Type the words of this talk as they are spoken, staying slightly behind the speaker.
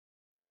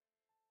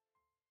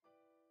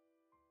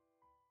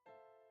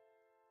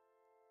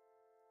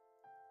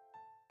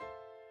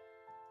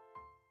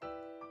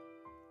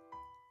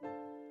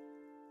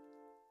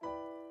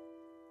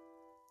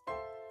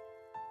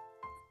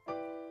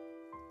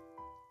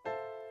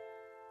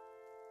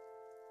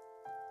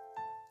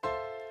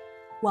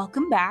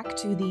Welcome back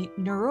to the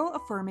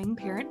Neuro-Affirming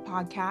Parent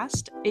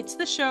Podcast. It's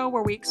the show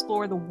where we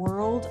explore the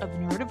world of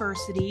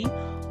neurodiversity,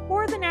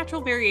 or the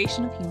natural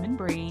variation of human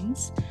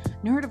brains,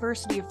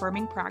 neurodiversity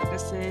affirming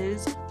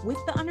practices with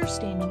the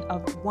understanding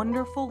of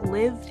wonderful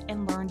lived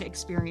and learned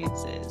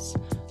experiences.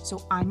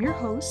 So I'm your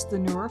host, the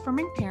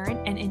Neuro-Affirming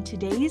Parent, and in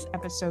today's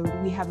episode,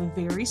 we have a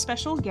very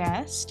special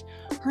guest.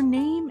 Her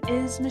name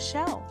is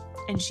Michelle,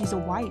 and she's a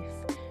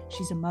wife.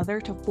 She's a mother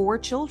to 4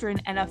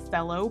 children and a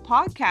fellow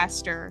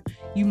podcaster.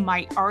 You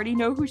might already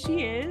know who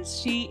she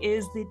is. She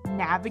is the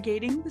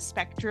Navigating the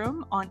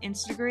Spectrum on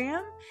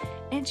Instagram,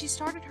 and she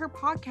started her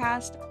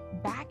podcast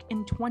back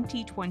in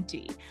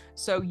 2020.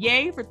 So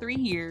yay for 3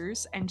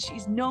 years, and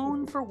she's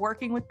known for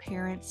working with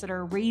parents that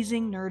are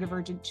raising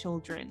neurodivergent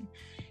children.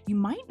 You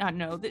might not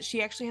know that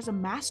she actually has a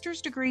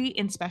master's degree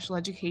in special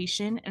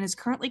education and is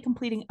currently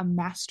completing a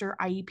master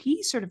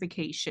IEP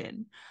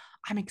certification.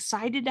 I'm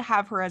excited to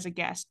have her as a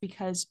guest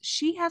because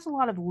she has a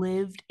lot of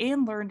lived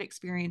and learned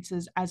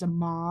experiences as a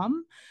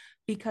mom,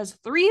 because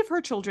 3 of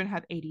her children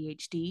have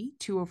ADHD,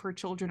 2 of her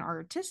children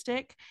are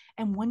autistic,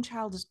 and 1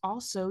 child is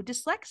also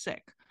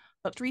dyslexic.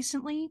 But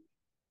recently,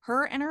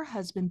 her and her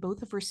husband both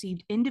have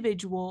received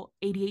individual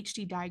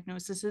ADHD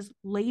diagnoses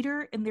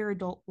later in their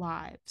adult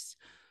lives.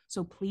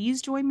 So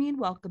please join me in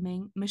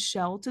welcoming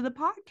Michelle to the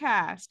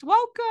podcast.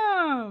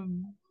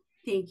 Welcome.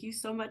 Thank you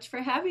so much for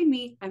having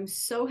me. I'm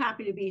so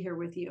happy to be here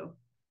with you.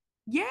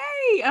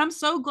 Yay! I'm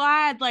so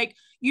glad. Like,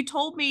 you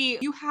told me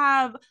you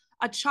have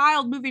a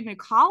child moving to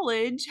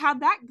college. How'd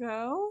that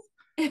go?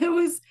 It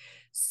was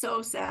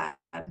so sad.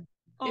 It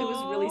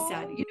was really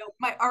sad.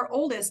 Oh, Our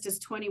oldest is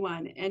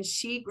 21 and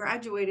she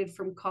graduated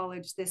from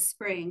college this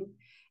spring,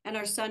 and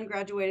our son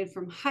graduated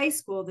from high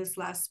school this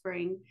last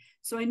spring.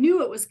 So I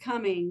knew it was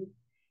coming,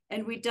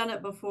 and we'd done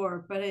it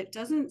before, but it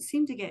doesn't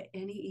seem to get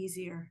any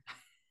easier.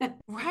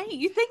 right.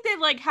 You think they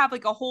like have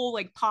like a whole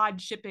like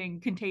pod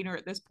shipping container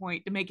at this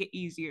point to make it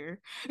easier.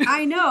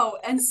 I know,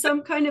 and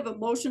some kind of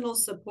emotional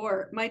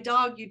support. My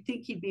dog, you'd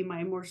think he'd be my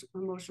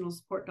emotional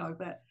support dog,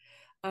 but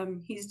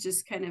he's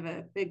just kind of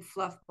a big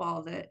fluff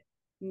ball that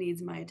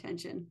needs my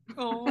attention.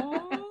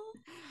 Oh.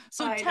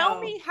 So I tell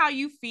know. me how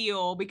you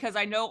feel, because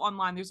I know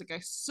online there's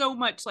like so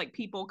much like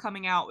people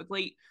coming out with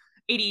late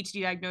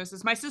ADHD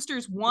diagnosis. My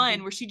sister's one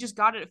Mhm. where she just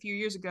got it a few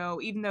years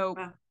ago, even though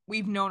Wow.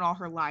 we've known all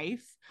her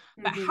life.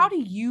 But how Mhm. do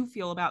you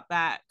feel about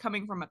that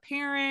coming from a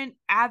parent,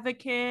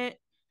 advocate,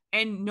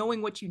 and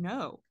knowing what you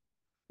know?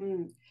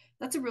 Mm.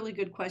 That's a really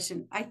good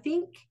question. I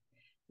think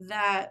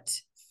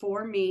that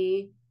for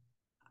me,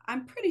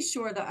 I'm pretty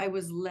sure that I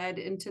was led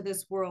into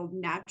this world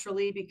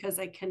naturally because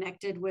I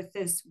connected with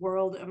this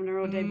world of Mm,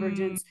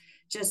 neurodivergence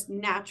just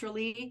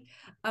naturally.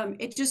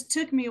 It just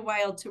took me a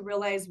while to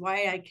realize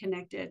why I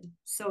connected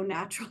so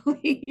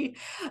naturally.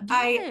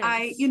 yes.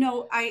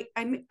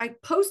 I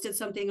posted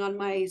something on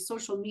my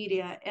social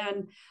media,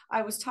 and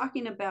I was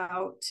talking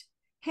about,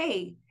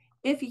 hey,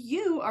 if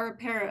you are a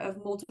parent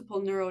of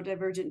multiple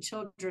neurodivergent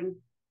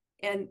children,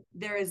 and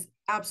there is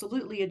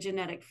absolutely a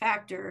genetic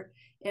factor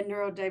in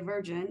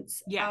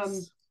neurodivergence,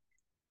 Yes.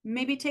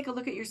 maybe take a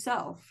look at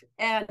yourself.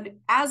 And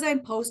as I'm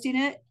posting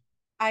it,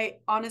 I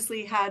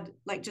honestly had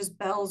like just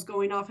bells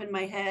going off in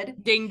my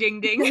head. Ding,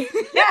 ding, ding.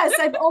 Because, yes,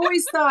 I've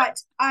always thought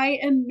I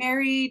am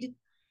married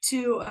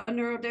to a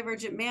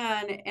neurodivergent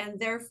man, and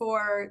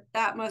therefore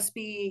that must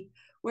be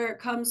where it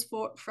comes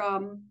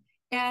from.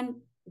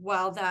 And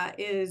while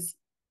there's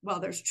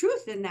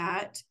truth in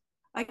that,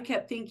 I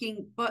kept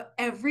thinking, but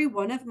every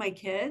one of my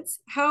kids,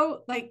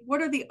 how, like,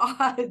 what are the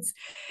odds?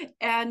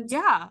 And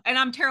Yeah. And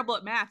I'm terrible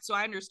at math, so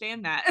I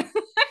understand that.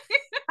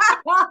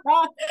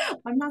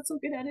 I'm not so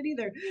good at it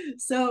either.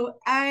 So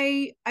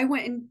I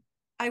went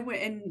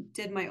and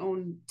did my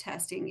own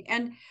testing,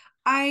 and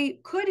I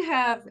could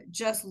have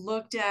just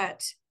looked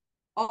at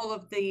all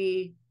of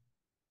the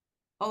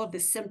all of the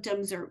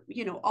symptoms, or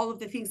all of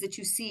the things that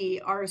you see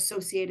are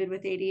associated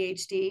with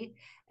ADHD,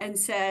 and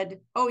said,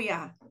 oh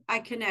yeah, I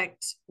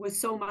connect with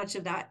so much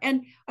of that.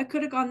 And I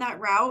could have gone that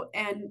route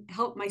and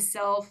helped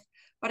myself,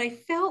 but I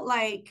felt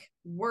like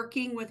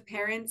working with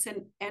parents,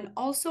 and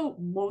also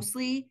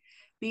mostly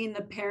being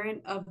the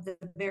parent of the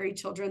very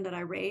children that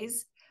I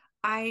raise,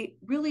 I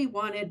really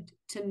wanted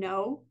to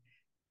know,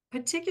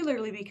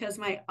 particularly because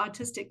my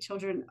autistic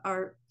children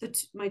are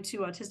my 2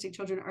 autistic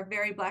children are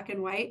very black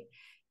and white,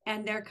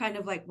 and they're kind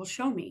of like, well,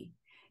 show me.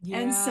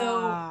 And so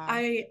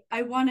Yeah.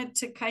 I wanted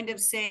to kind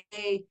of say,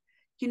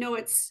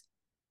 it's,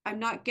 I'm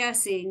not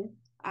guessing,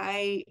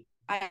 I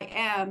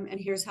am, and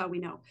here's how we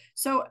know.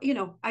 So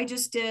I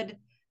just did,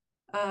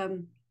 I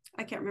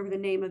can't remember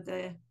the name of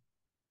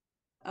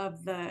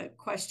the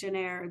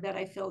questionnaire that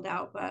I filled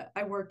out, but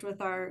I worked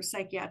with our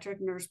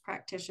psychiatric nurse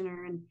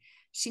practitioner, and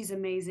she's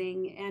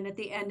amazing. And at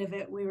the end of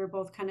it, we were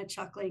both kind of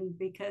chuckling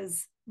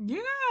because,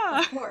 Yeah.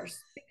 of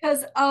course,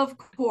 because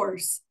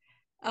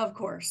of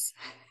course.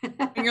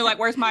 And you're like,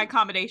 where's my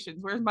accommodations?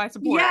 Where's my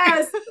support?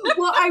 Yes.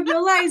 Well, I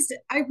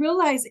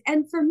realized,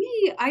 and for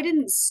me, I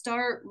didn't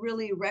start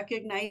really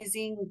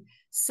recognizing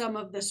some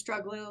of the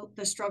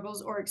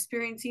struggles, or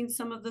experiencing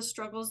some of the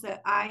struggles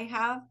that I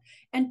have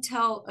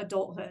until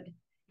adulthood.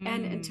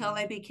 and until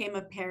I Mm. became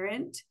a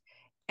parent.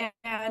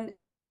 And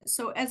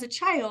so as a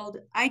child,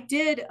 I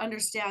did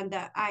understand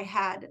that I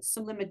had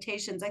some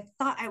limitations. I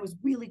thought I was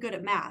really good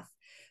at math,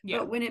 Yeah.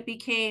 but when it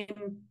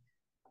became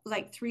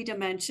like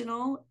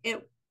three-dimensional,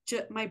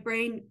 my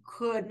brain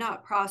could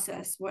not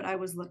process what I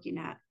was looking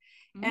at.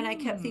 And I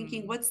kept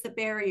thinking, Mm. what's the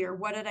barrier?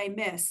 What did I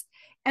miss?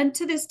 And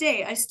to this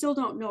day, I still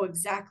don't know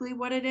exactly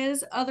what it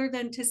is, other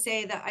than to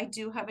say that I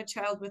do have a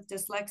child with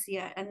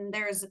dyslexia, and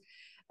there's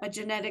a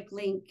genetic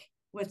link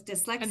with And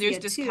there's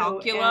dyslexia too.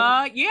 And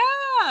dyscalculia.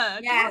 Yeah,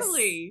 yes,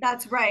 totally.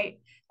 that's right.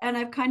 And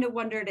I've kind of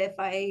wondered if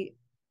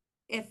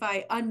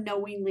I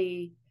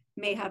unknowingly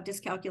may have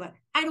dyscalculia.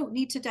 I don't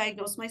need to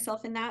diagnose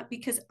myself in that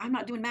because I'm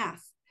not doing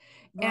math.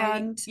 Right.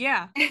 And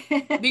Yeah.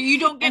 Then you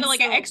don't get and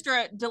like an so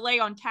extra delay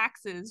on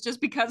taxes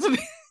just because of it.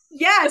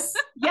 yes,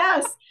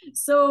 yes.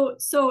 So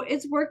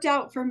it's worked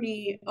out for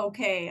me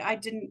okay. I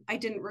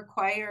didn't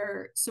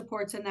require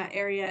supports in that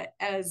area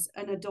as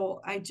an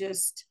adult. I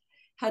just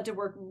had to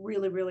work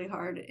really, really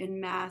hard in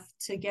math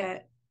to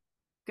get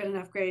good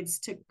enough grades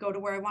to go to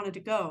where I wanted to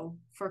go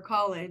for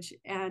college.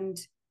 And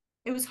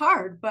it was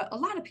hard, but a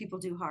lot of people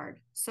do hard.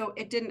 So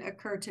it didn't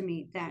occur to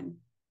me then.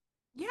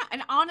 Yeah.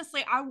 And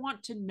honestly, I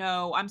want to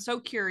know. I'm so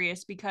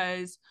curious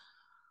because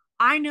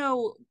I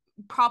know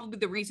probably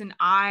the reason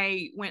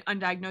I went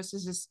undiagnosed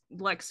as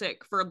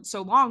dyslexic for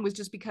so long was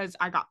just because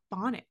I got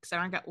phonics and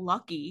I got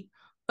lucky.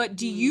 But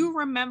do Mm. you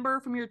remember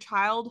from your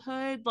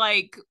childhood,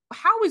 like,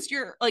 how was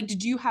your, like,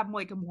 did you have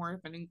like a more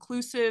of an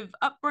inclusive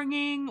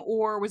upbringing,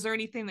 or was there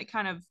anything that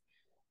kind of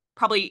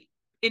probably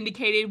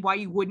indicated why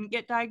you wouldn't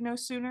get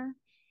diagnosed sooner?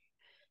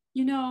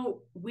 You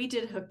know, we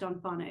did Hooked on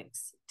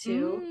Phonics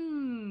too.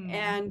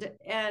 Mm.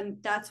 And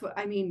that's what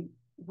I mean.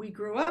 We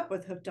grew up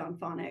with Hooked on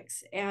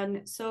Phonics.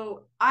 And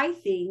so I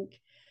think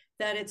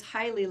that it's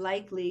highly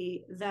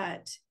likely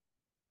that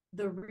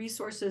the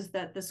resources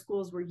that the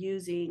schools were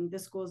using, the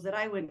schools that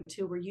I went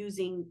to were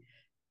using,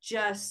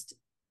 just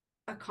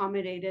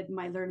accommodated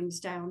my learning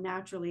style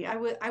naturally. I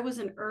was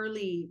an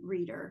early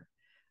reader.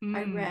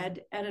 I Mm.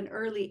 read at an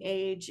early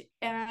age,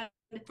 and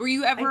Were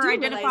you I ever do realize,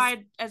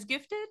 identified as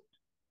gifted?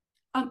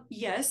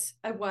 yes,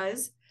 I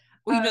was.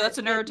 Well, you know, that's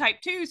a In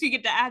neurotype too, so you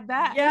get to add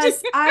that.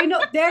 Yes, I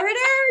know. There it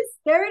is.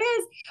 There it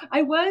is.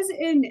 I was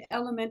in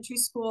elementary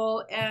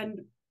school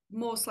and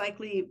most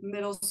likely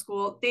middle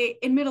school. They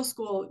in middle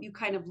school you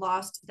kind of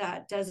lost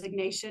that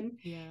designation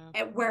Yeah.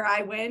 at where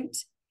I went.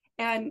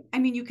 And I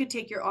mean, you could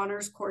take your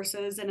honors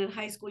courses, and in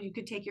high school you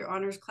could take your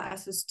honors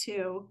classes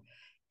too.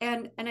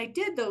 And I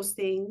did those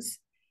things,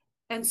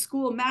 and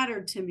school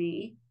mattered to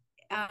me.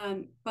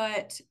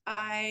 But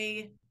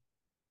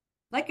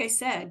like I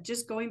said,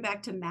 just going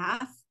back to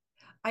math,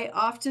 I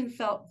often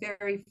felt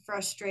very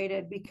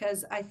frustrated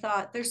because I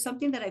thought there's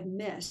something that I've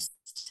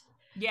missed.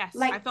 Yes, I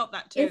Like, felt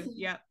that if, too.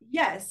 Yep.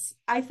 yes,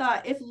 I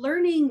thought if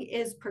learning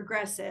is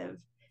progressive,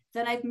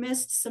 then I've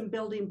missed some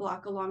building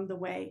block along the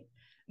way.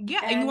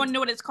 Yeah, and you want And to know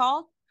what it's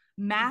called?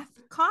 Math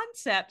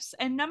concepts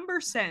and number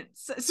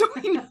sense. So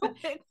we know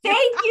it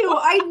thank you. now.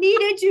 I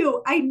needed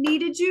you. I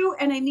needed you,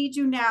 and I need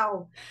you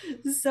now.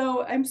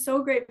 So I'm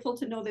so grateful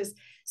to know this.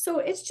 So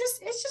it's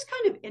just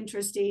kind of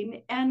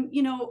interesting. And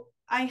you know,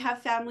 I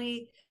have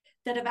family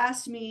that have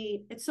asked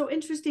me, it's so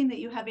interesting that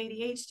you have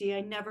ADHD.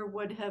 I never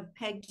would have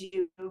pegged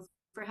you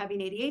for having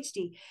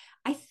ADHD.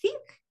 I think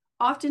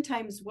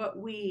oftentimes what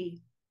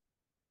we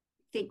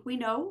think we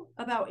know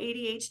about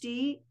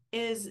ADHD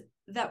is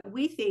that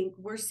we think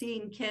we're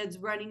seeing kids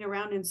running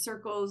around in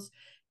circles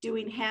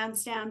doing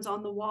handstands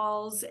on the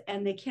walls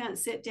and they can't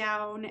sit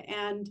down,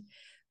 and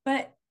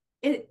but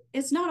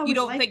it's not You always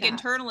don't like think that.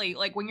 internally,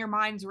 like when your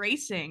mind's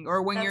racing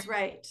or when you're, That's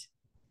right.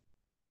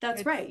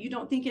 That's it's, right. You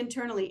don't think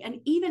internally.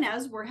 And even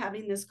as we're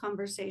having this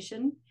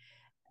conversation,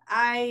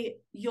 I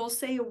you'll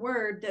say a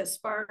word that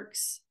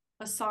sparks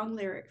a song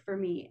lyric for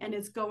me, and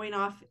it's going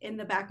off in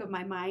the back of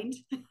my mind.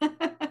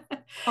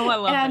 oh, I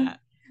love and that.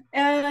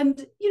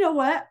 and you know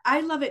what? I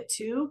love it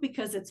too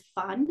because it's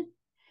fun,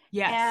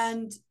 Yes.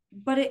 and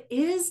but it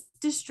is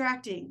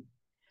distracting,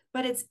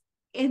 but it's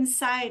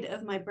inside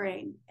of my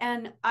brain.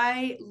 And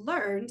I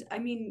learned, I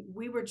mean,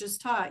 we were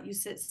just taught you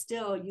sit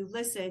still, you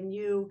listen,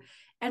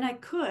 and I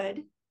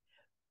could,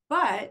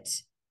 but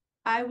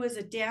I was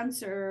a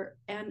dancer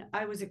and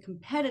I was a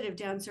competitive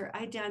dancer.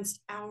 I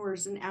danced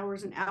hours and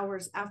hours and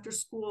hours after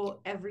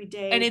school every And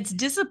day. it's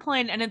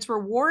disciplined and it's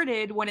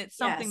rewarded when it's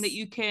something that Yes.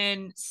 you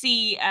can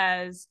see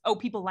as, oh,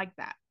 people like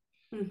that.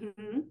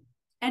 Mm-hmm.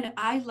 And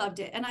I loved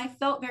it. And I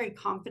felt very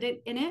confident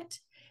in it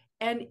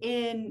and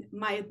in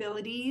my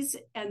abilities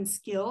and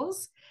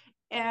skills.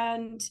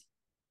 And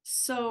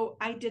so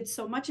I did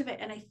so much of it.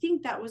 And I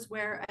think that was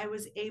where I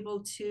was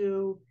able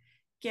to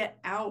get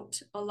out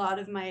a lot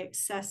of my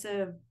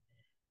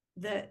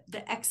the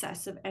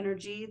excess of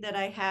energy that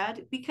I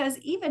had, because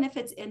even if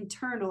it's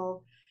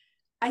internal,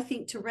 I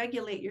think to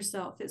regulate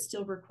yourself, it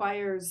still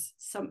requires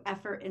some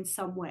effort in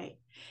some way.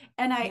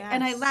 And I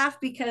Yes. laugh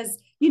because,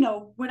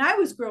 when I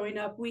was growing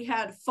up, we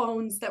had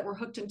phones that were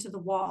hooked into the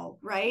wall,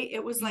 right?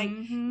 It was like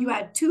you Mm-hmm.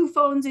 had two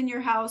phones in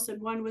your house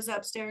and one was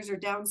upstairs or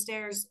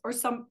downstairs, or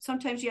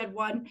sometimes you had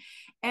one,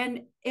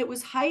 and it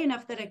was high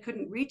enough that I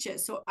couldn't reach it.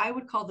 So I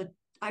would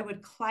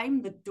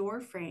climb the door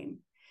frame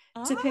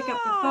to pick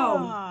up the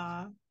phone.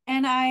 Ah,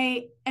 And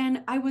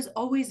I was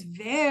always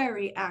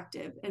very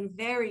active and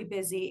very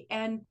busy,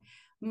 and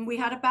we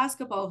had a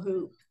basketball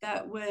hoop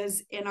that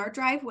was in our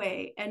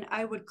driveway, and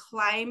I would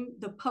climb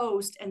the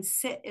post and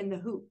sit in the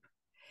hoop,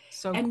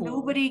 so and cool.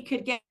 nobody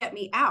could get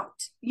me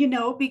out,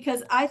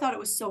 because I thought it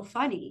was so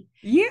funny.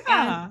 And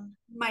Yeah.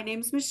 my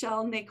name's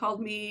Michelle, and they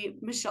called me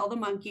Michelle the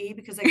monkey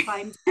because I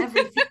climbed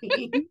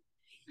everything.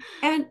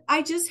 And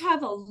I just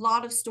have a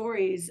lot of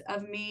stories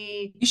of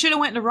me. You should have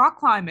went into rock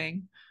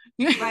climbing.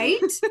 Right?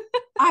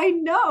 I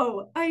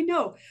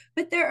know.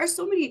 But there are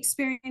so many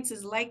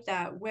experiences like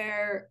that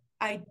where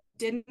I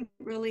didn't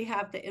really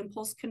have the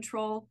impulse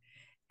control.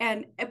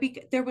 And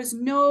there was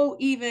no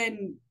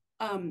even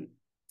um,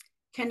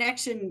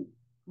 connection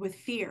with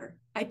fear.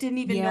 I didn't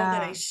even know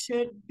that I Yeah.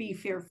 should be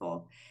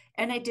fearful.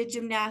 And I did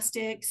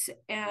gymnastics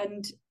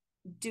and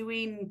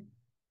doing,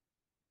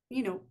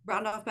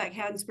 round off back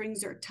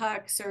handsprings or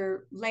tucks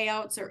or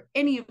layouts or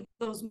any of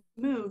those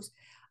moves.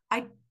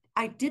 I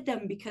I did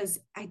them because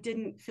I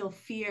didn't feel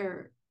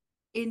fear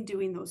in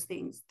doing those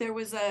things. There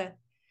was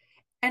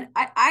and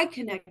I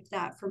connect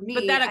that for But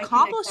me. that I connect that.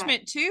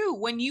 accomplishment too,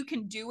 when you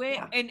can do it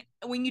Yeah. and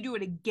when you do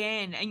it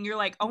again and you're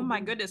like, oh my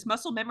Mm-hmm. goodness,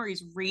 muscle memory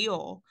is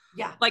real.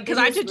 Yeah, Like, because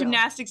it I is did real.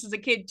 gymnastics as a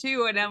kid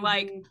too. And I'm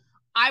like, Mm-hmm.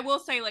 I will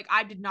say, like,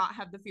 I did not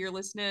have the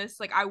fearlessness.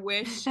 Like, I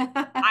wish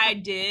I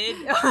did.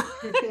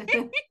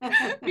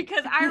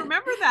 Because I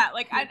remember that.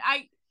 Like,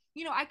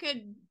 I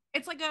could,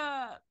 it's like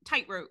a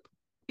tightrope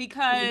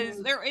because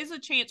Mm-hmm. there is a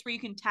chance where you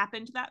can tap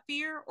into that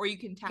fear or you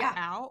can tap Yeah,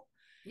 out.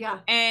 yeah.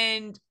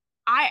 And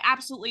I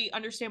absolutely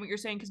understand what you're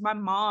saying because my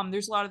mom,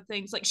 there's a lot of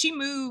things like she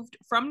moved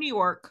from New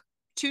York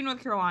to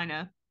North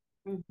Carolina,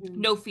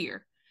 Mm-hmm. no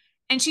fear.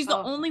 And she's the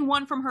Oh. only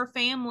one from her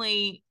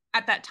family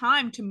at that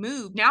time to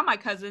move. Now, my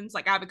cousins,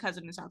 like I have a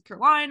cousin in South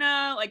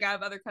Carolina, like I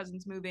have other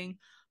cousins moving,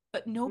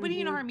 but nobody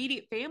in our Mm-hmm.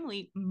 immediate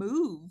family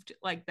moved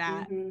like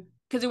that Mm-hmm.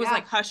 because it was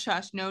like Yeah. hush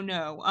hush, no,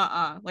 no,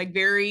 like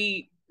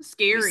very We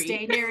scary.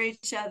 stay near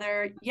each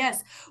other.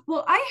 Yes.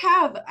 Well,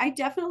 I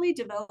definitely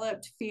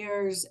developed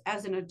fears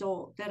as an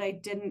adult that I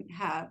didn't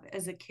have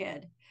as a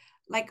kid,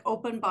 like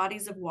open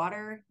bodies of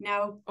water.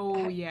 Now,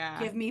 Oh, yeah.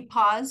 give me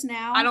pause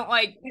now. I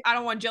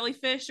don't want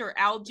jellyfish or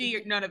algae or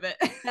Mhm. none of it.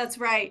 That's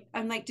right.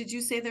 I'm like, did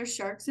you say there's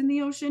sharks in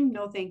the ocean?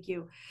 No, thank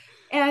you.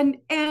 And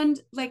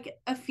like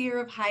a fear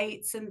of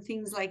heights and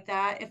things like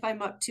that. If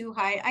I'm up too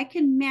high, I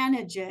can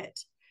manage it,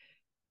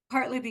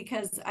 partly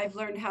because I've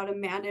learned how to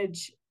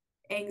manage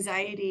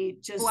anxiety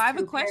Well, I just have a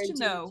through question parenting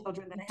the though.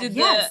 children that I have.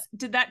 Yes.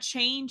 Did that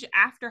change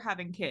after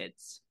having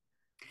kids?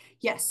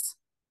 Yes.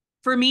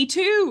 For me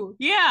too.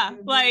 Yeah.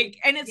 Mm-hmm. Like,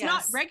 and it's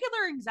not Yes.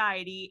 regular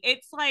anxiety.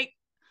 It's like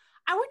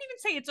I wouldn't even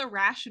say it's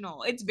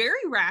irrational. It's very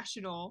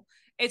rational.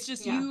 It's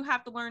just Yeah. you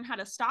have to learn how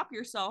to stop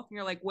yourself and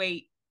you're like,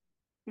 "Wait,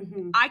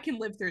 Mm-hmm. I can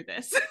live through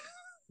this."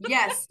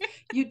 Yes,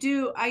 you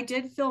do. I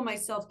did feel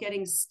myself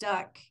getting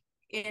stuck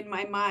in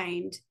my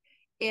mind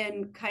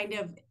in kind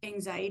of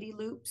anxiety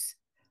loops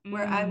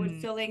where I would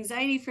Mm. feel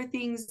anxiety for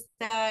things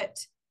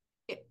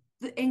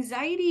the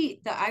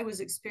anxiety that I was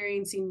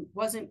experiencing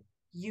wasn't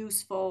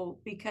useful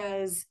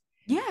because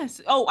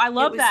Yes. Oh, I it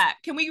love was. that.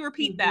 Can we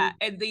repeat Mhm. that?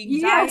 And the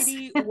Yes.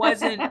 anxiety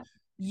wasn't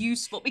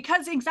useful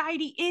because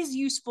anxiety is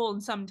useful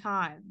in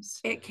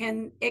sometimes. It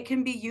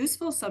can be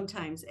useful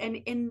sometimes, and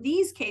in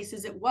these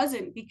cases it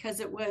wasn't, because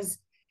it was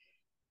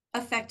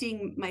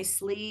affecting my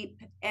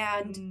sleep,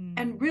 and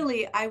Mm.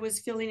 really I was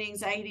feeling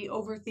anxiety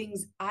over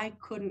things I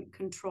couldn't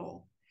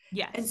control.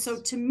 And so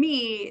Yes. to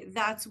me,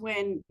 that's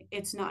when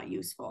it's not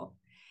useful.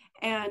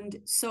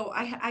 And so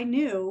I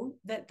knew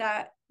that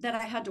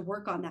I had to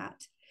work on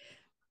that.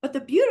 But the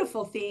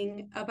beautiful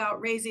thing about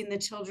raising the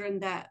children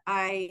that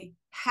I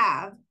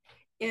have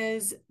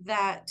is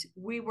that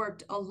we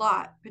worked a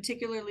lot,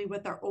 particularly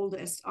with our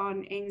oldest,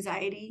 on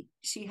anxiety.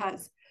 She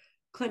has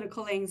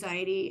clinical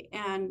anxiety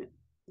and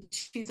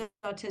she's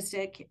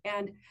autistic.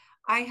 And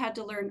I had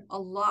to learn a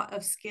lot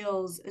of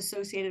skills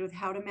associated with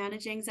how to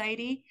manage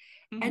anxiety.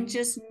 And Mm-hmm.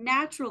 just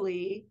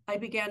naturally, I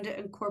began to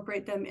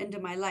incorporate them into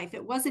my life.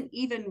 It wasn't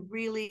even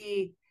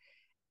really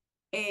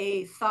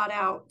a thought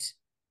out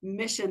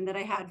mission that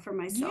I had for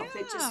myself.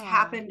 It just Yeah.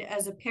 happened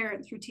as a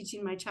parent through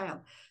teaching my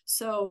child.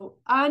 So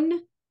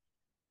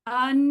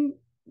unknown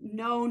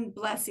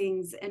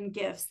blessings and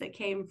gifts that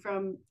came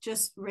from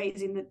just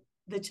raising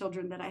the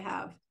children that I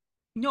have.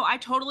 No, I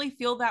totally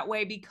feel that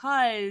way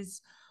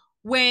because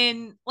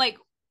when like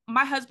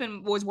my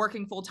husband was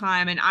working full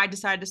time and I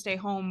decided to stay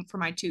home for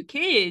my two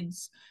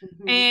kids.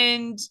 Mm-hmm.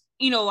 And,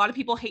 you know, a lot of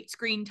people hate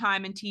screen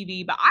time and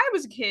TV, but I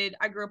was a kid.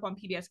 I grew up on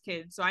PBS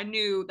Kids. So I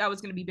knew that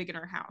was going to be big in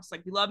our house.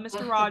 Like, we love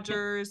Mr.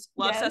 Rogers,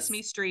 love Yes.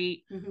 Sesame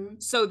Street. Mm-hmm.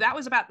 So that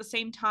was about the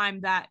same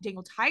time that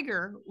Dangle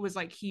Tiger was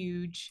like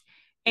huge.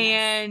 Yes.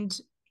 And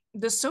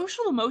the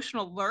social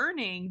emotional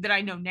learning that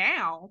I know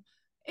now,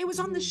 it was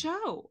on the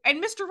Mm-hmm. show.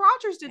 And Mr.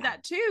 Rogers did Yeah.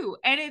 that too.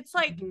 And it's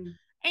like, Mm-hmm.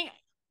 and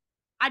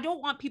I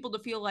don't want people to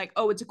feel like,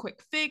 oh, it's a quick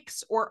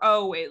fix or,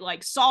 oh, it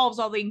like solves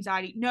all the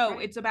anxiety. No,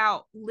 Right. it's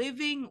about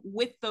living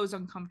with those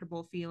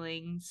uncomfortable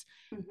feelings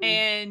Mm-hmm.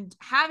 and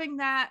having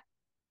that,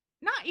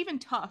 not even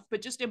tough,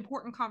 but just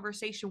important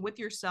conversation with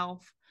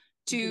yourself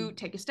to Mm-hmm.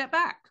 take a step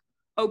back.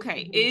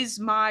 Okay, Mm-hmm. is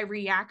my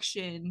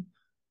reaction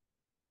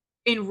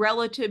in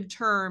relative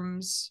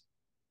terms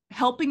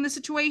helping the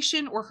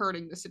situation or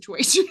hurting the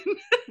situation?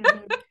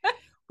 Mm-hmm.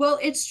 Well,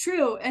 it's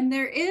true. And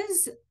there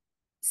is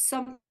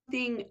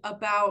something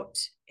about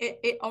it,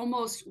 it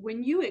almost,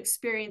 when you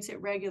experience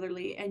it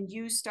regularly and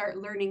you start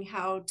learning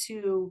how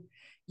to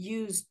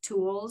use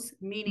tools,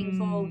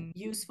 meaningful, Mm,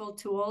 useful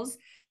tools,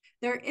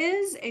 there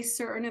is a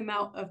certain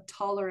amount of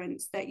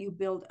tolerance that you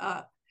build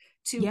up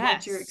to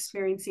what you're yes.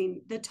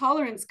 experiencing. The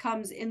tolerance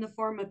comes in the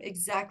form of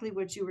exactly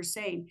what you were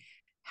saying,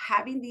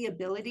 having the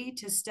ability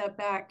to step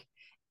back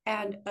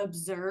and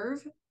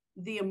observe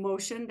the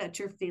emotion that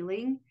you're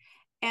feeling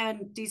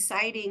and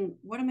deciding,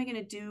 what am I going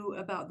to do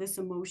about this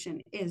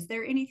emotion? Is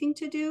there anything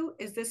to do?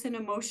 Is this an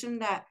emotion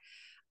that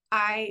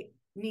I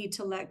need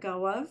to let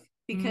go of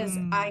because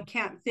I Mm.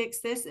 can't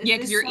fix this? Is Yeah,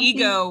 because this your something?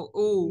 ego,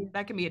 ooh,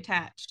 that can be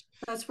attached.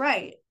 That's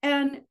right.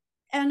 And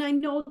I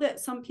know that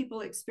some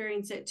people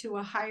experience it to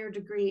a higher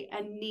degree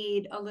and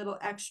need a little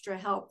extra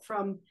help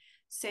from,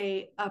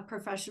 say, a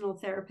professional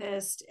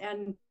therapist.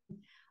 And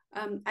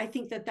I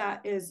think that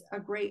that is a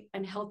great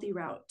and healthy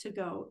route to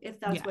go if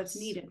that's what's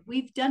Yes. needed.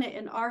 We've done it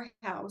in our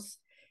house,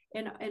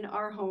 in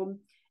our home,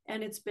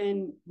 and it's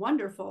been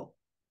wonderful.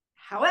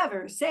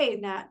 However,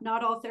 saying that,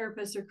 not all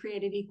therapists are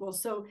created equal.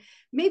 So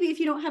maybe if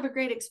you don't have a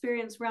great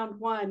experience round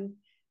one,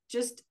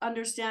 just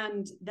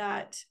understand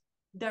that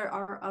there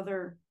are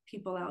other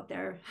people out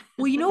there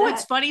Well, you know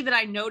what's that, funny that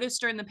I noticed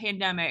during the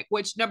pandemic,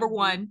 which number mm-hmm.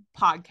 one,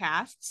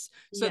 podcasts.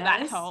 So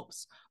that Yes,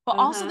 helps. But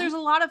also, uh-huh, there's a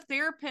lot of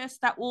therapists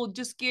that will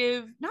just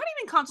give not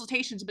even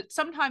consultations, but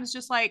sometimes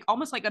just like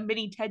almost like a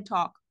mini TED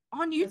talk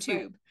on that's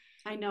right. YouTube.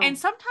 I And know.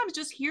 sometimes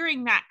just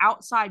hearing that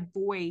outside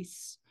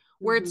voice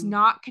where it's Mm-hmm.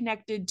 not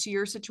connected to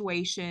your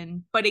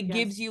situation, but it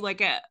gives Yes. you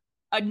like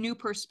a new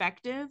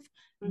perspective,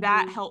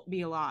 that Mm-hmm. helped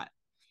me a lot.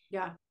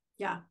 Yeah,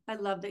 yeah. I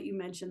love that you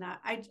mentioned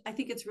that. I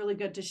think it's really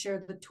good to share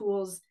the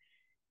tools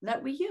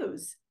that we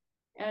use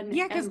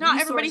Yeah, because and not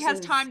everybody has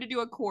resources. time to do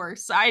a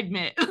course, I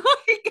admit.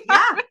 Like,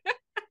 Yeah,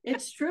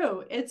 it's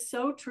true. It's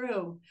so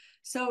true.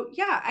 So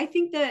yeah, I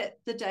think that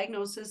the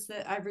diagnosis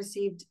that I've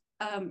received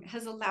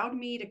has allowed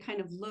me to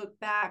kind of look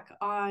back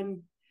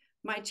on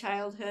my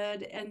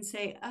childhood and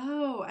say,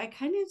 oh, I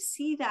kind of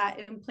see that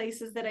in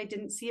places that I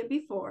didn't see it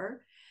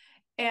before.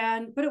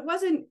 And but it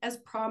wasn't as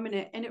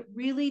prominent, and it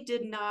really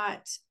did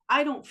not.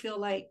 I don't feel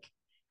like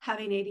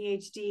having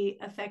ADHD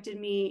affected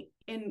me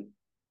in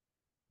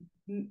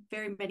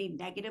very many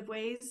negative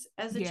ways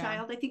as a yeah.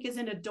 child. I think as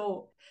an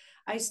adult,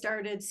 I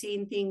started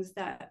seeing things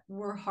that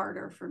were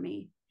harder for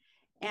me.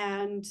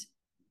 And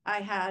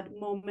I had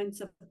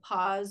moments of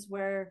pause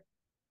where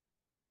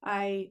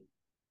I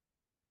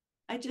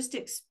I just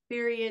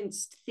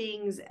experienced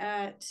things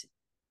at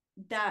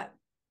that,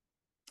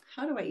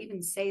 how do I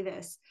even say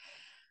this?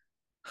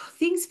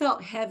 Things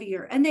felt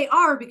heavier, and they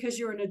are because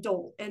you're an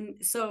adult, and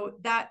so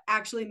that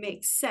actually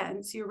makes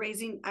sense. I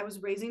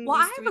was raising Well, I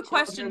these have three a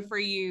question children. for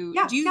you.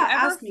 Yeah, Do you yeah,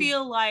 ever ask me.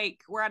 feel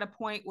like we're at a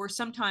point where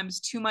sometimes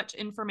too much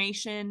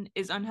information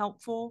is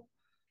unhelpful?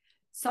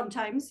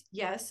 Sometimes,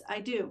 yes,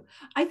 I do.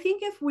 I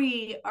think if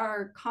we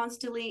are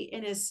constantly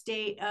in a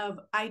state of,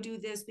 I do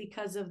this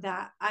because of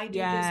that, I do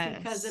this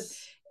because of,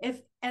 Yes.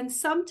 if, and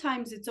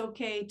sometimes it's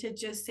okay to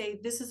just say,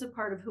 this is a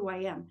part of who I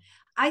am.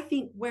 I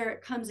think where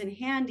it comes in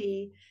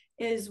handy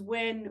is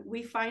when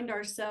we find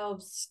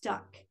ourselves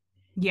stuck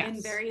in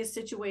Yes. various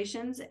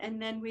situations,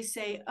 and then we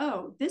say,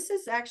 oh, this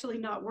is actually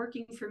not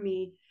working for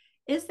me.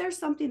 Is there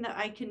something that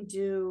I can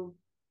do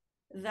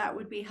that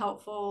would be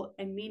helpful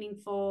and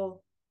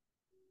meaningful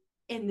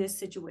in this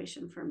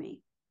situation for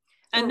me,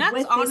 And or that's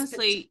with this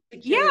honestly,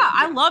 yeah, particular?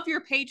 I Yeah. love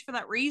your page for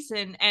that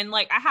reason. And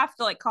like, I have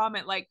to like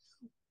comment, like,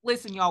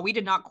 listen, y'all, we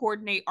did not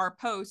coordinate our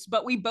posts,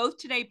 but we both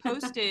today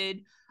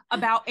posted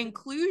about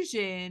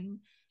inclusion.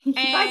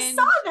 I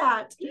saw And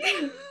that.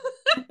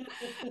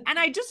 and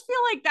I just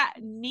feel like that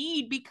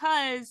need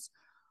because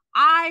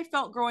I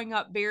felt growing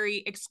up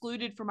very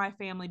excluded from my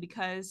family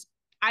because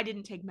I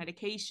didn't take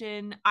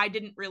medication. I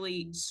didn't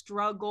really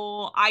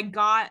struggle. I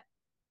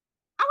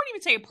wouldn't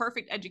even say a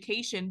perfect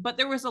education, but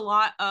there was a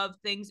lot of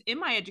things in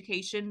my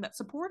education that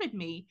supported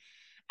me.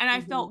 And I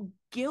Mm-hmm. felt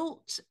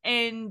guilt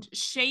and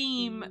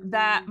shame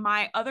that Mm-hmm.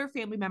 my other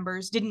family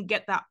members didn't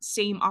get that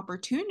same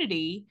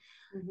opportunity.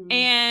 Mm-hmm.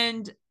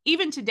 And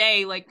even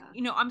today, like,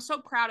 Yeah. I'm so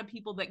proud of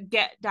people that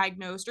get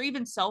diagnosed or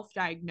even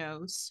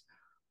self-diagnose.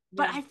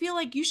 But Yeah. I feel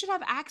like you should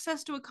have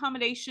access to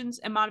accommodations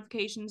and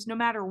modifications no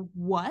matter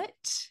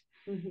what.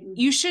 Mm-hmm.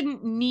 You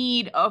shouldn't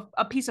need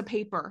a piece of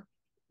paper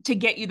to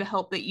get you the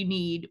help that you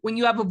need when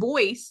you have a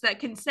voice that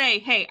can say,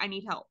 hey, I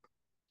need help.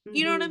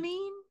 You know what I Mm-hmm.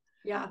 mean?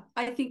 Yeah.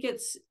 I think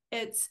it's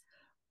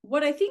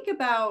what I think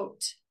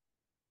about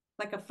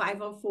like a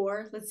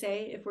 504, let's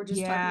say, if we're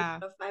just talking Yeah.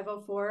 about a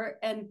 504,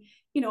 and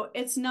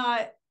it's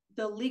not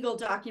the legal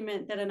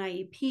document that an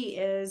IEP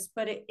is,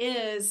 but it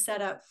is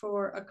set up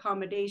for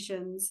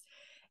accommodations.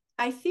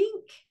 I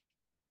think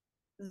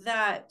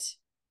that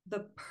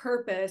the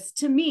purpose,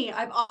 to me,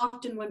 I've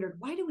often wondered,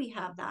 why do we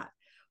have that?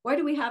 Why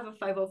do we have a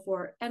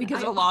 504? And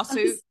Because of I a lawsuit.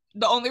 honestly,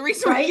 The only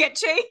reason we right, get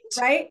change.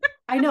 right,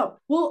 I know.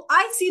 Well,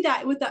 I see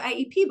that with the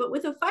IEP, but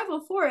with a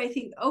 504, I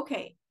think,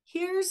 okay,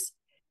 here's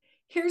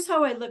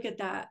how I look at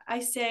that. I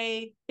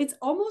say it's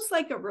almost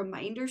like a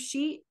reminder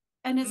sheet.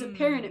 And as a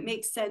parent, it Mm,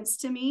 makes sense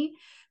to me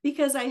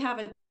because I have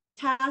a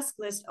task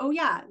list. Oh,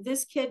 yeah,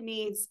 this kid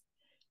needs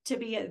to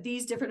be at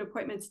these different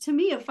appointments. To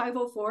me, a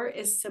 504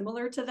 is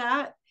similar to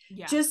that.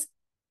 yeah. Just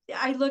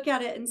I look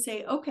at it and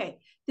say, okay,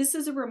 this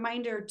is a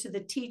reminder to the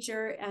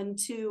teacher and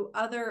to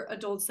other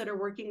adults that are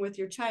working with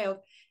your child.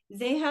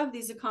 They have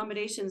these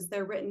accommodations,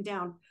 they're written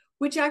down,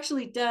 which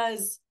actually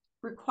does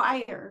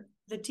require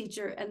the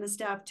teacher and the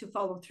staff to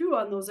follow through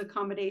on those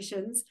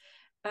accommodations.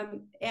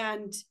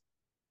 And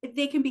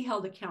they can be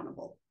held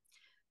accountable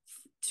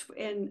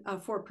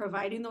for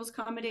providing those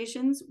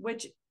accommodations,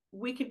 which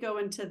we could go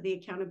into the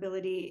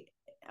accountability.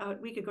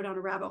 We could go down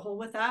a rabbit hole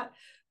with that,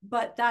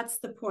 but that's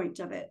the point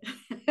of it,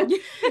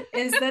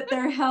 is that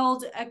they're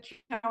held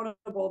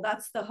accountable.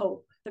 That's the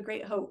hope, the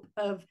great hope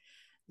of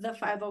the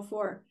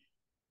 504.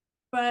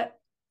 But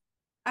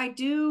I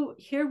do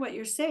hear what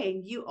you're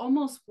saying. You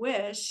almost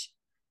wish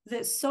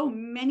that so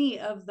many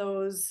of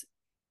those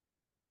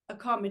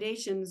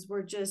accommodations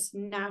were just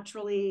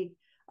naturally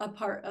a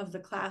part of the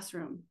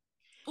classroom.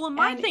 Well,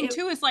 my And thing it,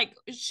 too is like,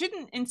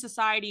 shouldn't in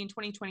society in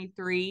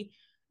 2023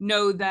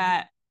 know mm-hmm,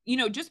 that,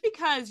 just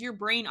because your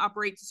brain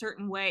operates a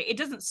certain way, it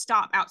doesn't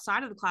stop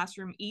outside of the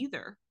classroom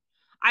either.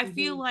 I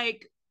feel mm-hmm,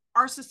 like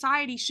our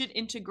society should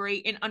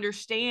integrate and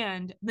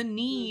understand the mm-hmm,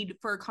 need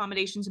for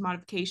accommodations and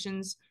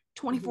modifications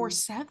mm-hmm.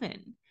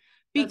 24/7.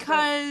 That's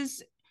right.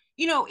 Because,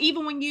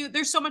 even when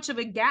there's so much of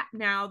a gap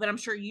now that I'm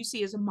sure you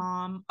see as a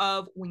mom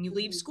of when you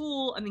leave Mm-hmm,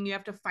 school and then you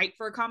have to fight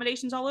for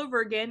accommodations all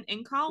over again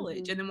in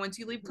college. mm-hmm, And then once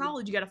you leave mm-hmm,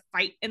 college, you got to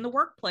fight in the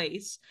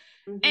workplace.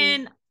 mm-hmm,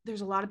 And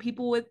there's a lot of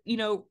people with,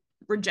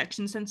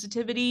 rejection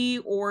sensitivity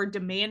or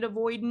demand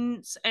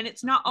avoidance. And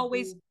it's not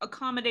always mm-hmm,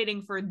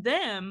 accommodating for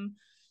them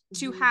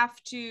to mm-hmm, have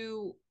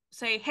to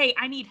say, hey,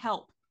 I need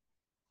help.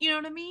 You know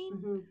what I mean?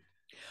 mm-hmm.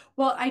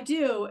 Well, I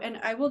do. And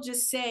I will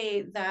just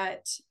say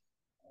that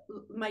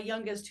my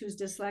youngest, who's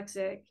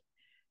dyslexic,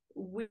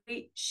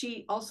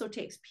 she also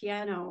takes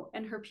piano,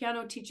 and her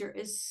piano teacher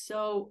is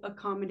so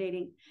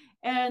accommodating.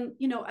 And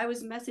I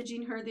was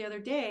messaging her the other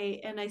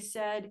day and I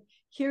said,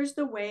 here's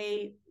the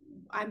way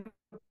I'm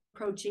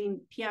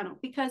approaching piano,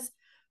 because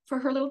for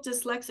her little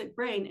dyslexic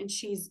brain, and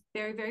she's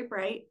very, very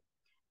bright,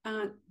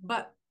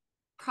 but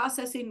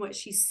processing what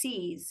she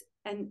sees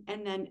and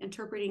then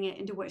interpreting it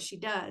into what she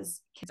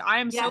does. I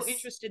am so Yes.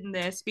 interested in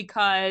this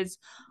because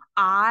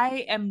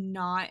I am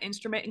not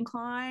instrument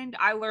inclined.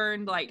 I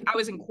learned, like, I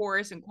was in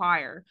chorus and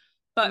choir.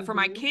 But for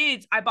my Mm-hmm,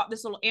 kids, I bought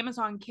this little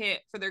Amazon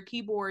kit for their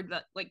keyboard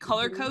that like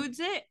color mm-hmm. codes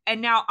it.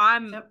 And now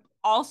I'm Yep.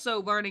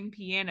 also learning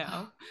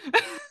piano.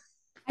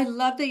 I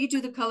love that you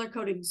do the color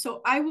coding.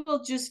 So I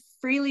will just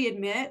freely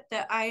admit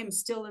that I am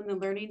still in the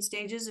learning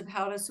stages of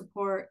how to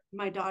support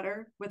my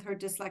daughter with her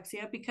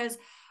dyslexia, because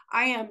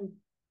I am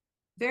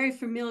very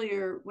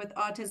familiar with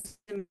autism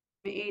and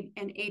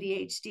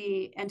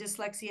ADHD, and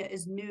dyslexia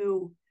is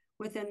new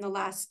within the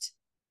last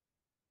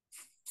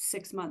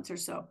 6 months or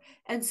so.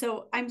 And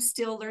so I'm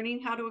still learning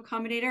how to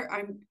accommodate her.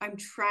 I'm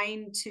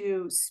trying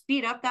to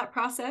speed up that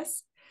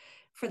process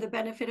for the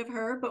benefit of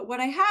her. But what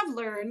I have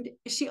learned,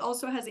 she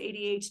also has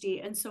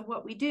ADHD. And so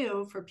what we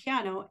do for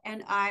piano,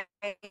 and I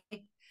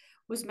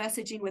was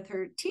messaging with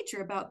her teacher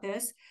about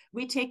this,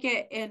 we take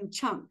it in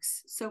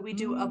chunks. So we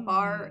do a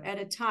bar Mm. at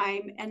a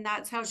time, and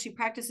that's how she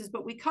practices.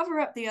 But we cover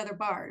up the other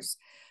bars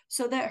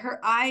so that her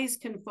eyes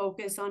can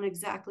focus on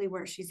exactly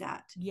where she's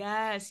at.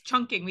 Yes,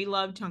 chunking. We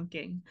love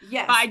chunking.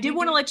 But I Yes, did we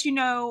want to do. let you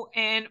know,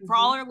 and for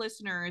all Mm-hmm, our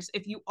listeners,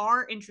 if you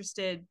are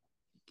interested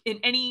in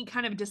any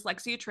kind of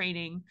dyslexia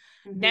training,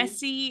 mm-hmm,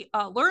 Nessie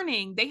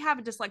Learning, they have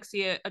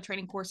a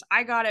training course.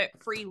 I got it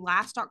free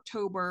last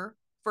October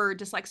for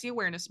Dyslexia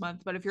Awareness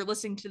Month. But if you're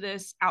listening to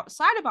this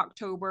outside of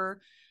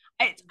October,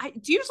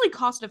 it's usually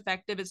cost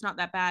effective. It's not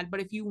that bad.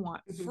 But if you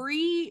want mm-hmm,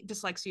 free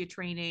dyslexia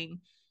training,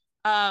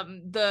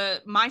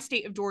 the my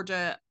state of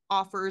Georgia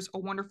offers a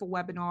wonderful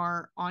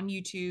webinar on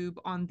YouTube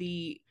on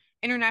the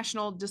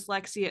International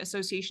Dyslexia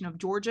Association of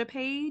Georgia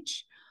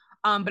page.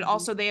 But mm-hmm,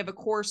 also they have a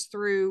course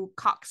through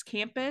Cox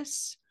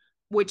Campus,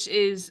 which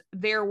is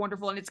they're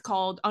wonderful, and it's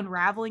called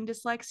Unraveling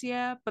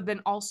Dyslexia. But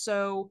then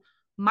also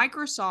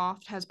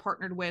Microsoft has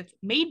partnered with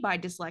Made by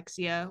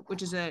Dyslexia,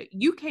 which is a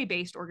UK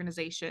based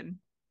organization.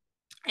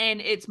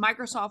 And it's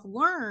Microsoft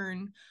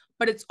Learn,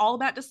 but it's all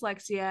about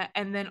dyslexia.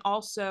 And then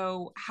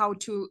also how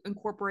to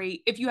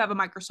incorporate, if you have a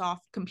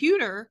Microsoft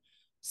computer,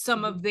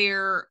 some of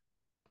their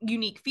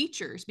unique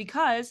features,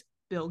 because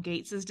Bill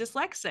Gates is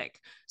dyslexic.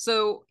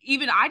 So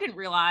even I didn't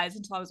realize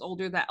until I was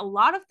older that a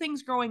lot of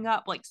things growing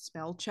up, like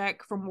spell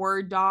check from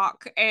Word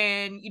doc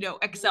and,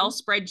 Excel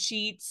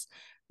spreadsheets,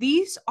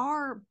 these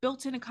are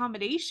built-in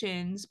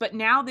accommodations, but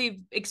now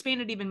they've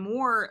expanded even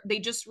more. They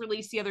just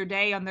released the other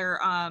day on their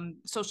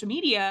social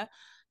media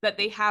that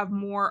they have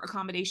more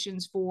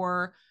accommodations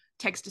for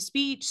text to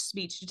speech,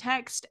 speech to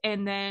text,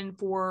 and then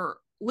for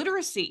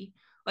literacy.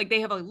 Like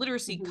they have a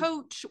literacy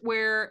coach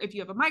where if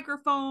you have a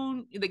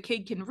microphone, the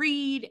kid can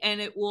read and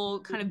it will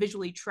kind of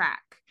visually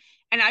track.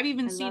 And I've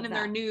even seen in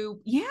their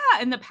new,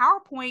 in the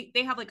PowerPoint,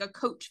 they have like a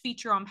coach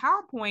feature on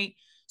PowerPoint.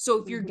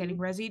 So if you're getting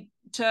ready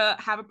to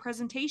have a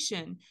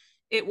presentation,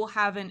 it will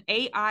have an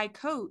AI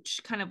coach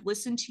kind of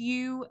listen to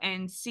you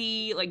and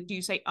see, like, do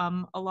you say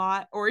a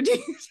lot or do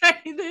you say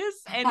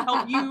this, and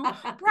help you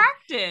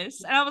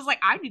practice. And I was like,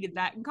 I needed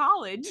that in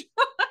college.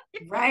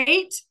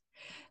 Right?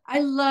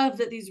 I love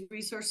that these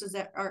resources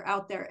that are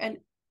out there, and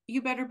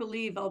you better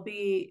believe I'll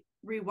be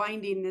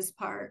rewinding this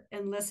part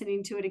and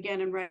listening to it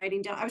again and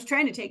writing down. I was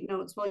trying to take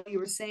notes while you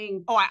were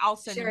saying. Oh, I'll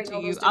send them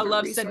to you. I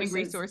love sending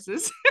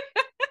resources.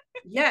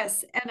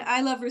 Yes. And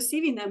I love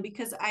receiving them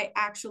because I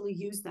actually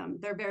use them.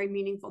 They're very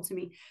meaningful to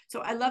me. So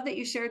I love that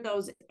you shared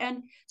those.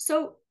 And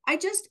so I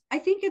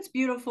think it's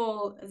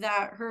beautiful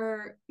that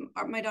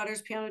my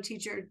daughter's piano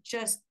teacher,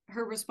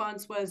 her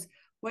response was,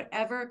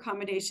 whatever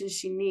accommodations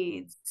she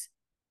needs,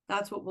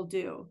 that's what we'll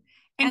do.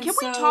 And can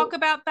we talk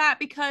about that?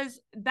 Because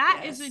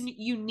that is a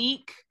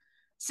unique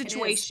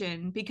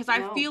situation, because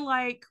I feel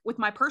like with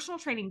my personal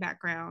training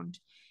background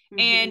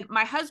and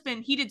my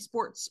husband, he did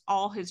sports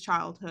all his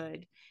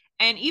childhood.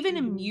 And even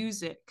in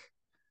music,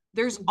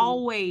 there's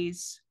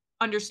always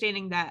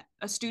understanding that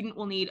a student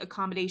will need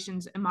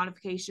accommodations and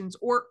modifications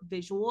or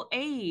visual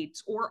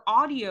aids or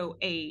audio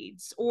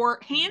aids or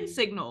hand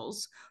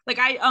signals. Like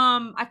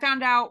I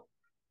found out,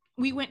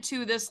 we went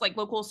to this like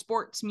local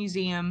sports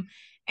museum,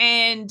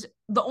 and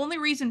the only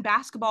reason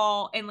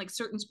basketball and like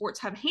certain sports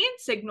have hand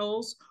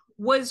signals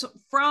was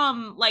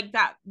from like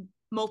that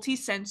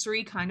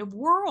multi-sensory kind of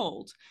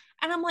world.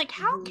 And I'm like,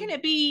 how can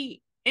it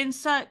be in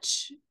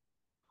such,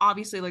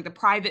 obviously, like the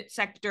private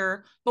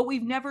sector, but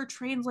we've never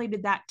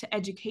translated that to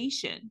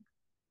education?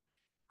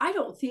 I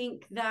don't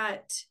think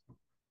that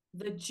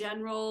the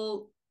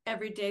general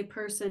everyday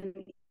person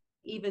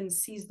even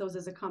sees those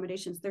as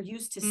accommodations. They're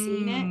used to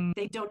seeing it.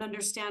 They don't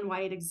understand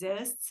why it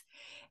exists.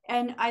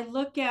 And I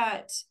look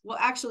at, well,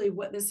 actually,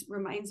 what this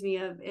reminds me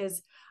of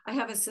is I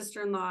have a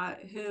sister-in-law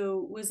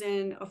who was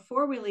in a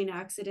four-wheeling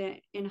accident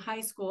in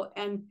high school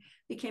and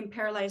became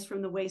paralyzed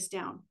from the waist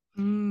down.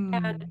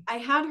 And I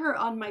had her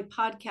on my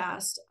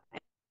podcast,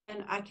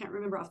 and I can't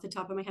remember off the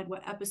top of my head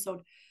what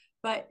episode,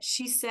 but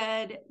she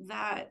said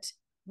that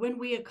when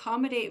we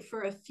accommodate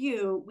for a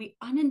few, we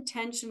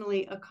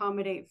unintentionally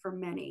accommodate for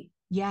many.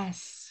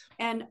 Yes.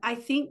 And I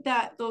think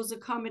that those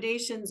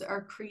accommodations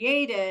are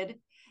created,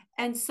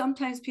 and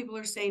sometimes people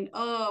are saying,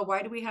 oh,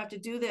 why do we have to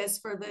do this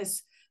for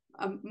this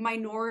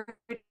minority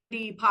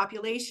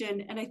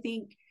population? And I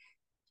think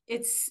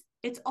it's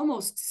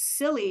almost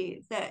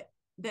silly that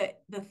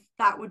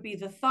would be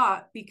the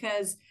thought,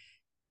 because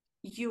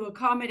you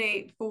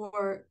accommodate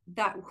for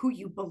that who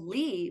you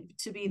believe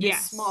to be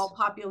this small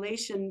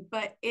population,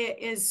 but it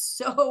is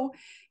so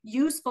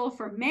useful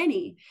for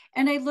many.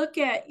 And I look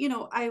at,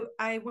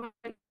 I went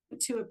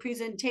to a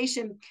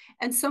presentation,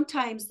 and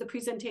sometimes the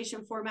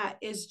presentation format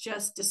is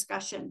just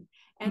discussion,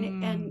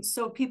 and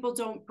so people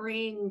don't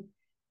bring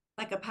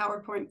like a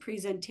PowerPoint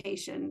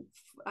presentation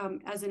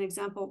as an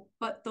example,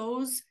 but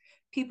those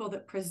people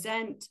that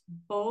present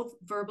both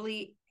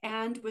verbally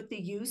and with the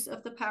use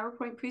of the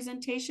PowerPoint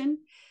presentation,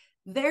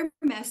 their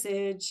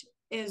message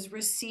is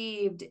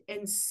received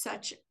in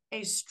such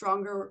a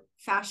stronger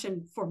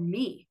fashion for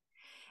me.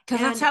 Because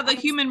that's how the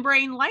human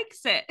brain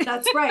likes it.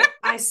 That's right.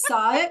 I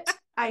saw it,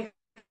 I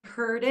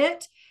heard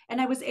it,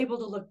 and I was able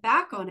to look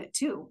back on it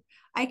too.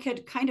 I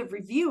could kind of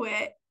review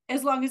it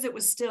as long as it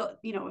was still,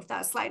 if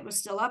that slide was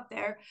still up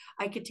there,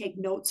 I could take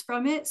notes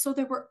from it. So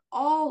there were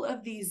all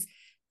of these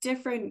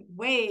different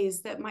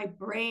ways that my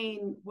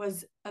brain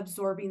was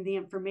absorbing the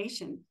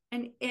information.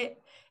 And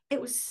it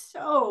was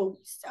so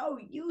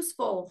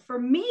useful for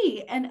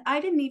me. And I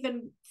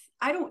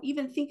don't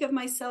even think of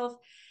myself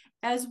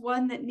as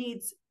one that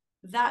needs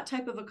that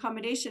type of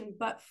accommodation.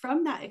 But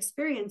from that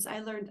experience,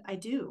 I learned I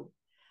do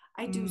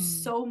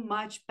so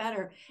much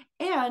better.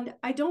 And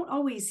I don't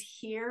always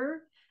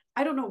hear,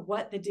 I don't know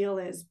what the deal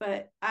is,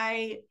 but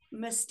I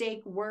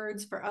mistake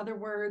words for other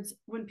words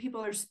when people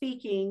are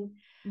speaking.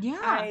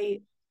 Yeah.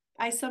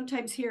 I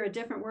sometimes hear a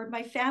different word.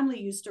 My family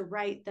used to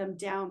write them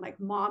down like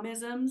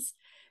momisms,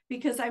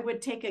 because I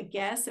would take a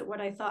guess at what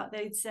I thought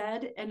they'd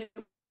said, and it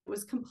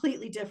was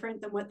completely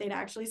different than what they'd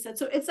actually said.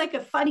 So it's like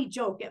a funny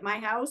joke at my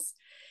house.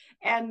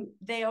 And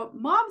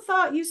mom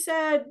thought you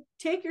said,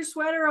 take your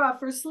sweater off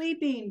for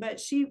sleeping,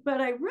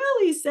 but I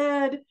really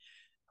said,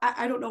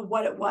 I don't know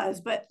what it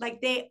was, but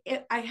like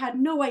I had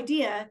no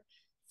idea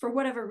for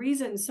whatever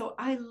reason. So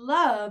I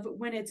love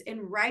when it's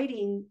in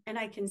writing and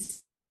I can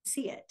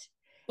see it,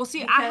 Well,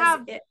 see,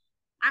 because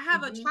I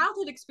have a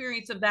childhood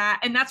experience of that,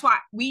 and that's why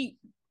we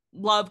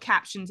love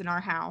captions in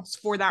our house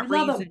for we that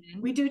love reason.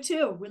 them. We do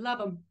too. We love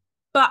them.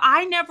 But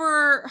I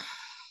never,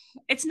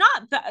 it's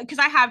not that, because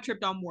I have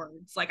tripped on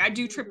words. Like I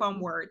do trip on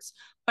words,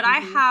 but I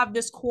have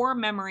this core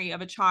memory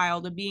of a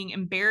child of being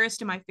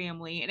embarrassed in my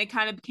family, and it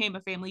kind of became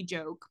a family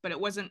joke, but it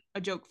wasn't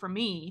a joke for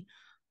me.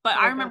 But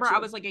I remember I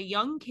was like a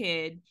young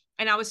kid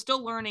and I was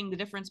still learning the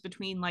difference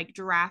between like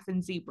giraffe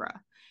and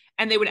zebra.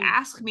 And they would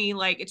ask me,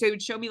 like, so they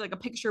would show me like a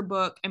picture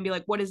book and be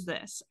like, what is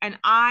this? And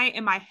I,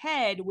 in my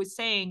head, was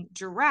saying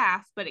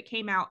giraffe, but it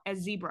came out as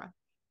zebra.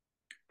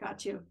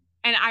 Got you.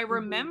 And I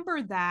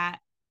remember that.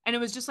 And it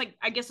was just like,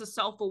 I guess, a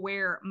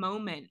self-aware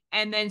moment.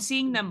 And then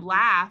seeing them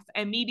laugh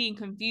and me being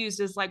confused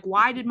is like,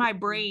 why did my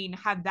brain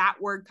have that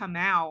word come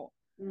out?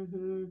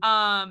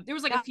 There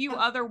was like a few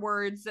other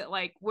words that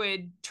like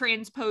would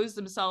transpose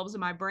themselves in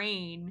my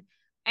brain.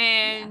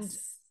 And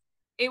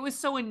it was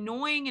so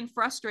annoying and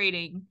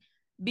frustrating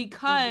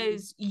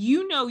because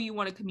you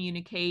want to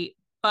communicate,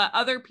 but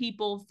other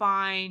people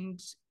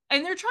find,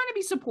 and they're trying to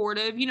be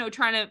supportive,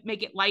 trying to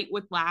make it light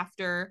with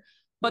laughter,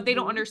 but they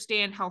don't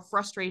understand how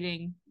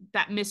frustrating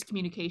that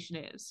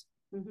miscommunication is.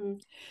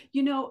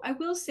 I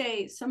will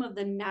say some of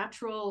the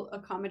natural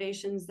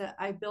accommodations that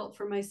I built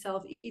for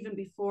myself, even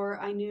before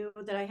I knew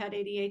that I had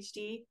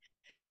ADHD,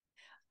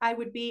 I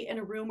would be in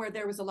a room where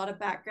there was a lot of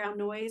background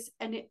noise,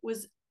 and it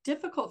was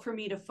difficult for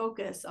me to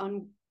focus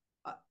on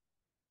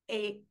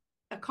a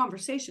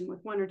conversation with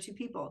one or two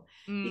people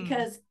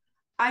because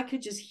I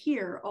could just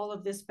hear all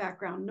of this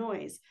background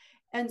noise.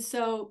 And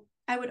so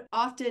I would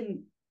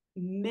often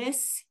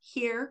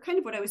mishear kind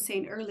of what I was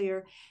saying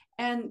earlier.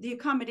 And the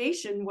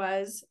accommodation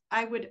was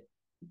I would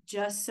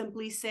just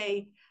simply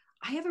say,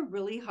 I have a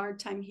really hard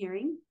time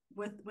hearing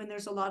when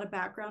there's a lot of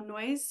background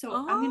noise. So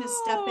I'm going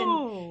to step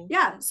in.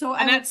 Yeah. So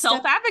and that's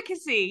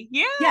self-advocacy.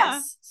 Yeah.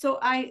 Yes. So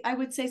I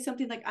would say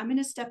something like, I'm going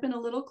to step in a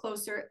little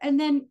closer. And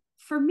then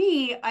for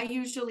me, I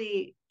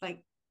usually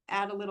like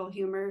add a little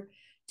humor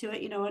to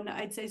it, and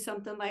I'd say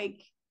something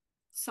like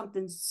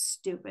something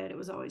stupid. It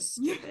was always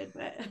stupid,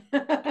 but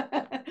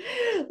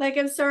like,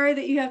 I'm sorry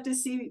that you have to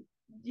see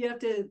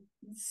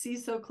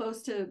so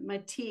close to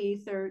my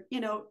teeth, or,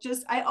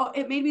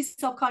 it made me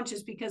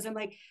self-conscious because I'm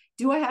like,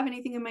 do I have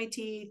anything in my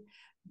teeth?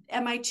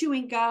 Am I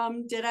chewing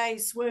gum? Did I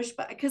swoosh?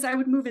 But because I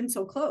would move in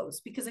so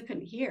close because I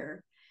couldn't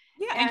hear.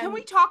 Yeah. And can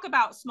we talk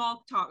about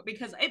small talk?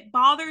 Because it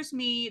bothers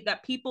me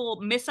that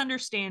people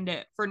misunderstand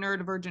it for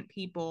neurodivergent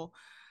people,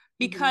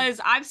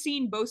 because I've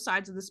seen both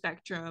sides of the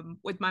spectrum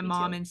with my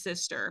mom and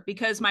sister,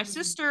 because my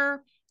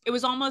sister, it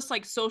was almost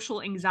like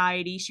social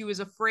anxiety. She was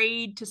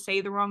afraid to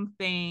say the wrong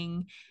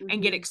thing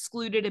and get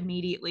excluded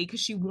immediately because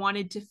she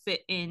wanted to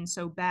fit in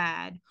so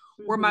bad.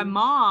 Where my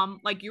mom,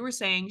 like you were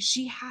saying,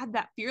 she had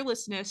that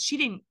fearlessness. She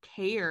didn't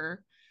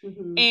care.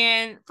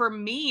 And for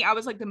me, I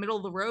was like the middle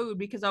of the road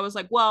because I was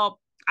like, well,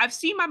 I've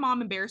seen my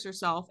mom embarrass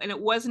herself and it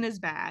wasn't as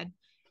bad.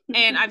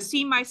 And I've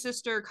seen my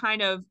sister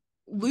kind of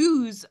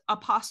lose a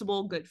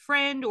possible good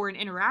friend or an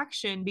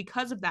interaction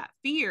because of that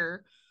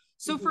fear.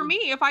 So for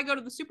me, if I go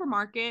to the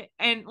supermarket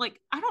and like,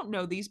 I don't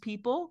know these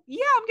people,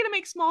 yeah, I'm going to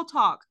make small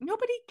talk.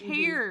 Nobody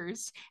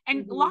cares.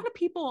 And a lot of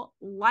people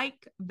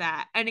like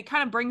that. And it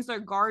kind of brings their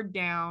guard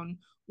down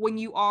when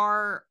you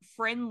are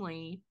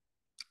friendly.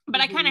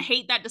 But I kind of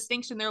hate that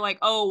distinction. They're like,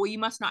 oh, well, you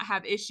must not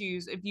have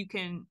issues if you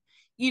can,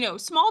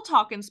 small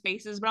talk in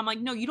spaces. But I'm like,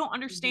 no, you don't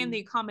understand the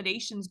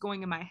accommodations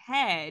going in my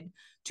head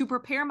to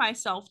prepare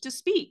myself to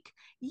speak.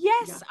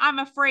 Yes, I'm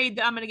afraid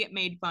that I'm going to get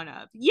made fun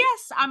of.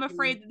 Yes, I'm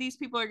afraid that these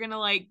people are going to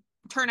like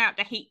turn out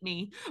to hate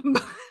me.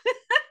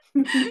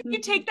 You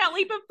take that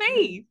leap of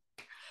faith.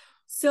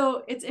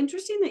 So it's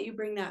interesting that you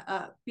bring that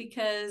up,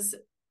 because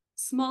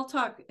small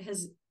talk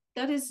has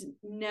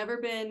never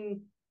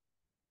been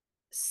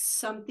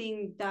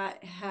something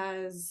that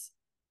has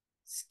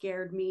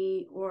scared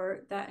me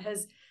or that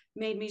has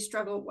made me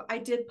struggle.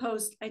 I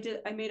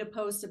made a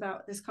post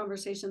about this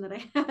conversation that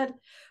I had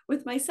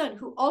with my son,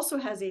 who also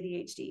has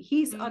ADHD.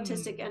 He's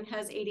autistic and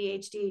has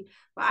ADHD,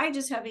 but I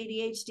just have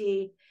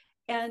ADHD.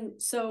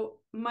 And so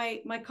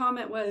my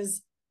comment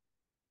was,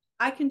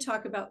 I can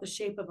talk about the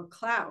shape of a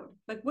cloud.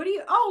 Like,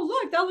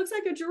 look, that looks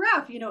like a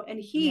giraffe,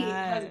 and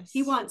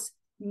he wants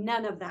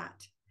none of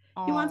that.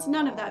 He wants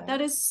none of that.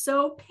 That is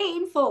so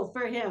painful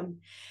for him.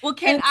 Well,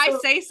 can I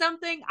say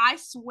something? I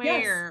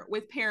swear,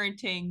 with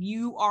parenting,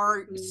 you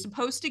are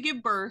supposed to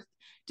give birth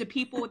to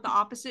people with the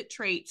opposite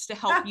traits to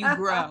help you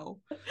grow.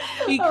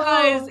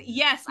 Because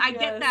yes, I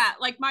get that.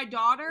 Like my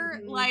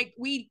daughter, like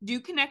we do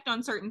connect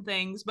on certain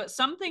things, but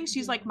some things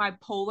she's like my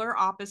polar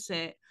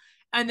opposite.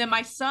 And then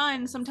my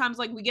son, sometimes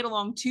like we get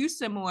along too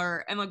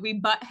similar and like we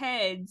butt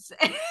heads.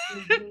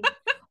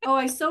 Oh,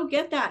 I so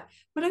get that.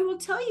 But I will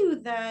tell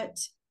you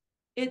that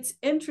it's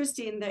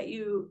interesting that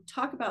you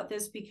talk about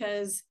this,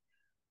 because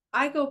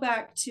I go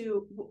back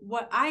to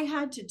what I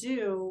had to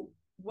do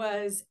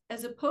was,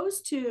 as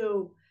opposed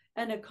to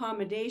an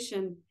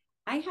accommodation,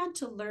 I had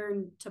to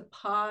learn to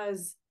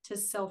pause, to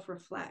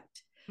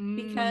self-reflect, Mm,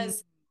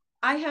 because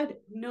I had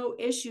no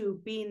issue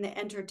being the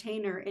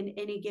entertainer in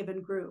any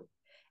given group.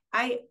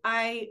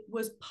 I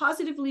was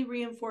positively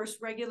reinforced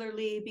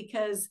regularly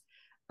because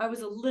I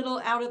was a little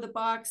out of the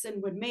box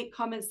and would make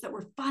comments that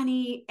were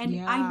funny,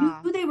 and I knew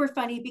yeah. they were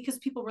funny because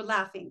people were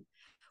laughing,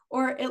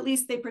 or at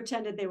least they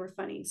pretended they were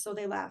funny, so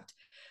they laughed.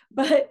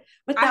 But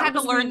I that had to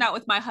was learn re that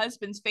with my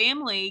husband's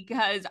family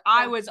because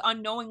I yeah. was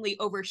unknowingly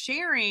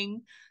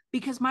oversharing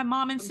because my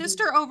mom and Mm-hmm.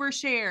 sister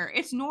overshare.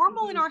 It's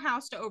normal in Mm-hmm. our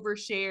house to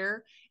overshare.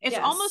 It's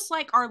almost Yes.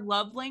 like our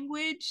love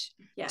language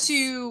Yes.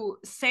 to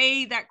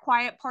say that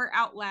quiet part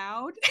out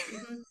loud.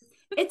 Mm-hmm.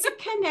 It's a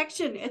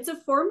connection. It's a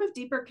form of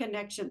deeper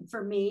connection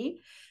for me,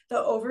 the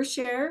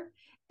overshare.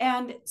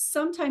 And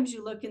sometimes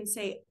you look and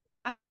say,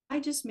 I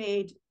just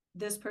made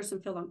this person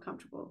feel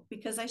uncomfortable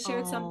because I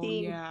shared Oh,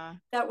 something yeah.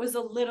 that was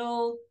a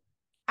little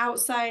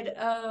outside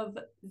of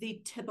the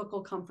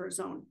typical comfort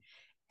zone.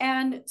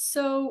 And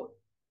so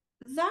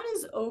that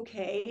is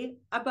okay.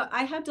 But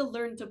I had to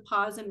learn to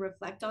pause and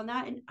reflect on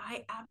that. And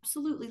I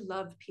absolutely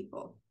love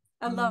people.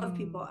 I love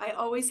people. Mm. I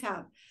always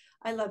have.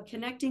 I love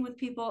connecting with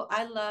people.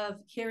 I love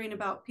hearing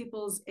about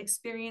people's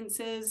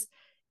experiences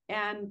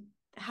and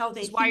how This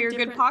they is why think you're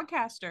a good different.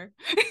 podcaster.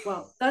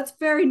 Well, that's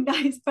very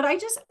nice. But I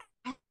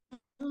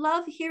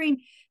love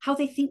hearing how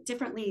they think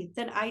differently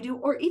than I do,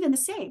 or even the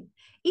same.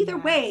 Either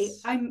way,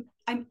 Yes. I'm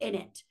in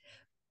it.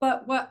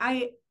 But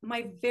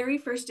my very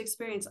first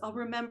experience, I'll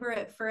remember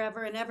it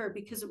forever and ever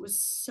because it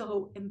was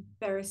so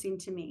embarrassing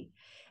to me,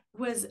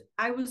 was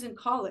I was in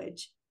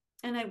college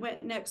and I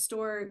went next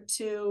door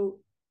to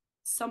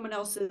someone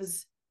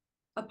else's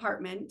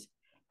apartment,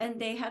 and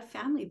they had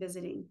family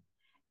visiting.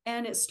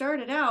 And it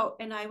started out,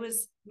 and I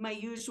was my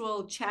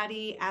usual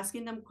chatty,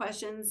 asking them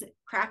questions,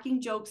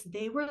 cracking jokes.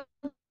 They were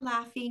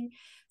laughing.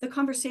 The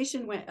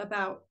conversation went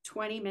about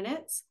 20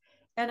 minutes.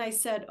 And I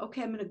said,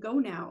 okay, I'm going to go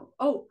now.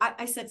 Oh,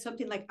 I said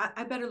something like,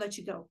 I better let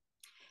you go.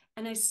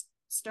 And I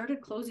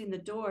started closing the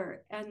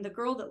door. And the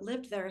girl that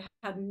lived there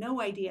had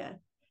no idea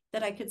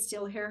that I could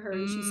still hear her.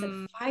 And she said,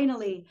 Mm.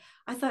 finally,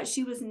 I thought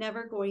she was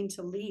never going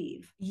to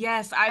leave.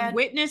 Yes, I've And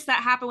witnessed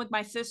that happen with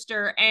my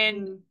sister.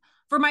 And mm-hmm,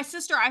 for my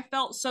sister, I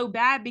felt so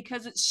bad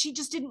because she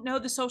just didn't know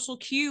the social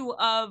cue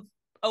of,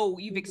 oh,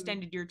 you've mm-hmm.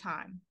 extended your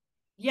time.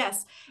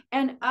 Yes.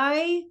 And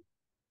I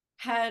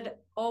had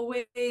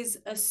always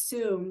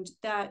assumed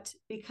that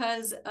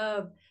because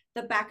of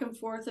the back and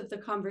forth of the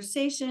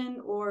conversation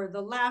or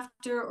the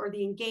laughter or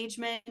the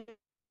engagement,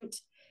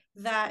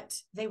 that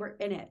they were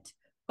in it.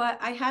 But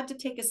I had to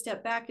take a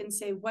step back and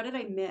say, what did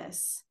I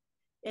miss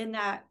in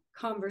that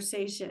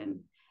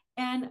conversation?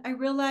 And I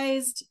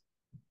realized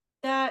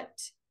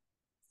that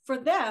for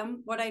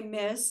them, what I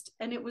missed,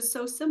 and it was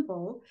so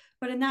simple,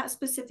 but in that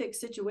specific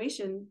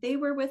situation, they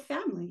were with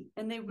family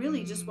and they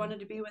really just Mm. wanted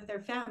to be with their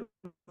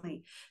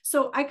family.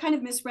 So I kind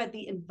of misread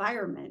the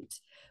environment.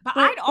 But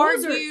I'd But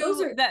those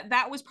argue are that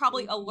that was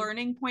probably a mm-hmm,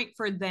 learning point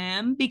for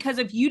them because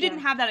if you didn't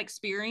yeah. have that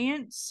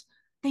experience,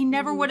 they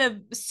never would Mm-hmm.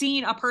 have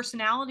seen a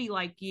personality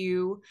like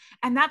you.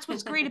 And that's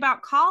what's great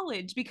about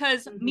college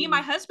because me and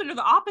my Mm-hmm. husband are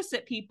the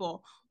opposite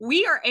people.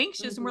 We are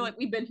anxious and we're Mm-hmm. like,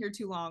 we've been here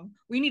too long.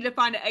 We need to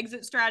find an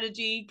exit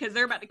strategy because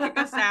they're about to kick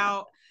us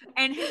out.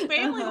 And his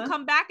family will Uh-huh.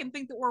 come back and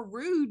think that we're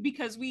rude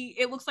because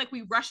it looks like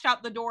we rushed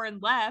out the door and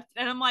left.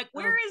 And I'm like,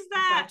 where Oh, is I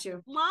that got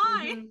you.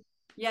 line? Mm-hmm.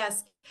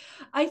 Yes.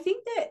 I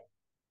think that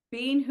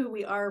being who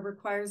we are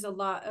requires a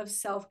lot of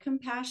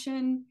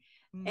self-compassion,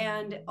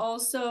 and Mm.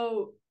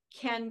 also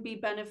can be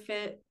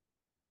benefit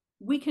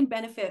we can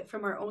benefit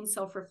from our own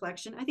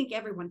self-reflection. I think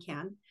everyone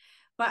can,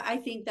 but I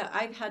think that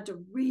I've had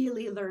to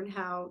really learn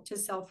how to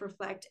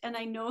self-reflect. And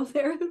I know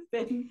there have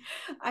been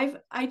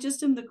I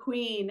just am the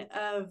queen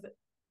of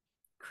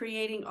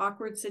creating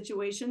awkward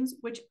situations,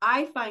 which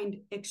I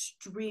find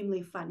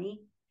extremely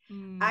funny.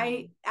 I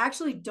Mm.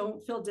 actually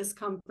don't feel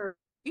discomfort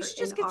You should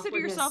in just consider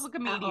yourself a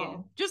awkwardness at comedian.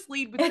 all. Just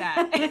lead with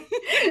that.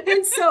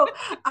 And so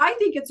I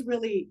think it's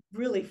really,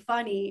 really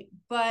funny,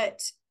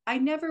 but I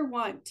never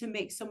want to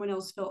make someone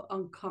else feel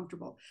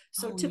uncomfortable.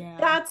 So Oh, to yeah.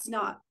 that's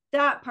not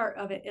that part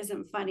of it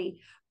isn't funny,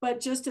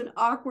 but just an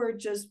awkward,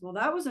 just well,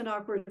 that was an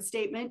awkward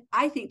statement.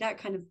 I think that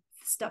kind of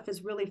stuff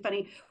is really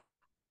funny,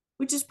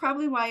 which is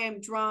probably why I'm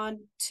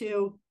drawn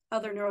to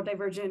other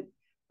neurodivergent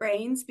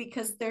brains,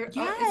 because is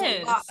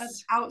a lot of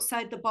Yes.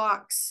 outside the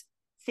box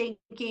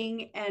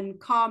thinking and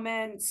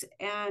comments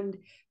and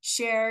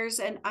shares,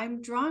 and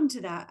I'm drawn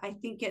to that. I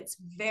think it's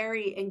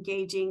very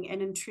engaging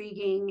and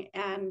intriguing,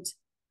 and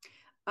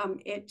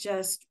it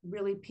just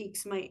really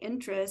piques my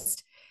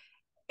interest.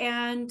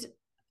 And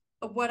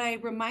what I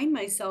remind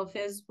myself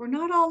is we're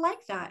not all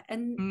like that,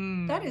 and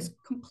that Mm. is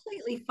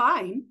completely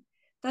fine.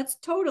 That's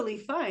totally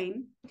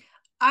fine.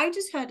 I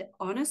just had,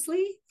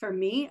 honestly, for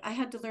me, I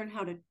had to learn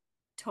how to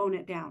tone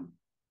it down.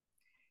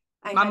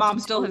 I My had to mom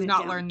still tone has it not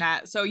down. learned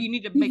that. So you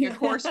need to make a Yeah.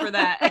 course for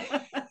that.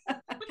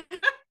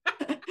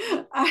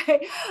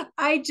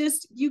 I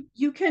just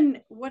you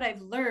can, what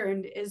I've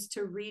learned is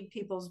to read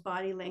people's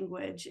body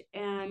language,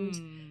 and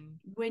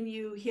when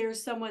you hear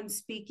someone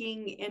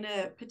speaking in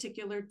a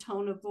particular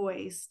tone of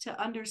voice,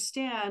 to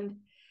understand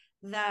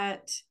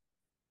that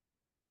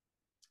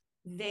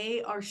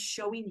they are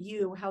showing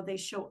you how they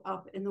show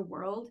up in the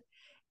world.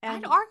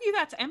 I'd And argue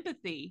that's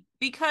empathy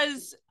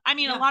because, I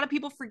mean, a yeah, lot of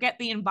people forget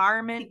the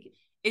environment think,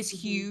 is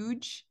mm-hmm,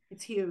 huge.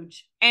 it's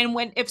huge. And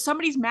if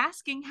somebody's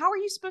masking, how are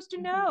you supposed to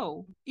Mm-hmm,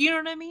 know? You know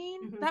what I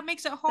mean? mm-hmm. That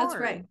makes it That's hard.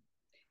 right.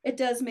 It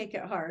does make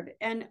it hard.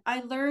 And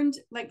I learned,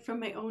 like, from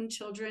my own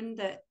children,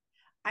 that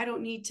I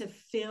don't need to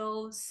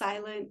fill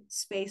silent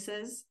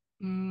spaces.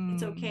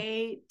 It's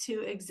okay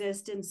to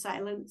exist in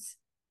silence.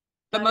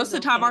 But That most is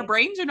of the time, our okay.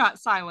 brains are not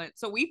silent.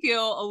 So we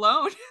feel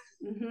alone.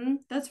 Mm-hmm.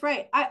 That's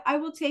right. I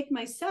will take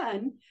my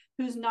son,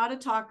 who's not a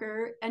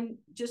talker and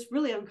just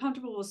really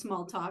uncomfortable with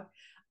small talk.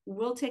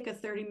 We'll take a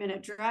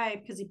 30-minute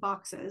drive because he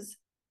boxes.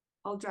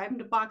 I'll drive him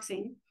to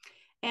boxing,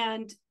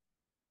 and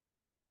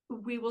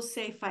we will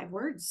say 5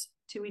 words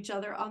to each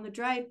other on the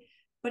drive,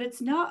 but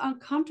it's not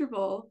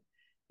uncomfortable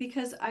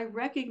because I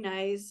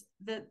recognize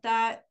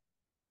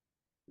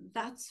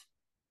that's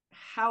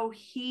how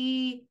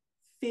he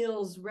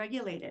feels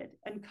regulated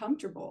and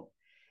comfortable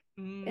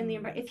in the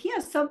environment. If he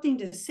has something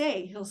to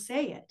say, he'll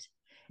say it,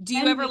 Do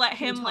you and ever we let can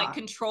him like talk.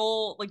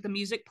 control like the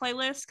music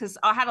playlist? Because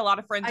I had a lot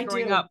of friends I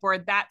growing do. up where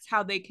that's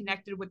how they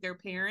connected with their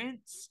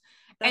parents.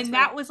 That's And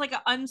that right. was like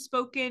an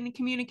unspoken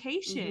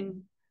Mm-hmm.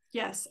 communication.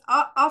 Yes.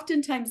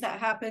 Oftentimes that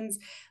happens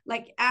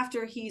like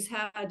after he's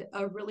had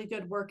a really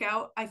good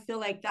workout. I feel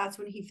like that's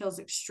when he feels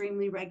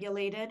extremely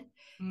regulated.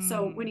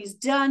 So when Mm. he's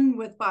done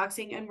with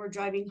boxing and we're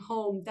driving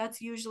home,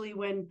 that's usually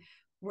when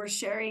we're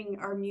sharing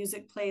our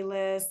music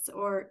playlists,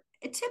 or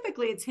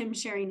typically it's him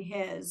sharing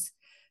his,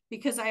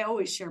 because I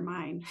always share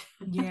mine.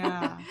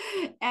 Yeah.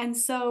 And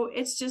so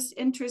it's just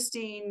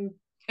interesting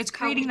It's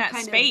how creating we that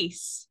kind of,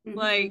 space. mm-hmm,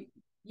 Like,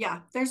 yeah,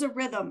 there's a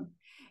rhythm.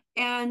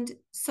 And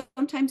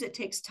sometimes it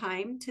takes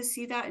time to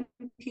see that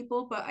in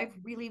people, but I've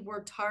really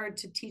worked hard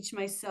to teach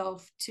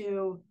myself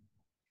to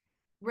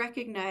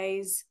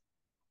recognize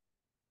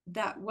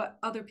that what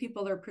other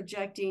people are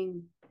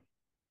projecting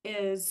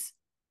is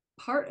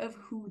part of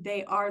who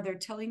they are. They're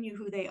telling you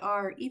who they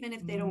are, even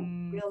if they don't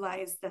mm,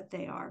 realize that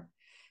they are.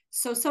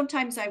 So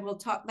sometimes I will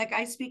talk, like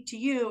I speak to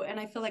you and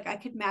I feel like I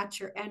could match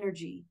your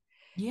energy,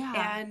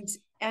 yeah.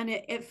 and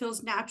it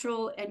feels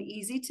natural and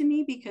easy to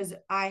me because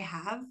I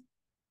have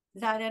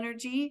that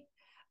energy.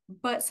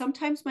 But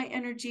sometimes my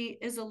energy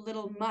is a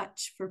little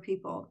much for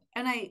people,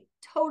 and I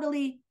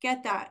totally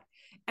get that,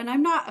 and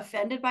I'm not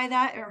offended by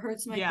that. It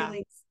hurts my Yeah.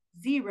 feelings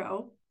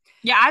zero.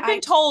 Yeah, I've I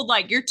been told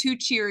like you're too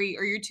cheery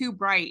or you're too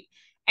bright.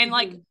 And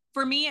like mm-hmm,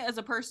 for me as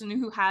a person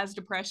who has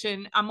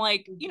depression, I'm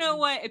like, you know mm-hmm,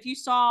 what? If you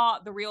saw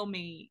the real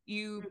me,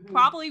 you mm-hmm,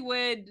 probably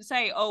would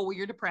say, "Oh, well,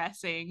 you're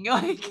depressing."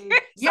 Like, mm-hmm.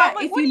 so I'm Yeah,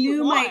 like, if what you do you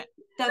knew want? my,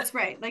 that's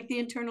right, like the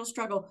internal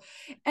struggle.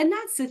 And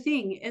that's the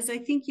thing, is I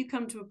think you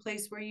come to a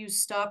place where you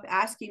stop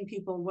asking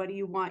people, what do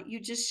you want? You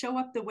just show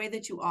up the way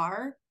that you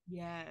are,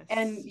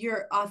 and Yes.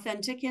 you're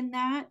authentic in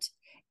that.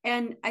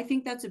 And I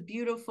think that's a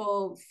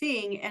beautiful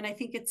thing. And I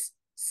think it's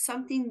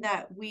something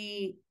that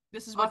we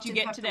This is what you often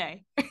get have to,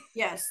 today.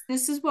 yes,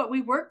 this is what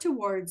we work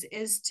towards,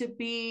 is to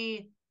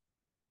be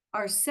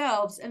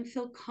ourselves and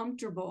feel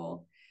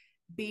comfortable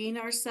being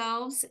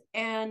ourselves.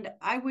 And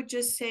I would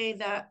just say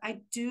that I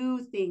do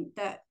think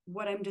that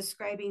what I'm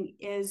describing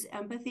is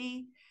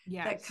empathy,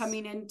 that Yes.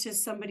 coming into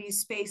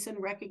somebody's space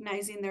and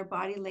recognizing their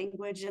body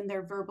language and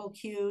their verbal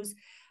cues,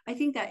 I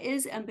think that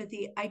is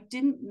empathy. I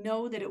didn't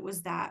know that it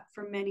was that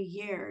for many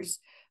years,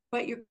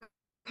 but you're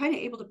kind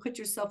of able to put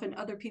yourself in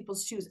other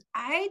people's shoes.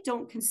 I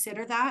don't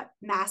consider that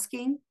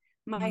masking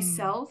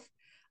Mm. myself.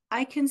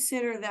 I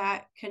consider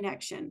that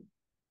connection.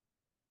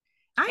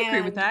 I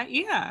agree with And that.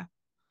 Yeah.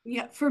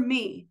 yeah, for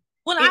me,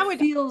 Well, I it would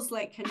feels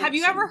like have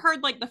you ever connection.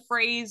 heard like the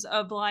phrase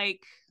of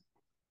like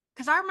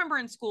because I remember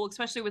in school,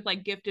 especially with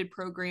like gifted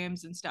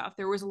programs and stuff,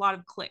 there was a lot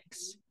of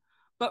cliques.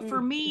 But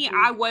for me,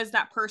 Mm-hmm, I was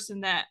that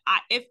person that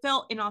it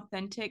felt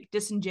inauthentic,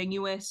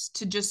 disingenuous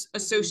to just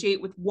mm-hmm.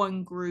 associate with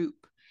one group.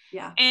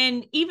 Yeah.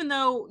 And even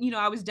though,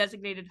 I was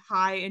designated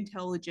high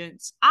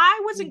intelligence,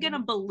 I wasn't going to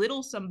Mm-hmm,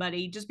 belittle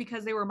somebody just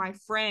because they were my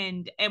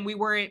friend and we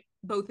weren't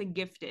both in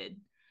gifted.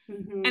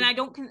 And mm-hmm.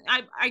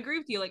 I agree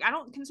with you. Like, I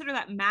don't consider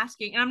that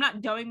masking, and I'm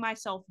not dumbing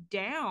myself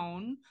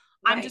down.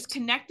 I'm just Right.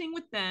 connecting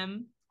with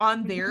them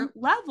on Mm-hmm. their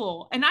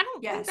level. And I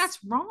don't think Yes. that's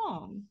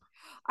wrong.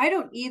 I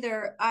don't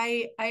either.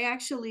 I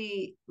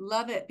actually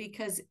love it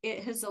because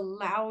it has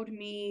allowed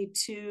me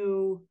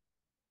to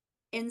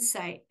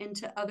insight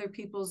into other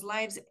people's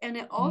lives, and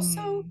it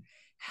also Mm,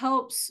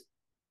 helps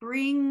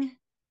bring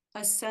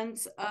a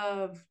sense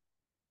of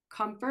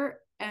comfort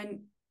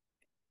and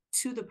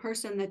to the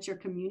person that you're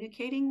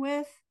communicating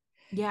with.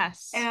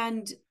 yes.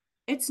 And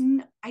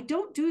I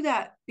don't do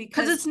that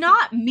Because because it's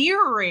not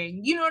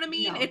mirroring. You know what I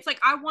mean? no. It's like,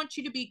 I want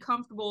you to be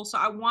comfortable. So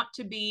I want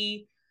to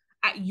be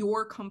at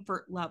your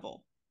comfort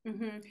level.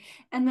 Mm-hmm.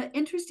 And the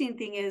interesting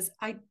thing is,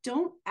 I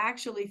don't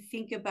actually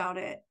think about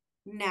it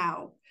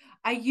now.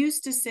 I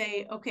used to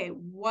say, okay,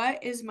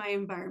 what is my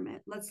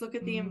environment? Let's look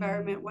at the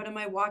environment. Mm. What am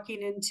I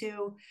walking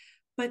into?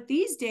 But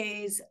these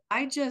days,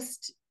 I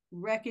just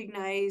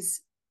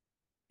recognize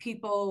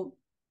people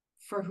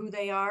for who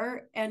they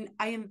are. And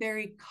I am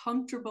very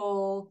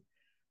comfortable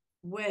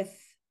with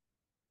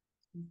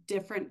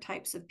different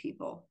types of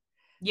people.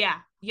 Yeah.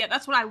 Yeah.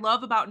 That's what I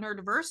love about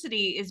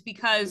neurodiversity is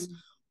because Mm-hmm.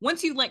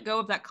 once you let go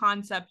of that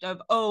concept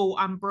of, oh,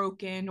 I'm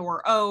broken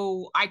or,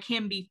 oh, I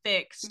can be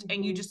fixed,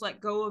 and you Mm-hmm. just let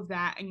go of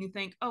that and you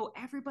think, oh,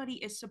 everybody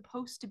is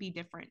supposed to be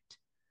different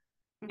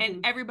and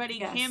Mm-hmm.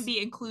 everybody can Yes.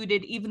 be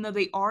included even though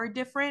they are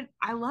different.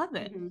 I love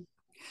it. Mm-hmm.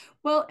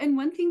 Well, and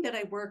one thing that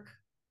I work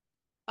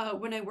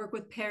when I work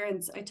with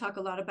parents, I talk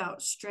a lot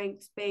about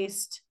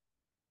strengths-based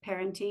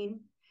parenting.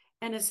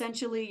 And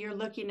essentially, you're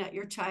looking at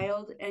your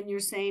child and you're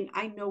saying,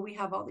 I know we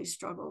have all these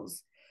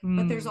struggles,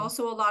 but there's Mm.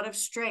 also a lot of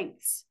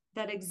strengths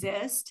that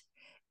exist.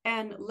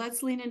 And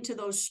let's lean into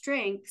those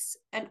strengths.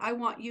 And I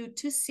want you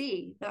to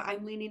see that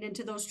I'm leaning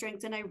into those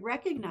strengths and I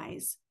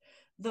recognize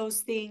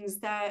those things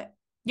that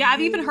Yeah,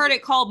 I've even heard you,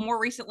 it called more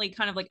recently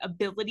kind of like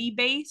ability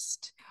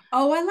based.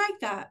 oh, I like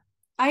that.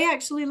 I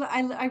actually,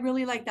 I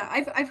really like that.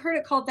 I've heard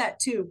it called that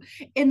too.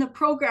 In the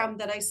program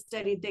that I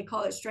studied, they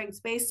call it strengths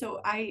based.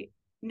 So I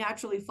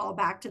naturally fall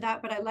back to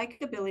that, but I like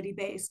ability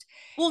based.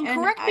 Well, and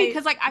And correct me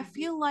because like I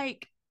feel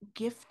like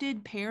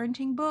gifted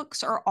parenting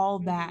books are all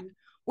that, mhm,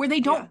 where they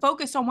yeah. don't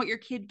focus on what your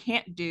kid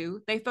can't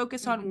do. They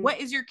focus on Hmm. what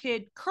is your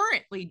kid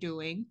currently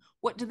doing,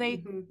 what do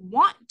they Hmm.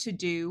 want to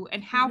do,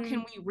 and how can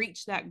Hmm. we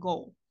reach that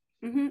goal.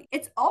 Hmm.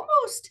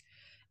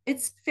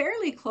 It's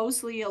fairly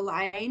closely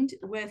aligned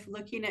with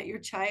looking at your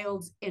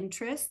child's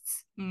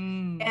interests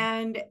Mm,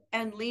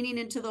 and leaning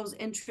into those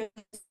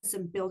interests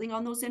and building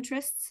on those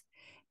interests.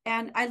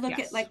 And I look at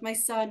yes. like my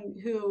son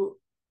who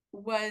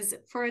was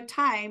for a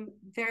time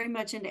very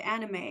much into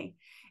anime,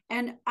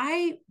 and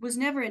I was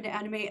never into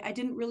anime. I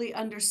didn't really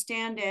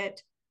understand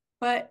it,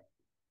 but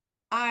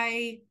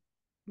I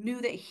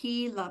knew that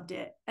he loved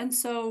it. And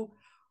so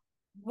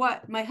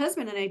what my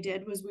husband and I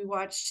did was we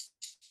watched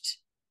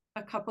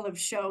a couple of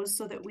shows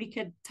so that we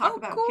could talk Oh,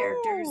 about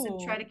characters and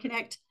try to cool.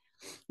 connect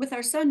with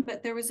our son.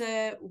 But there was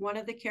a one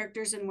of the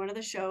characters in one of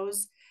the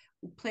shows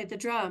played the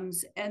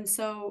drums, and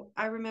so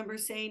I remember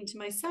saying to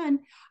my son,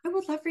 I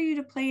would love for you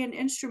to play an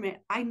instrument.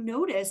 I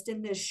noticed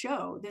in this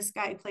show this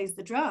guy plays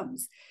the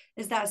drums.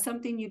 Is that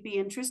something you'd be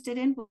interested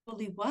in? Well,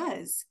 he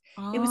was.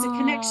 It was a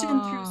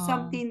connection through Oh,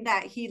 something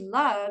that he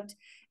loved.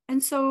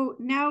 And so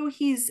now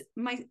he's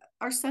my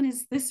our son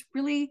is this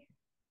really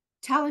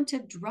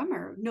talented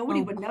drummer.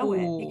 Nobody oh, would know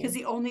it because cool.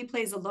 he only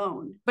plays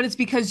alone. But it's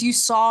because you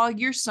saw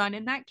your son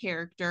in that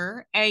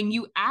character and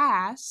you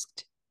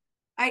asked.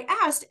 I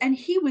asked, and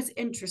he was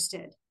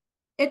interested.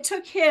 It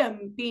took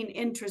him being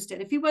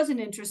interested. If he wasn't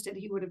interested,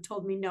 he would have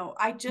told me no.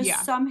 I just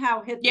Yeah.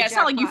 somehow hit the Yeah, it's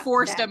not like you jackpot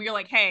forced him. then. You're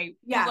like, hey,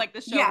 we Yeah, like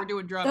the show. yeah, We're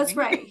doing that's drumming.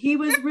 right. He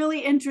was really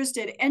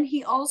interested. And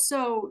he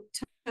also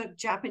took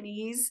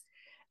Japanese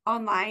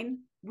online.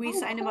 We Oh,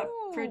 signed him up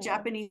for a cool.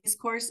 Japanese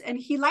course and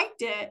he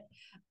liked it.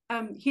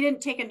 He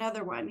didn't take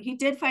another one. He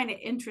did find it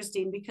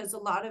interesting because a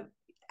lot of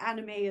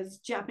anime is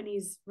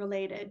Japanese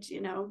related,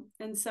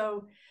 and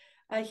so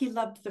he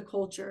loved the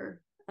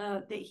culture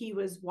that he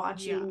was Yeah.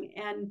 watching,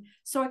 and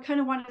so I kind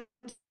of wanted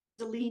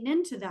to lean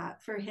into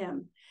that for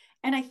him.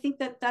 And I think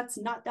that that's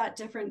not that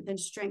different than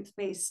strength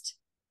based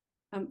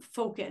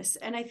focus.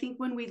 And I think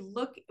when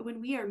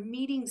we are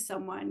meeting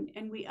someone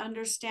and we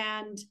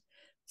understand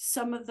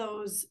some of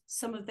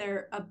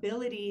their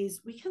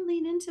abilities, we can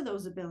lean into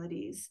those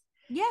abilities.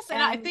 Yes,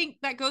 and I And think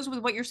that goes with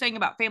what you're saying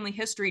about family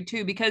history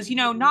too, because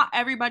mm-hmm, not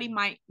everybody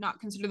might not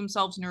consider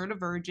themselves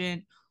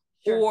neurodivergent,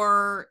 sure.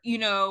 or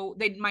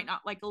they might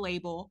not like a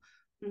label,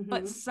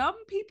 but Mm-hmm, some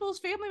people's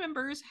family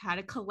members had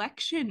a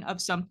collection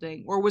of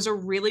something, or was a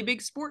really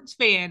big sports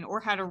fan,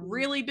 or had a mm-hmm,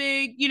 really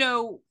big,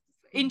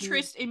 mm-hmm.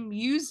 interest in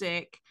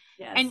music.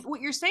 And Yes.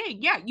 what you're saying,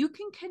 yeah, you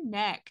can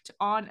connect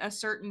on a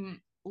certain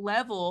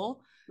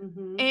level.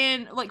 Mm-hmm.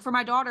 And like for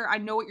my daughter, I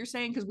know what you're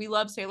saying because we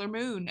love Sailor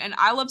Moon, and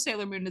I love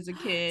Sailor Moon as a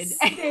kid.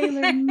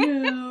 Sailor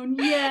Moon.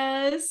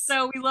 Yes.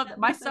 So we love that.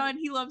 My son,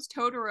 he loves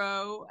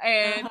Totoro,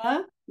 and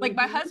Uh-huh. like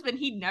my Mm-hmm. husband,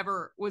 he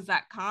never was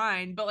that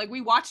kind, but like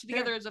we watched it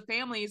together Sure. as a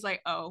family. He's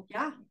like, oh,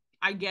 Yeah.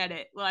 I get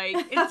it. Like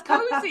it's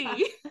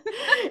cozy.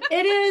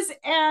 It is.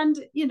 And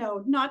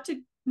not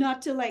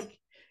to like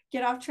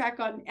get off track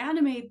on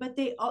anime, but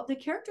the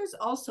characters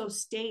also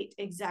state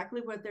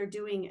exactly what they're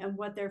doing and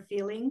what they're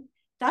feeling.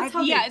 That's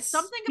how Yeah, they it's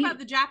something about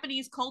the speak.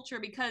 Japanese culture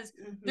because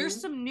there's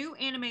Mm-hmm. some new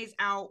animes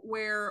out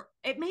where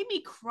it made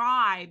me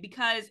cry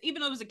because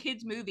even though it was a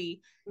kids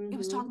movie, it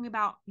was Mm-hmm. talking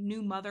about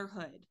new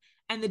motherhood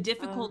and the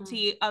Uh,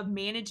 difficulty of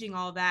managing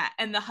all that,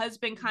 and the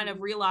husband kind of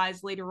mm-hmm.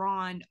 realized later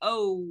on,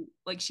 oh,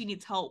 like she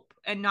needs help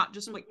and not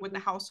just like with the Mm-hmm.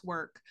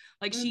 housework,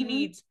 like she Mm-hmm.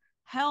 needs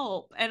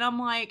help. And I'm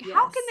like,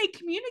 how can Yes. they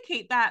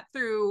communicate that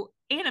through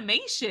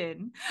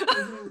animation?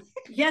 Mm-hmm.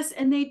 Yes,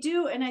 and they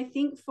do. And I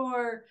think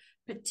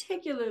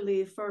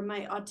particularly for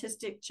my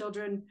autistic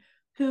children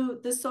who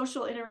the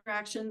social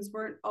interactions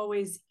weren't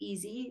always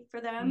easy for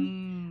them,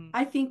 Mm,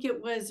 I think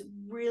it was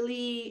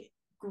really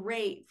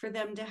great for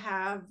them to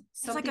have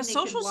something it's like a they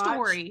could social watch.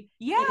 story.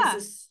 It is Yeah. a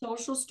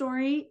social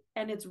story,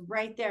 and it's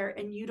right there,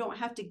 and you don't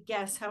have to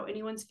guess how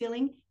anyone's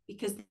feeling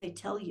because they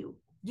tell you.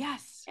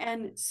 Yes.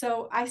 And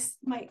so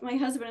my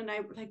husband and I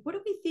were like, what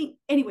do we think?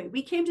 Anyway,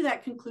 we came to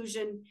that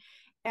conclusion,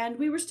 and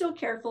we were still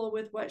careful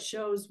with what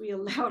shows we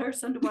allowed our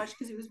son to watch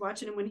because he was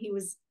watching them when he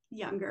was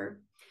younger.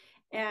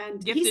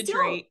 And he Gifted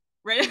still, trait,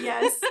 right?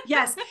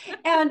 yes.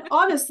 And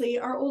honestly,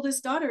 our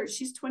oldest daughter,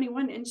 she's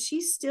 21, and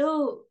she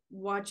still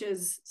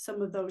watches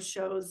some of those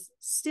shows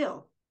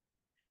still.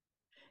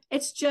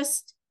 It's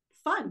just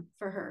fun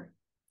for her.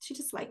 She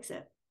just likes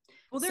it.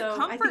 Well, they're So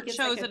I think comfort it's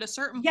like shows at a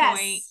certain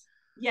point.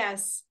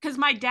 yes. Because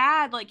my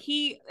dad, like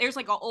there's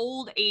like an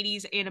old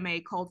 80s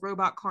anime called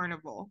Robot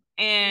Carnival.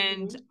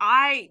 And Mm-hmm.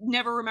 I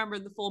never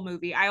remembered the full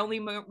movie. I only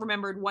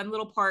remembered one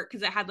little part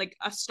because it had like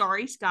a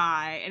starry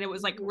sky and it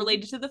was like Mm-hmm.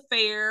 related to the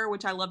fair,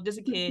 which I loved as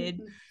a kid.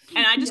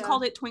 And I just Yeah.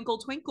 called it Twinkle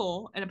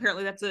Twinkle. And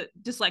apparently that's a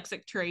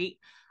dyslexic trait.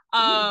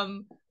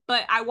 Ooh.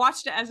 But I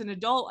watched it as an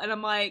adult and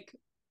I'm like,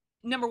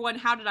 number one,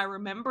 how did I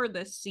remember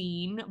this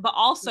scene? But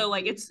also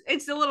like Mm-hmm.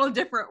 it's a little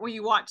different when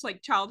you watch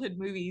like childhood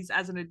movies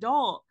as an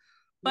adult.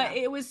 But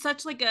Yeah. it was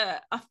such like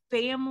a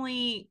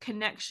family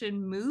connection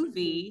Mm-hmm.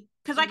 movie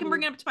because I can Mm-hmm.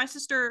 bring it up to my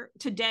sister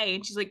today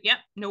and she's like, yep,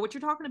 know what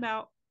you're talking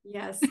about.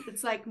 Yes.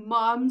 It's like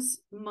mom's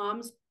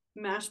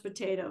mashed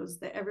potatoes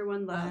that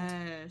everyone loved.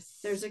 There's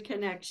Yes. a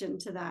connection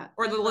to that.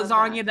 Or I the love that.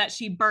 lasagna that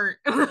she burnt.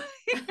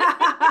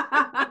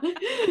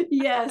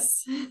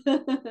 Yes.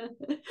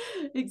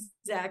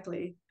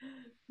 Exactly.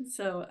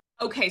 So,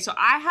 Okay, so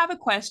I have a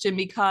question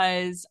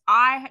because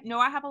I know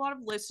I have a lot of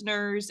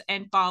listeners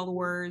and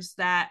followers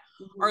that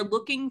are mm-hmm.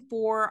 looking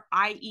for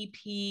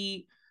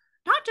IEP,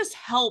 not just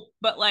help,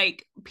 but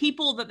like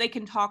people that they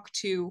can talk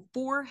to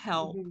for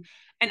help. Mm-hmm.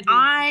 And Mm-hmm.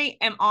 I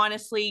am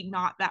honestly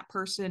not that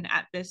person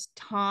at this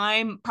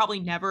time,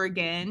 probably never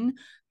again,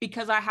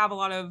 because I have a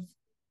lot of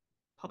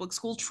public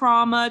school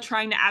trauma,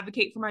 trying to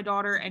advocate for my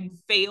daughter and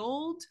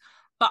failed.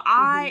 But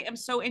Mm-hmm. I am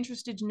so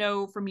interested to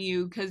know from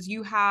you because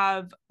you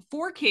have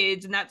four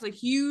kids, and that's a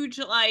huge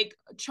like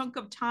chunk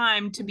of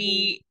time to Mm-hmm.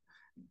 be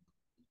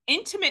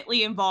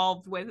intimately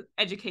involved with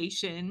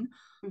education.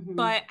 Mm-hmm.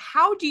 But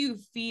how do you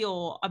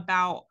feel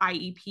about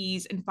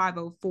IEPs and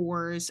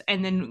 504s?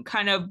 And then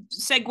kind of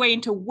segue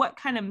into what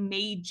kind of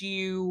made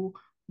you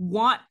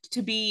want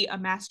to be a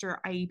master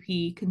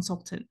IEP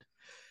consultant?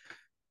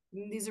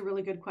 These are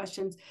really good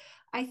questions.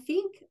 I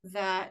think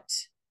that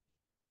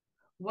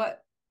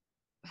what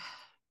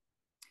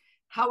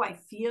how I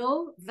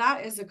feel,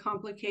 that is a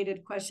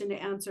complicated question to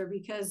answer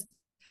because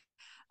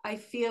I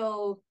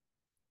feel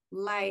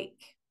like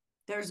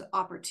there's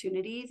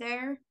opportunity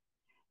there.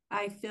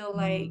 I feel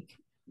Mm.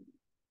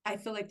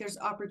 like there's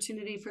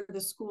opportunity for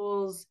the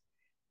schools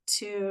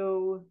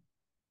to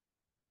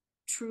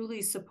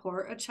truly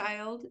support a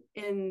child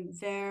in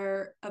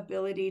their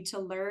ability to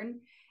learn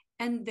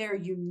and their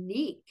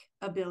unique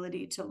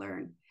ability to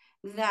learn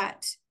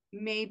that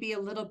may be a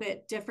little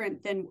bit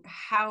different than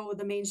how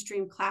the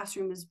mainstream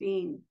classroom is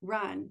being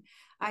run.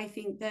 I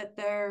think that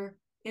there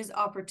is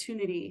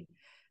opportunity.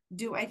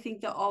 Do I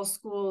think that all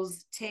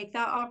schools take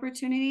that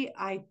opportunity?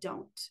 I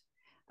don't.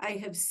 I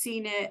have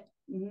seen it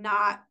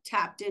not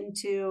tapped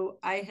into.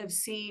 I have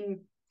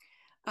seen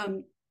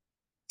um,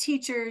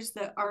 teachers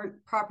that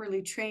aren't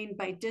properly trained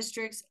by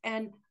districts.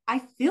 And I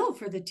feel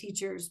for the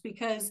teachers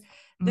because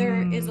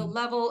there is a Mm.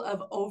 level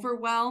of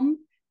overwhelm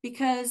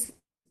because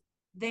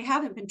they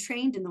haven't been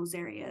trained in those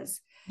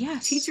areas.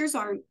 Yes. Teachers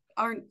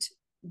aren't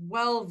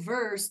well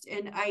versed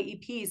in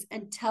IEPs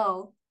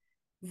until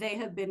they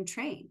have been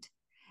trained.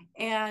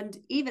 And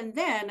even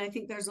then, I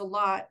think there's a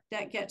lot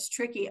that gets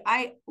tricky.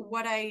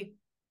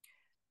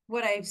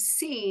 What I've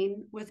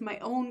seen with my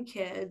own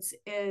kids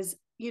is,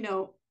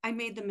 I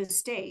made the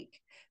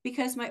mistake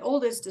because my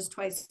oldest is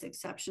twice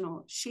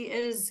exceptional. She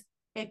is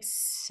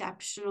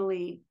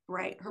exceptionally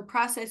bright. Her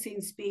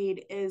processing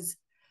speed is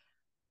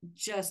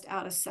just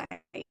out of sight.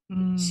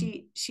 Mm.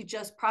 She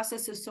just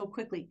processes so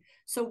quickly.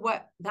 So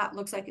what that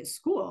looks like at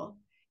school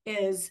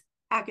is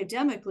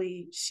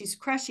academically she's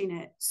crushing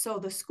it. So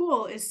the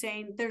school is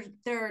saying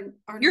there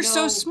are You're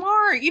so no.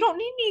 smart. You don't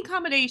need any That's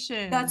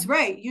accommodations.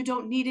 right. You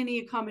don't need any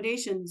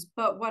accommodations.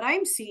 But what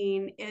I'm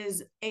seeing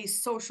is a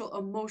social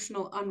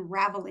emotional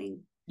unraveling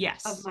of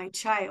Yes. my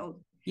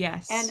child.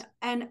 Yes.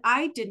 And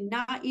I did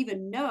not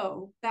even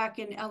know back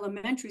in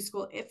elementary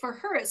school. For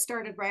her, it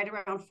started right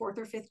around fourth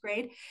or fifth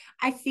grade.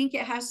 I think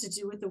it has to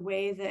do with the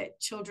way that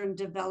children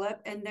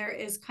develop. And there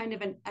is kind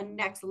of a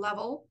next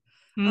level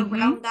Mm-hmm.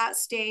 around that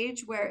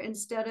stage where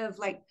instead of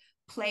like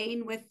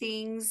playing with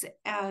things,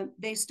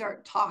 they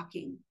start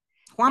talking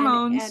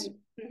Hormones.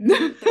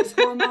 and there's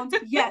hormones.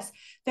 Yes,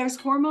 there's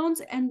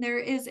hormones, and there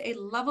is a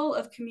level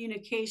of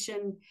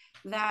communication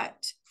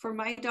that for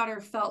my daughter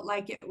felt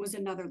like it was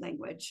another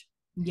language.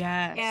 And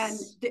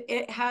Yes.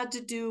 it had to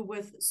do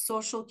with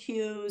social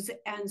cues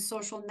and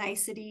social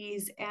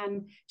niceties.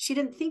 And she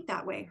didn't think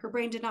that way. Her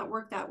brain did not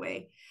work that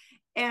way.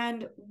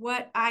 And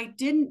what I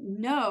didn't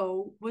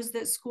know was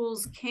that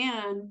schools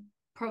can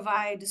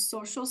provide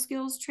social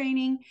skills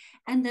training,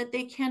 and that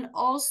they can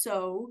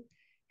also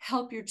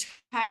help your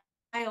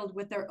child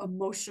with their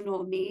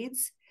emotional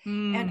needs.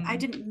 And I Mm.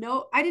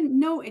 didn't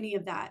know any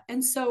of that.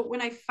 And so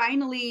when I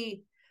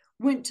finally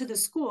went to the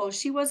school,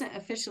 she wasn't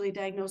officially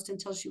diagnosed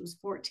until she was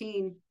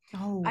 14.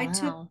 Oh, I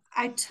took wow.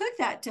 I took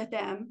that to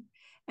them,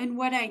 and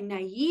what I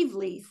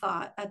naively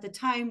thought at the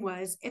time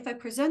was, if I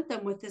present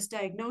them with this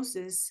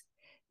diagnosis,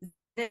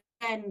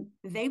 then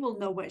they will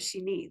know what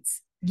she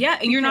needs, Yeah,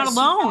 and you're not because she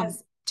alone.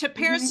 has.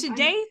 Parents I'm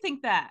today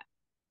think that.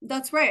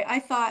 That's right. I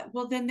thought,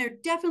 well, then they're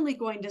definitely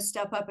going to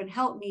step up and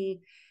help me,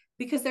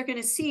 because they're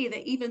going to see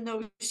that even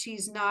though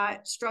she's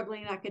not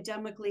struggling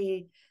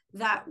academically,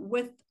 that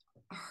with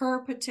her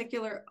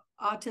particular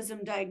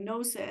autism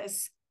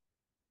diagnosis,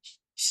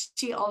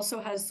 she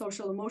also has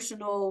social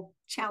emotional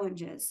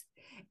challenges.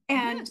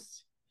 And,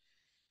 Yes.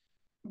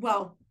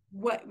 well,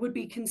 what would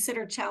be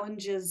considered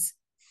challenges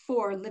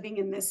for living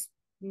in this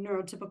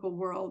neurotypical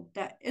world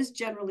that is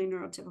generally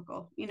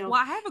neurotypical, Well,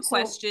 I have a So,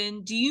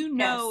 question. Do you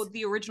know yes.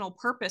 the original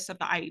purpose of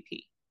the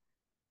IEP?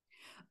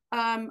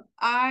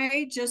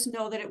 I just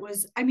know that it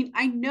was, I mean,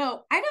 I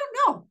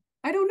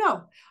don't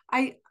know.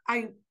 I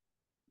I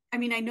I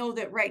mean, I know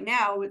that right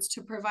now it's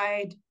to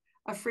provide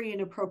a free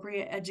and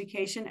appropriate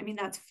education. I mean,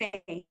 that's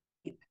FAPE,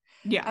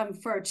 Yeah.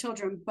 for our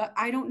children, but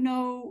I don't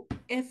know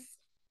if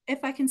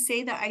I can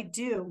say that I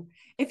do.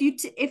 If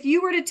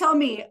you were to tell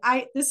me,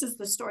 I this is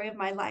the story of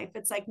my life.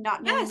 It's like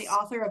not knowing the Yes.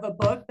 author of a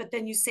book, but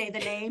then you say the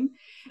name,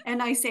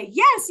 and I say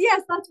yes,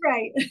 yes, that's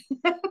right.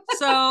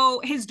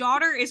 So his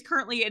daughter is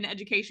currently an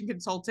education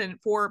consultant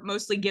for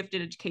mostly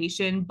gifted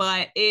education,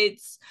 but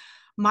it's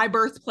my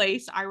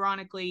birthplace,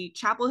 ironically,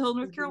 Chapel Hill,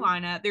 North Mhm,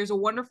 Carolina. There's a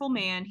wonderful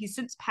man. He's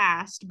since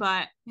passed,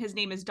 but his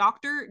name is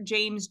Dr.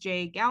 James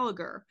J.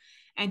 Gallagher.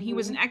 And he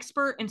was an mhm,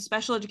 expert in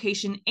special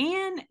education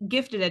and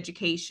gifted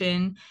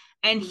education.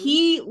 And mhm,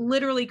 he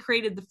literally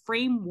created the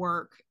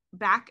framework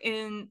back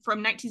in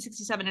from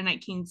 1967 to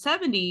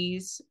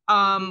 1970s,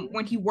 mhm,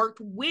 when he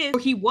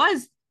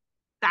was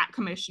that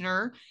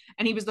commissioner,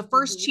 and he was the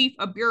first mhm, chief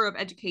of Bureau of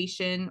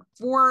Education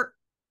for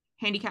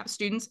handicapped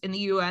students in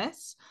the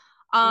U.S.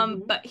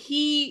 mhm. But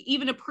he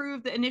even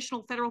approved the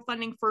initial federal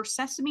funding for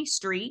Sesame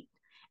Street,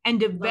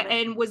 Love it.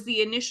 and was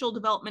the initial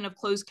development of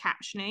closed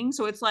captioning.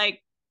 So it's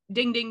like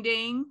ding, ding,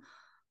 ding.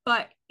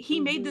 But he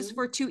made this Mhm,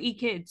 for 2E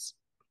kids,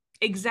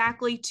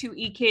 exactly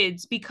 2E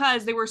kids,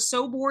 because they were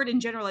so bored in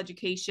general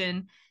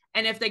education.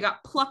 And if they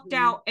got plucked mhm,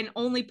 out and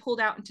only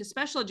pulled out into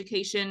special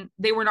education,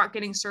 they were not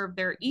getting served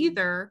there mhm,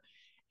 either.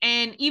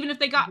 And even if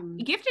they got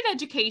mhm, gifted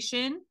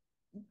education,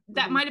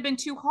 that mhm, might have been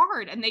too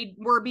hard. And they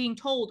were being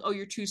told, oh,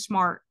 you're too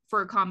smart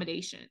for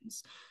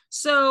accommodations.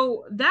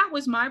 So that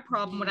was my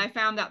problem when mhm. I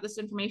found out this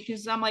information.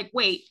 Is I'm like,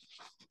 wait,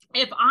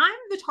 if I'm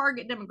the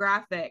target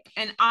demographic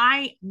and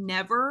I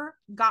never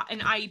got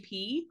an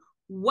IEP,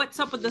 what's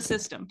up with the Mhm.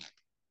 system?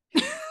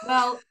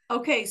 Well,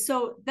 okay,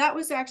 so that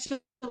was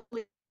actually,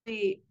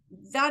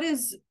 that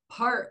is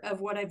part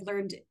of what I've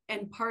learned,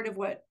 and part of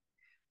what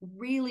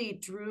really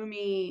drew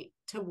me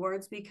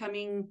towards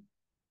becoming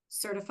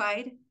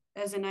certified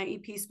as an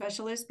IEP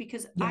specialist,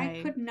 because I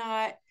Yay. could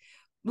not,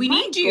 We my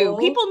need you. goal,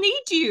 People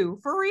need you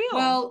for real.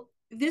 well,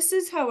 this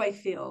is how I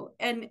feel,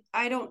 and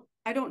I don't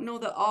know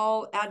that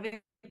all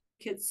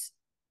advocates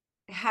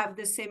have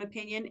the same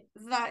opinion.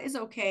 That is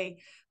okay.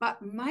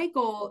 But my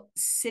goal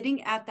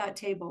sitting at that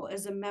table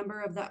as a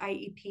member of the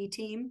IEP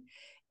team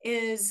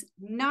is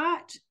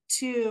not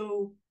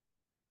to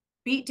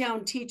beat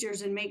down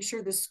teachers and make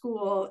sure the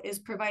school is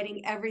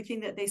providing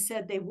everything that they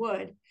said they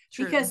would,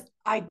 True. because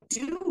I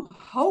do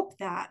hope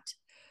that.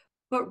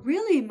 But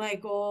really, my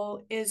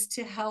goal is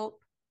to help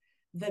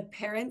the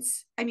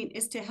parents,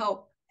 is to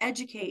help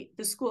educate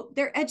the school.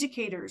 They're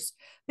educators,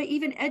 but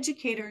even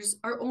educators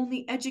are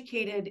only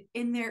educated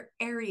in their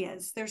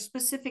areas, their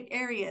specific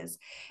areas.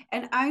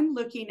 And I'm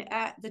looking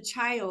at the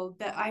child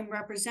that I'm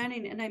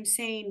representing, and I'm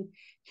saying,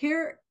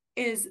 here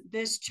is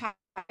this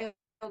child's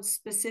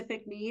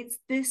specific needs.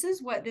 This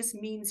is what this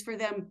means for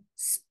them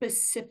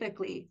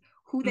specifically,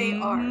 who they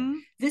are. Mm-hmm.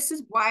 This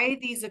is why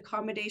these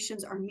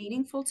accommodations are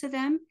meaningful to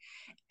them.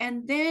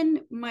 And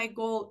then my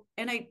goal,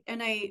 and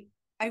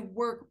I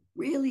work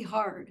really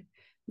hard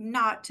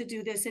not to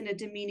do this in a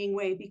demeaning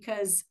way,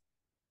 because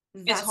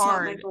It's that's not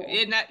my hard. goal.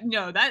 And that,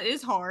 no, that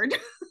is hard.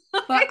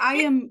 But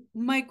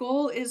my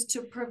goal is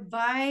to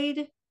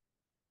provide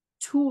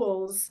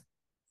tools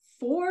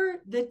for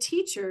the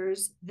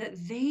teachers that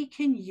they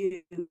can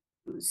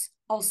use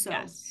also.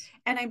 Yes.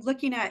 And I'm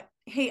looking at,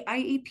 hey,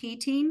 IEP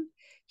team,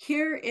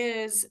 here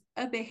is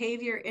a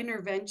behavior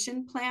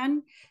intervention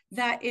plan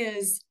that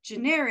is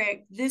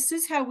generic. This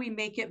is how we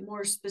make it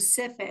more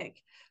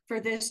specific for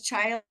this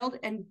child.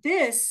 And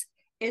this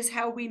is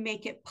how we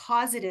make it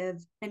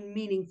positive and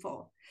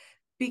meaningful.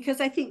 Because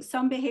I think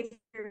some behavior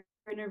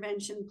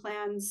intervention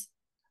plans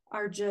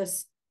are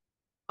just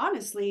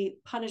honestly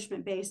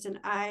punishment based, and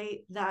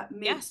that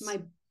makes Yes. my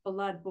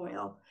blood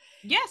boil.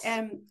 Yes.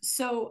 And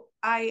so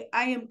I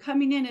am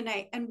coming in,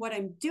 and what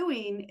I'm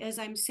doing is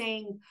I'm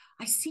saying,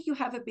 I see you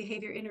have a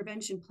behavior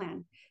intervention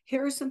plan.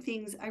 Here are some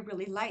things I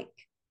really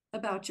like.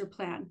 about your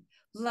plan.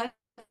 Let's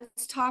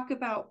talk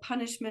about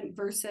punishment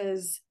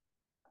versus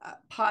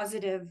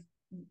positive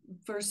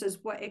versus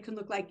what it can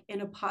look like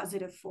in a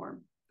positive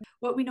form.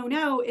 What we know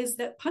now is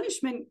that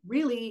punishment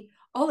really,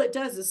 all it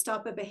does is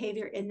stop a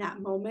behavior in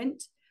that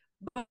moment,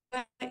 but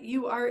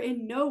you are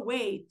in no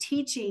way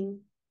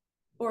teaching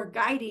or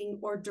guiding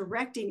or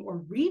directing or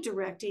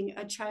redirecting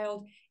a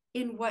child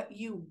in what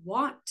you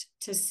want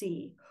to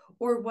see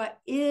or what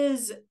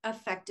is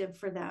effective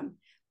for them.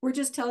 We're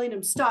just telling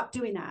them, stop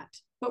doing that,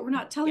 but we're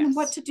not telling them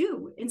what to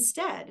do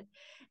instead.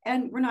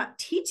 And we're not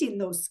teaching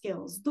those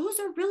skills. Those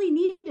are really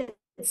needed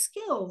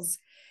skills.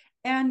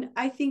 And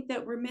I think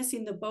that we're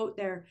missing the boat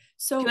there.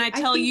 So can I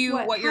tell you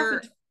what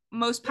your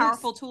most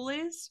powerful tool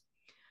is?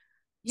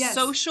 Yes.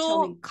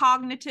 Social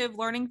cognitive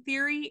learning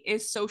theory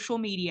is social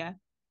media.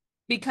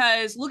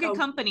 Because look at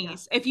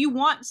companies. Yeah. If you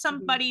want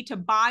somebody to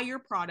buy your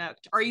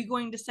product, are you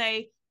going to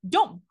say,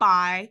 don't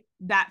buy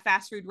that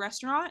fast food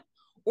restaurant?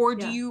 Or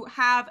do you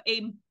have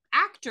a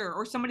actor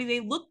or somebody they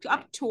looked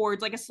up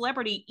towards, like a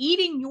celebrity,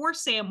 eating your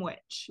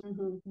sandwich?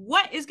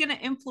 What is going to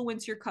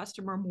influence your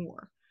customer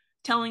more?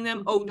 Telling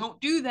them, oh,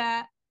 don't do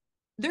that.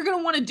 They're going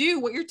to want to do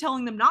what you're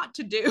telling them not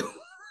to do.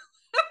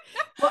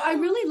 Well, I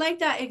really like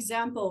that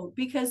example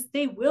because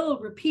they will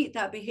repeat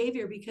that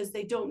behavior because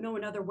they don't know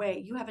another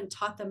way. You haven't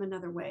taught them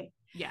another way.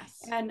 Yes.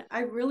 And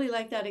I really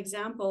like that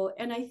example.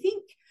 And I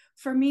think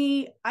for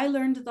me, I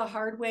learned the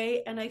hard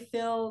way, and I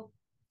feel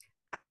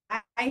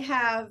I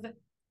have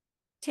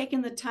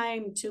taken the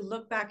time to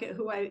look back at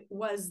who I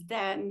was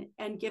then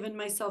and given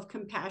myself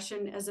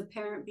compassion as a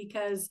parent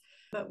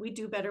but we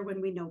do better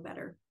when we know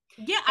better.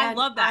 Yeah, I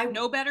love that.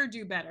 Know better,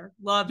 do better.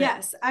 Love it.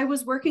 Yes, I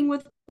was working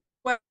with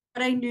what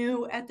I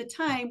knew at the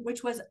time,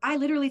 which was I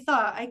literally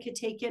thought I could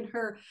take in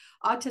her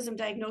autism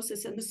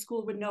diagnosis and the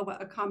school would know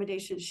what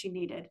accommodations she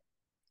needed.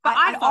 But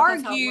I'd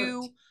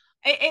argue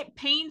it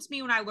pains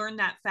me when I learned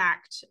that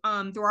fact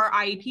through our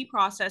IEP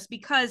process,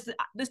 because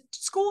the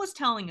school is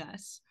telling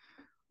us,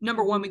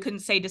 number one, we couldn't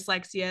say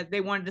dyslexia. They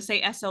wanted to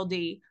say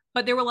SLD,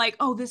 but they were like,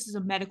 oh, this is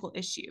a medical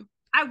issue.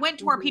 I went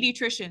to our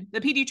pediatrician.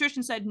 The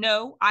pediatrician said,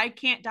 no, I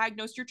can't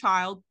diagnose your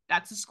child.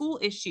 That's a school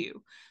issue.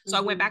 So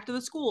I went back to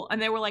the school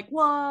and they were like,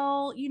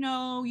 well, you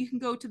know, you can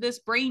go to this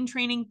brain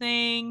training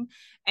thing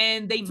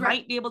and they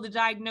might be able to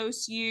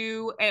diagnose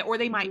you, or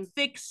they might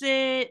fix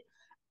it.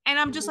 And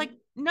I'm just like,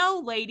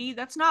 no, lady,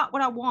 that's not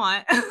what I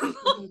want.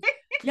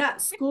 Yeah,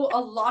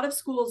 a lot of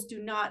schools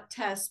do not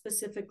test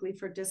specifically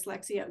for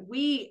dyslexia.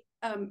 We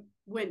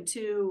went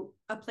to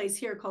a place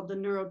here called the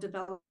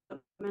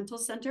Neurodevelopmental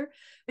Center.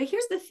 But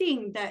here's the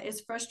thing that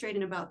is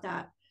frustrating about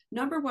that.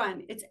 Number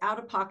one, it's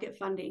out-of-pocket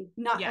funding.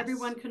 Not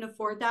everyone can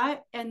afford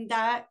that. And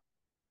that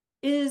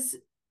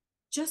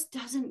just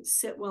doesn't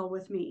sit well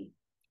with me.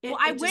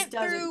 I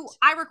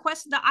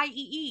requested the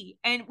IEE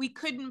and we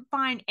couldn't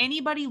find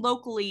anybody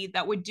locally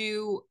that would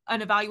do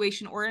an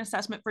evaluation or an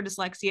assessment for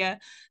dyslexia.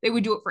 They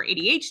would do it for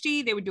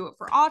ADHD. They would do it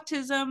for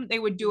autism. They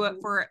would do it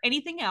for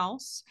anything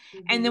else.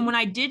 And then when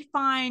I did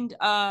find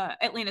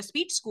Atlanta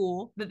Speech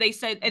School, that they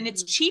said, and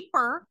it's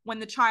cheaper when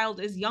the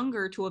child is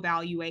younger to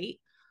evaluate,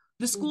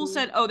 the school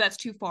said, oh, that's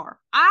too far.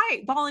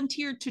 I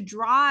volunteered to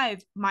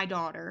drive my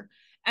daughter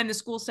and the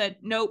school said,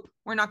 nope,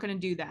 we're not going to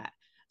do that.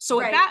 So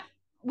at that,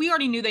 we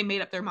already knew they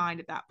made up their mind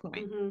at that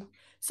point.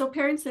 So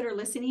parents that are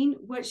listening,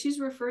 what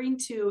she's referring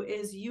to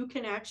is you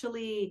can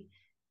actually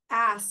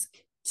ask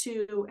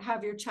to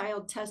have your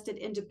child tested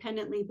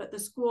independently, but the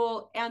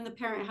school and the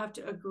parent have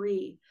to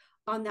agree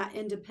on that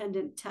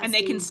independent testing. And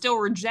they can still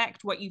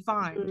reject what you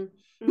find.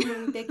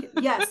 They can,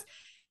 yes.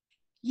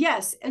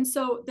 Yes. And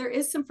so there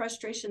is some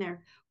frustration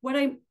there.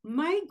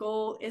 My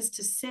goal is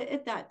to sit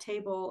at that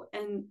table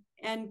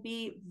and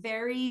be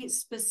very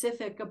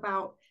specific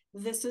about,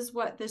 this is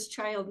what this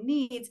child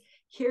needs.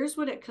 Here's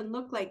what it can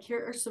look like.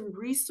 Here are some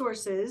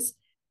resources,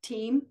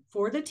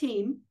 for the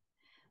team,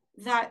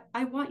 that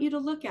I want you to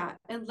look at.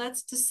 And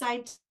let's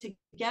decide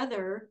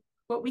together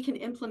what we can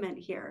implement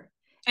here.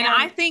 And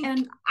I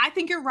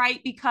think you're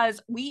right,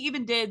 because we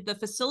even did the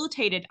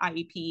facilitated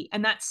IEP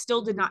and that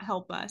still did not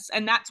help us.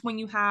 And that's when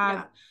you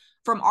have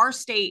from our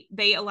state,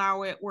 they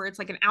allow it where it's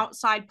like an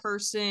outside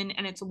person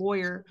and it's a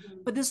lawyer,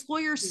 but this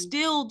lawyer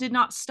still did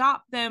not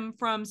stop them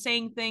from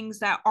saying things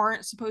that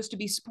aren't supposed to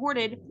be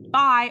supported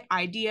by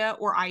IDEA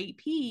or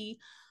IEP.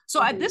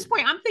 So at this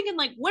point, I'm thinking,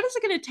 like, what is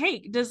it going to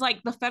take? Does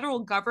like the federal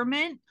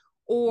government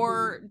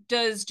or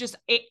does just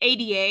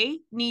ADA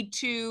need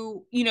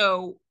to,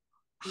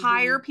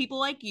 hire people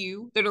like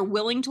you that are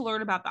willing to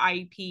learn about the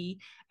IEP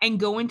and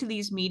go into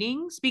these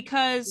meetings?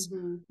 Because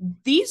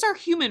these are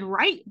human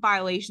right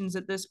violations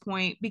at this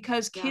point,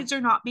 because kids are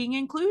not being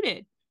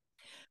included.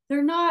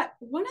 They're not.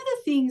 One of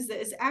the things that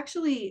is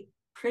actually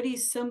pretty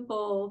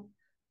simple,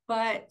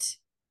 but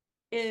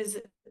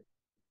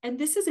and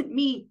this isn't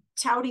me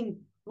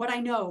touting what I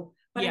know,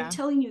 but I'm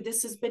telling you,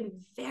 this has been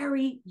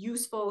very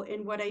useful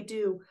in what I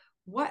do.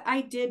 What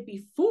I did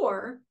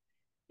before,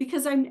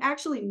 because I'm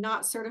actually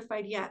not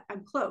certified yet.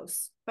 I'm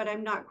close, but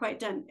I'm not quite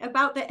done.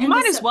 About the end, you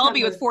might as well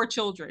be with 4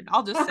 children.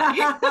 I'll just say.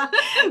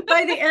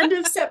 By the end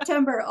of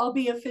September, I'll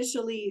be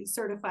officially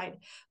certified.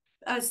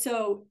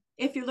 So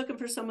if you're looking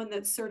for someone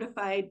that's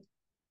certified,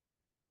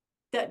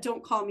 that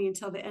don't call me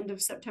until the end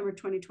of September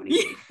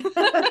 2023.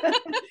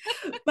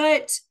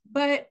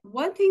 but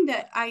one thing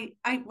that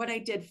what I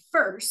did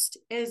first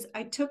is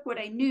I took what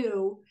I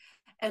knew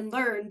and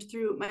learned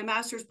through my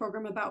master's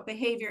program about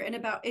behavior and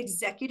about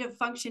executive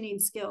functioning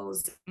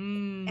skills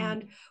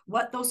and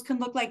what those can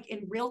look like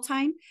in real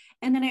time.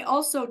 And then I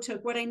also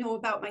took what I know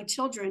about my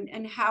children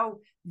and how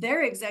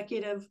their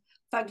executive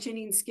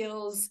functioning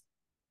skills,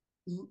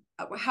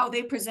 how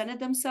they presented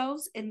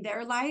themselves in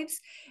their lives.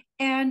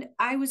 And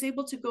I was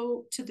able to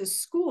go to the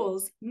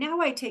schools. Now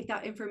I take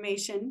that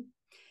information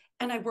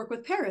and I work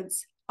with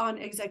parents on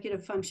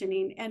executive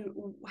functioning and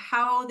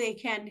how they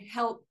can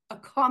help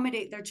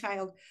accommodate their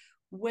child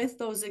with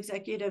those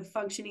executive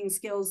functioning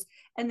skills.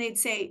 And they'd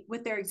say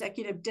with their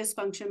executive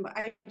dysfunction, but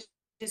I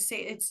just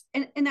say it's,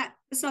 and that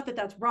it's not that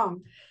that's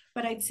wrong,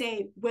 but I'd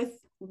say with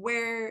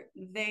where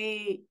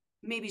they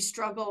maybe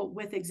struggle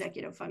with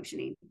executive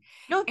functioning.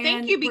 No,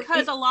 thank you,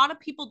 because a lot of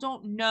people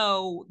don't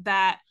know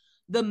that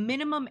the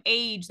minimum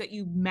age that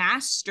you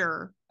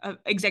master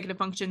executive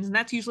functions, and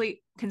that's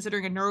usually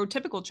considering a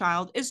neurotypical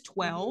child, is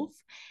 12.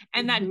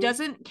 And that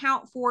doesn't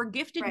count for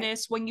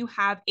giftedness when you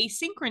have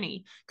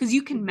asynchrony, because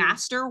you can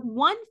master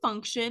one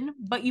function,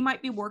 but you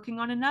might be working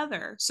on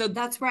another. So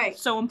that's right.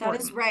 So important.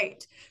 That is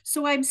right.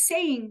 So I'm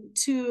saying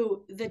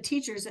to the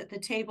teachers at the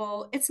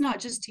table, it's not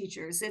just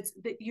teachers. It's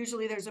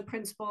usually there's a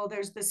principal,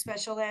 there's the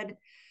special ed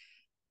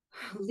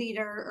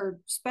leader or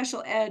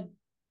special ed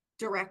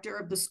director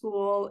of the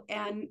school,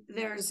 and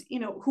there's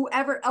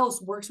whoever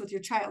else works with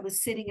your child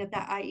is sitting at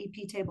that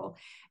IEP table.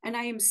 And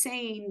I am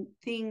saying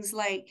things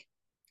like,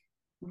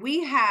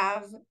 we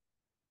have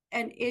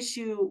an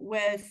issue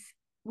with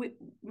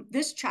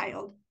this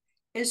child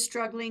is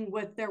struggling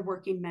with their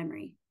working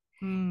memory.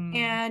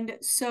 And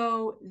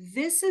so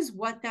this is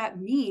what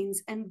that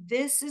means, and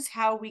this is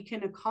how we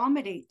can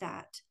accommodate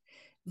that.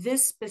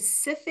 This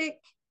specific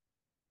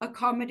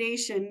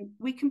accommodation,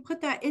 we can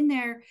put that in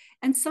there.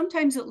 And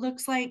sometimes it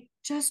looks like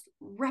just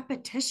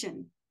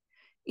repetition,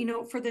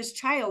 for this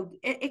child.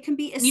 It can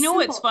be as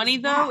what's funny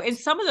though, in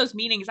some of those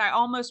meetings, I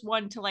almost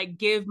want to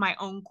give my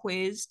own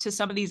quiz to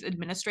some of these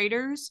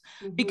administrators,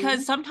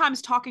 because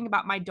sometimes talking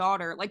about my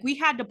daughter, we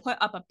had to put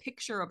up a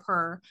picture of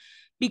her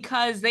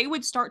because they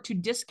would start to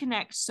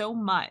disconnect so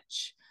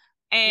much.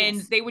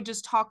 And they would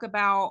just talk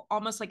about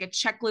almost like a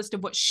checklist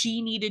of what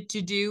she needed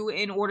to do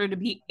in order to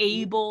be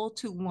able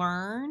to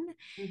learn.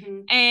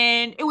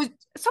 And it was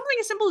something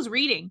as simple as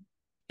reading.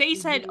 They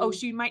said, oh,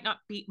 she might not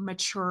be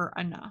mature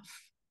enough.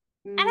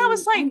 And I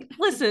was like,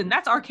 listen,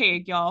 that's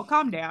archaic, y'all.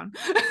 Calm down.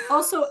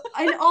 Also,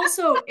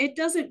 it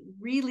doesn't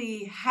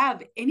really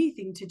have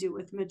anything to do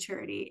with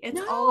maturity. It's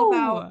all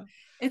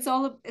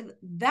about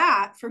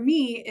that for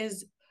me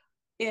is,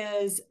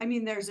 I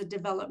mean, there's a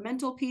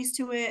developmental piece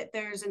to it.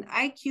 There's an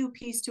IQ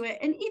piece to it.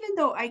 And even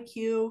though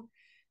IQ,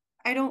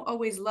 I don't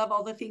always love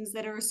all the things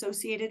that are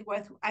associated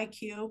with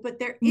IQ, but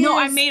there is. No,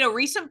 I made a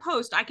recent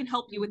post. I can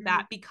help you with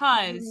that,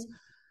 because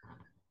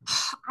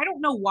I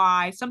don't know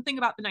why, something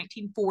about the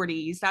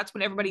 1940s, that's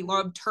when everybody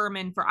loved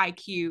Terman for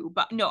IQ.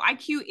 But no,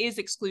 IQ is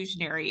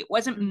exclusionary. It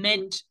wasn't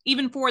meant,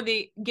 even for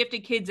the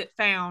gifted kids it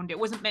found, it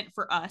wasn't meant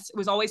for us. It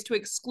was always to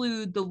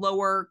exclude the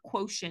lower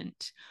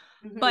quotient.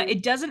 But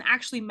it doesn't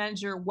actually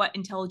measure what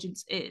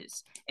intelligence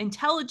is.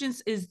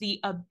 Intelligence is the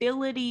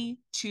ability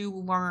to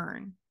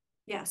learn.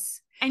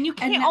 Yes. And you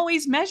can't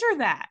always measure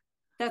that.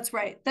 That's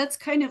right. That's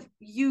kind of,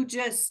 you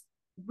just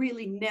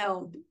really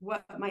nailed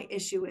what my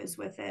issue is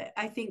with it.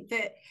 I think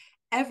that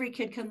every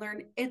kid can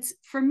learn. It's,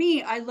 for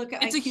me, I look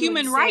at it's IQ a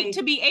human right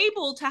to be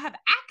able to have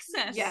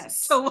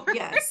access to learn.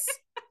 Yes.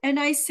 And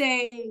I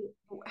say,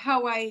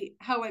 how I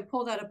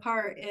pull that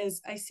apart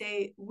is, I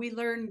say we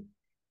learn,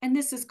 and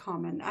this is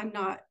common. I'm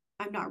not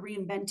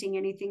reinventing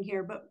anything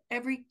here, but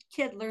every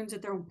kid learns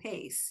at their own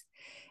pace.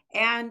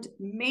 And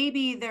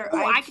maybe their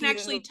IQ... I can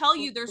actually tell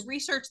you there's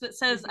research that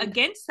says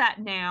against that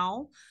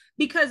now,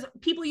 because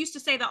people used to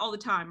say that all the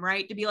time,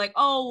 right? To be like,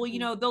 oh,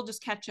 well, they'll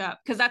just catch up,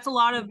 because that's a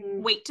lot of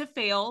wait to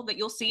fail that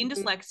you'll see in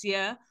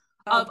dyslexia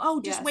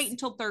of, just wait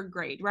until third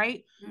grade,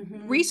 right?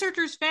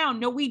 Researchers found,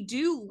 no, we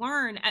do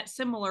learn at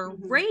similar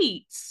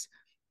rates.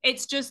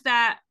 It's just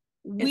that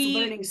it's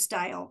learning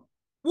style.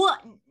 Well,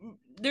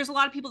 there's a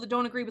lot of people that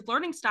don't agree with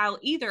learning style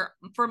either.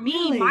 For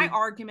me, my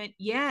argument,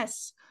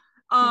 yes.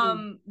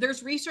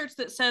 There's research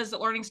that says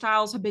that learning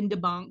styles have been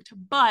debunked,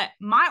 but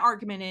my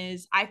argument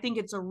is, I think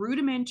it's a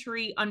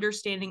rudimentary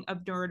understanding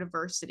of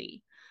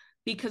neurodiversity,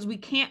 because we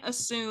can't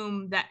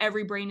assume that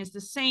every brain is the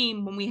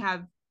same when we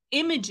have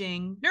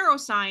imaging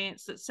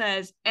neuroscience that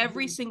says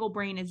every single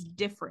brain is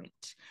different.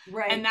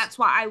 Right. And that's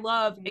why I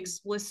love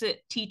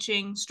explicit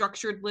teaching,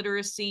 structured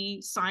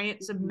literacy,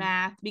 science of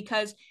math,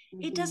 because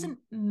it doesn't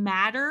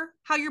matter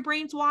how your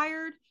brain's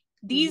wired.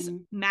 These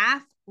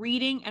math,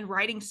 reading, and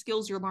writing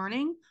skills you're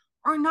learning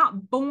are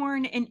not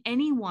born in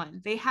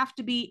anyone. They have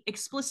to be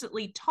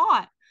explicitly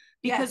taught,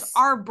 because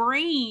our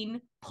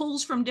brain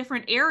pulls from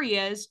different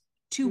areas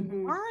to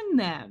learn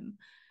them.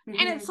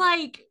 And it's Mm-hmm.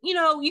 like, you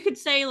know, you could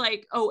say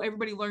like, oh,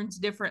 everybody learns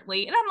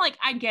differently. And I'm like,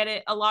 I get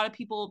it. A lot of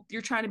people,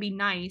 you're trying to be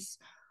nice.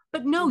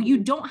 But no, you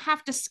Mm-hmm. don't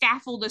have to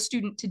scaffold a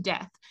student to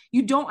death.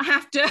 You don't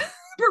have to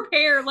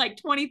prepare like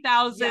Yes.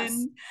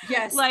 20,000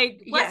 Yes.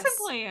 like lesson Yes.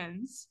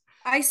 plans.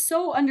 I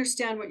so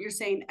understand what you're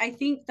saying. I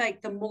think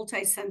like the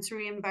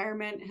multi-sensory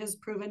environment has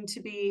proven to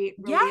be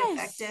really Yes.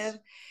 effective.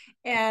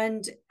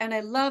 And I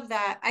love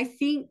that. I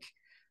think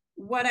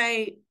what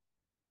I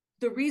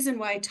the reason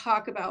why I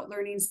talk about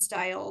learning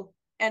style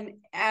and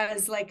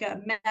as like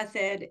a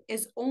method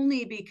is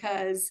only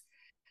because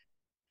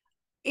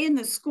in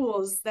the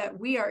schools that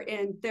we are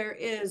in, there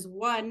is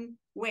one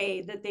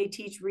way that they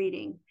teach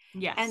reading.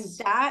 And Yes.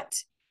 that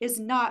is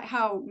not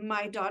how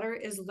my daughter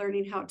is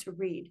learning how to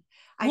read.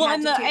 I Well,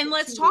 had to take and it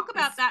let's to talk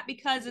about this. that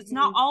because it's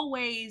not Mm-hmm,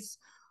 always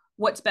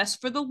what's best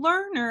for the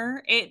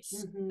learner. It's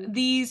mm-hmm,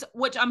 these,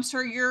 which I'm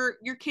sure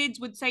your kids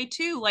would say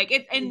too. Like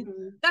it, and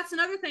mm-hmm, that's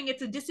another thing.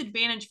 It's a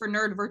disadvantage for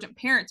neurodivergent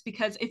parents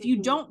because if you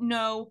mm-hmm, don't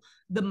know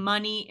the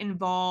money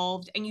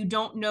involved and you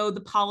don't know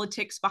the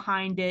politics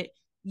behind it,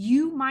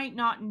 you might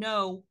not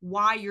know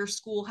why your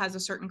school has a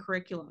certain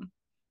curriculum.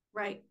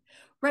 right.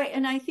 Right.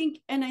 And I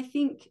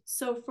think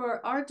so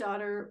for our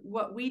daughter,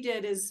 what we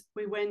did is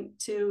we went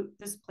to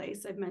this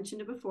place, I've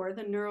mentioned it before,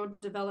 the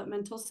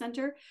Neurodevelopmental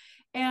Center,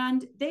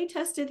 and they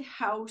tested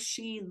how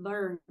she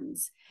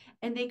learns.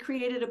 And they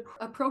created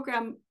a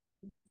program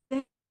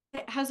that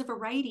has a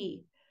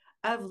variety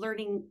of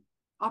learning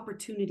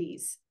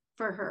opportunities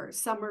for her.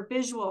 Some are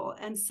visual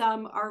and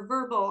some are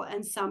verbal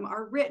and some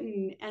are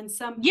written and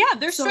some, Yeah,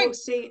 their so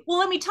strengths. they, Well,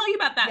 let me tell you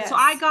about that. So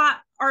I yes. got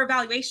our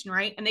evaluation,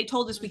 right? And they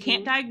told us we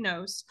can't Mm-hmm,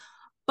 diagnose,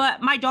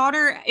 but my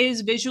daughter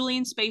is visually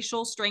and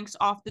spatial strengths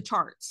off the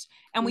charts.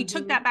 And we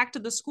took mm-hmm. that back to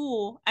the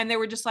school and they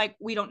were just like,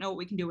 we don't know what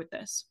we can do with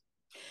this.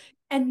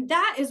 And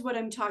that is what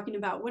I'm talking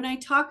about. When I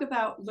talk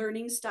about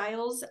learning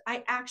styles,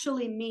 I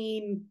actually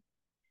mean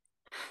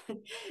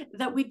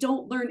that we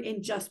don't learn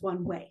in just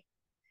one way.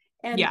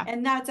 And Yeah.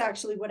 and that's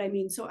actually what I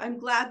mean. So I'm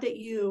glad that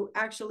you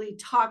actually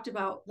talked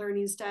about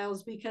learning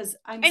styles because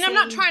I'm And I'm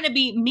not saying trying to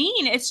be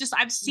mean. It's just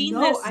I've seen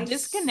no, this I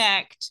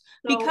disconnect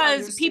so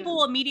because people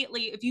understand.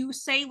 immediately, if you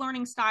say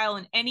learning style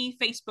in any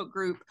Facebook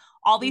group,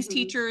 all these Mm-hmm.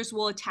 teachers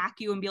will attack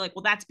you and be like,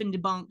 well, that's been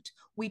debunked.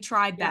 We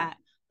tried Yeah, that.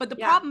 But the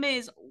yeah. problem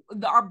is,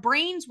 our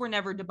brains were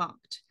never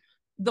debunked.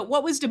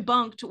 What was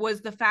debunked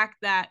was the fact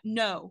that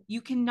no,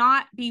 you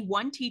cannot be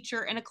one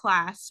teacher in a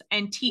class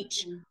and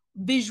teach Mm-hmm.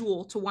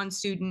 visual to one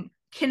student,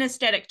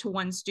 kinesthetic to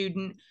one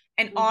student,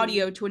 and Mm-hmm.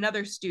 audio to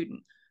another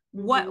student.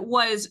 What Mm-hmm.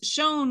 was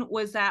shown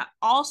was that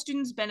all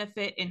students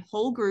benefit in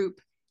whole group,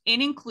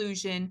 in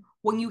inclusion,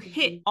 when you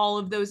hit Mm-hmm. all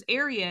of those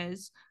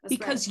areas, That's right.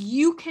 because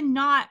you're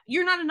not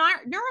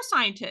a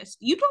neuroscientist.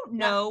 You don't Yeah.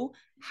 know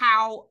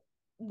how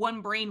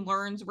one brain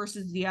learns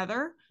versus the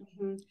other.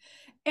 Mm-hmm.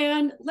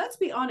 And let's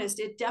be honest,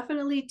 it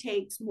definitely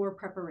takes more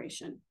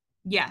preparation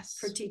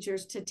for Yes.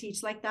 teachers to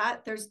teach like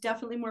that. There's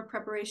definitely more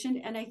preparation.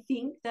 And I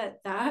think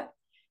that that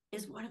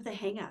is one of the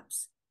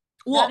hangups.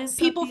 That Well, is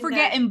people something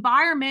forget that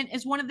environment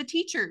is one of the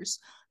teachers.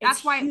 it's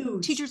That's why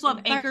huge. teachers love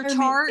anchor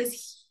Environment is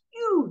charts.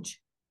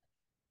 huge.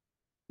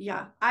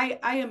 Yeah, I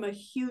am a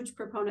huge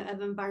proponent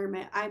of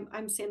environment.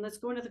 I'm saying let's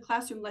go into the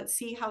classroom, let's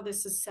see how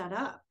this is set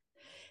up.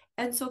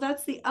 And so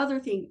that's the other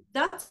thing.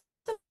 That's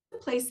the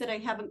place that I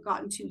haven't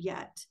gotten to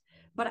yet.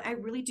 But I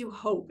really do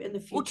hope in the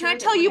Well, can I future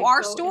that tell when you I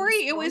our go in the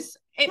story? schools,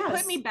 It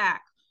put me yes.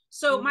 back.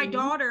 So my Mm-hmm.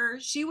 daughter,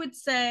 she would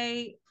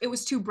say it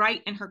was too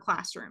bright in her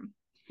classroom.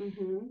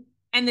 Mm-hmm.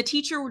 And the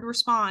teacher would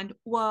respond,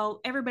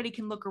 well, everybody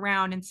can look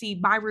around and see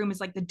my room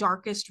is like the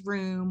darkest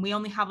room. We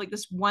only have like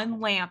this one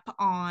lamp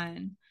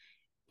on.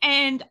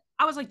 And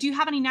I was like, do you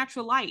have any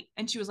natural light?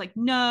 And she was like,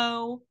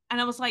 no.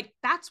 And I was like,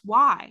 that's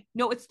why.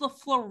 No, it's the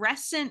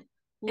fluorescent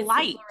It's the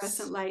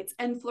fluorescent lights. lights.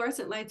 And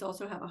fluorescent lights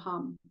also have a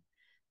hum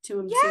to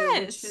them too,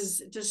 which Yes.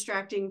 is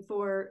distracting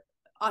for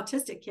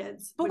autistic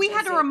kids, But which we I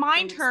had to say from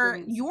remind her,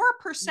 experience. your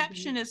Mm-hmm.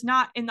 perception is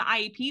not in the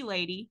IEP,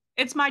 lady.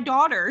 It's my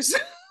daughter's.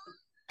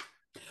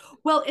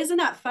 Well, isn't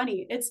that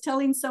funny? It's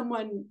telling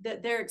someone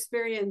that their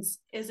experience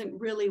isn't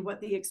really what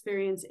the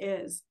experience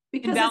is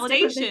because it's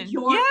different than Invalidation.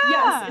 your,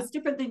 yes, Yeah. it's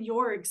different than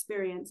your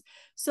experience.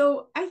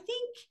 So I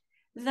think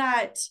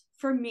that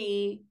for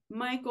me,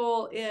 my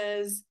goal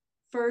is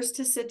first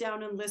to sit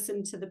down and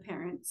listen to the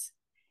parents.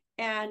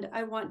 And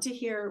I want to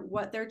hear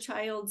what their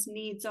child's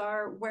needs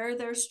are, where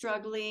they're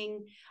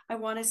struggling. I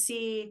want to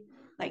see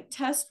like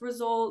test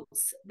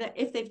results, that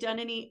if they've done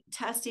any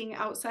testing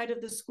outside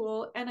of the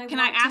school, and I Can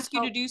I want to ask you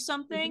to help. do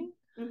something?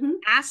 Mm-hmm. Mm-hmm.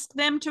 Ask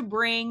them to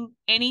bring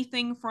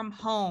anything from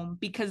home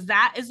because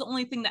that is the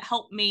only thing that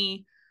helped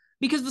me,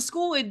 because the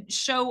school would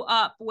show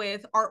up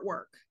with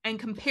artwork and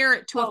compare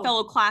it to a Oh.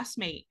 fellow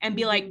classmate and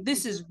be like, Mm-hmm.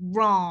 this Mm-hmm. is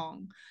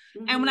wrong.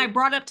 And when I Mm-hmm.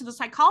 brought it up to the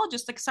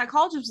psychologist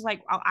was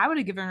like, oh, I would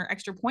have given her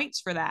extra points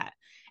for that.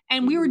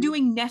 And we were Mm-hmm.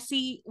 doing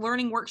Nessie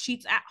learning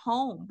worksheets at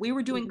home. We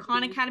were doing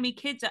Khan Mm-hmm. Academy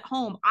Kids at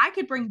home. I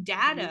could bring Mm-hmm.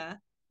 data,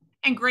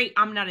 and great,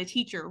 I'm not a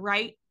teacher,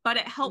 right? But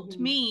it helped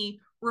Mm-hmm. me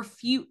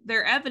refute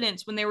their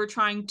evidence when they were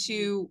trying Mm-hmm.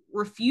 to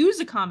refuse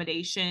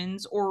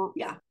accommodations or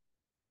Yeah.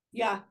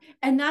 Yeah.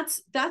 And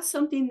that's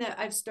something that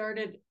I've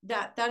started,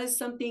 that is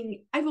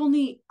something I've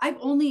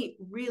only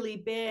really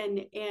been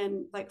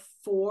in like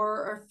 4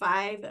 or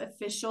 5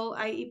 official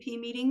IEP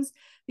meetings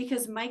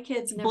because my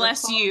kids never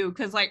Bless call. you,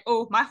 because like,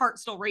 oh, my heart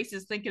still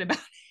races thinking about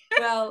it.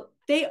 Well,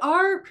 they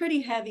are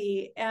pretty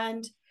heavy,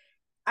 and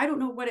I don't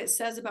know what it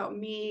says about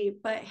me,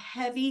 but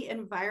heavy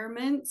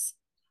environments,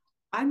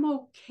 I'm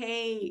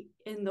okay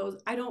in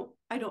those. I don't,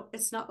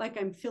 it's not like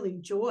I'm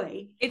feeling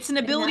joy It's an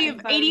in ability that of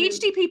environment.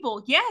 ADHD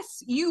people.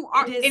 Yes, you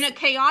are It in a is.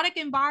 chaotic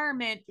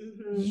environment.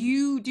 Mhm.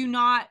 You do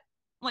not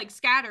like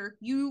scatter.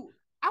 I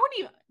wouldn't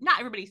even, not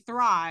everybody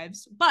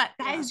thrives, but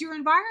that Yeah. is your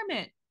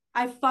environment.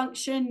 I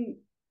function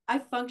I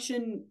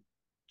function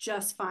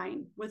just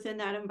fine within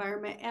that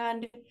environment.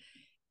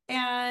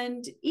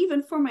 And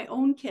even for my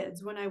own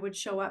kids, when I would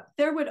show up,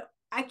 there would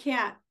I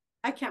can't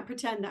I can't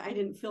pretend that I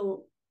didn't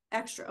feel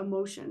extra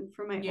emotion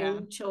for my Yeah.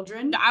 own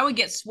children. I would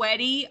get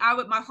sweaty.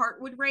 My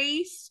heart would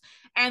race.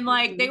 And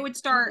like they Mm-hmm. would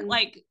start Mm-hmm.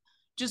 like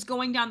just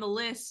going down the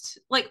list.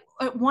 Like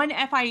at one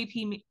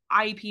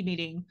IEP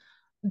meeting,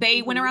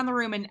 they went Mm-hmm. around the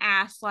room and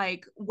asked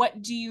like,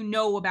 what do you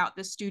know about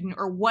the student,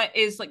 or what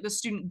is like the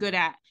student good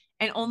at?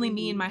 And only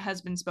me and Mm-hmm. my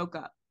husband spoke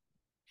up.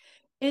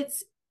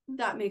 It's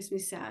That makes me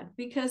sad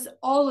because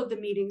all of the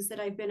meetings that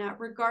I've been at,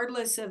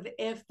 regardless of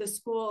if the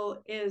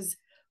school is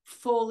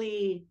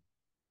fully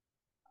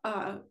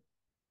uh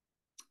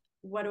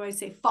what do I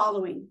say,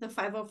 following the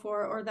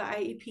 504 or the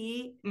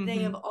IEP, they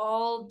have Mm-hmm.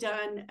 all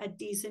done a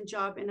decent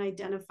job in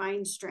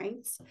identifying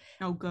strengths.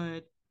 Oh,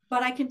 good.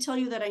 But I can tell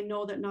you that I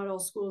know that not all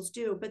schools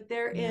do, but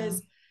there Yeah.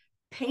 is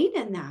pain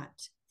in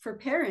that for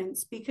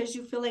parents because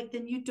you feel like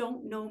then you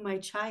don't know my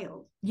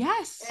child.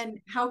 Yes.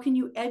 And how can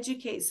you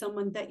educate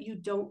someone that you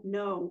don't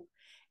know?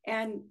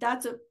 And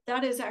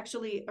that is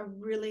actually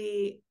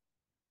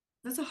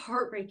that's a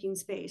heartbreaking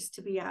space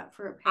to be at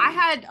for a I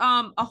parent.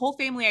 had a whole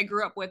family I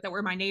grew up with that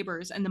were my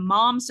neighbors, and the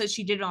mom says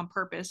she did it on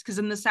purpose because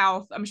in the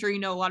South, I'm sure you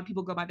know, a lot of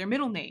people go by their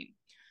middle name.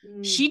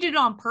 Mm, She did it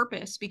on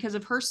purpose because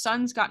if her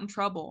sons got in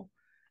trouble,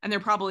 and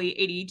they're probably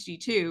ADHD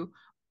too,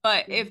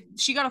 but if mm-hmm.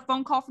 she got a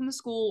phone call from the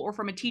school or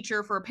from a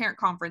teacher for a parent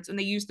conference and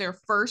they used their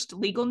first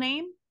legal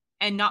name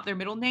and not their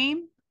middle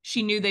name,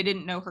 she knew they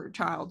didn't know her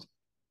child.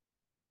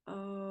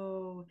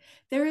 Oh,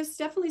 there is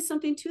definitely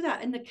something to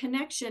that. And the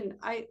connection,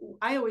 I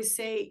always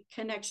say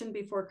connection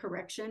before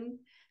correction.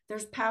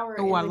 There's power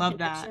Oh, I in the love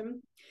that.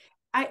 connection.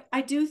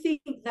 I do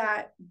think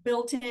that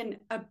built in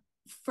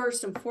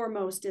first and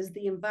foremost is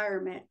the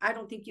environment. I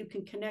don't think you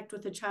can connect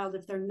with a child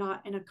if they're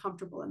not in a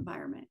comfortable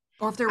environment.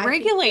 Or if they're I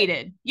think that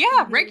regulated. Yeah, mhm,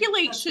 that's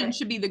regulation right.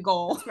 should be the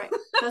goal. That's right.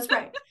 That's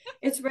right.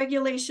 It's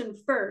regulation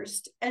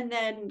first and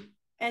then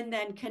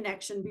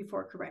connection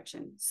before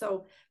correction.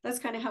 So that's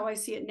kind of how I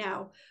see it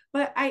now.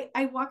 But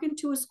I walk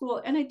into a school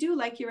and I do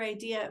like your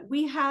idea.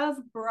 We have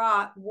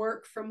brought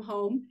work from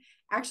home.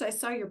 Actually, I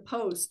saw your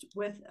post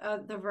with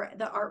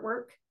the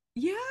artwork that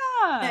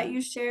Yeah.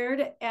 you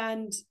shared,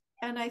 and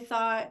I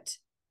thought,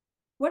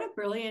 what a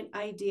brilliant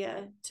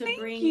idea Thank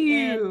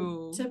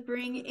you. to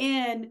bring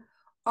in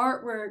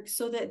artwork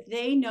so that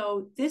they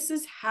know this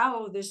is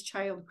how this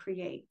child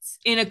creates.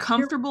 In a You're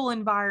comfortable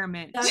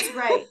environment. That's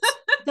right.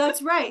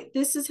 That's right.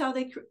 This is how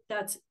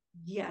that's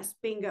yes,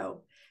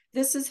 bingo.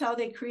 This is how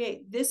they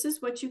create. This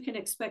is what you can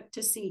expect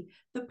to see.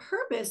 The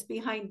purpose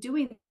behind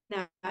doing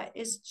that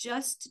is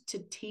just to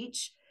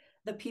teach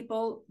the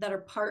people that are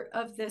part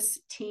of this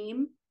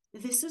team,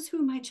 this is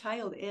who my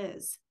child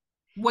is.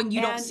 When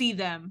you don't And see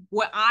them,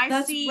 what I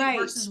that's see right.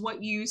 versus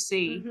what you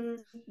see. Mhm.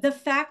 The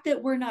fact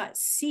that you're not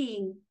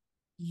seeing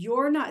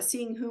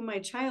who my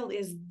child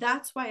is,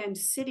 that's why I'm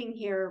sitting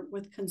here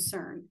with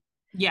concern,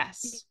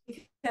 Yes.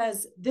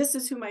 because this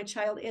is who my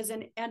child is,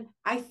 and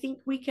I think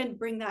we can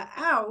bring that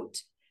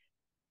out,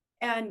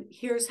 and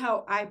here's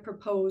how I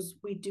propose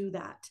we do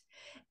that.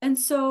 And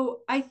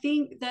so I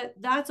think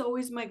that that's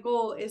always my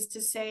goal, is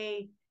to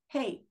say,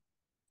 hey,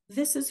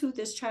 this is who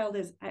this child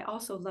is. I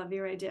also love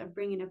your idea of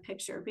bringing a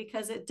picture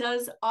because it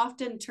does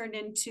often turn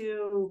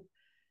into,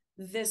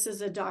 this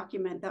is a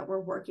document that we're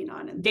working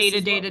on and this Data,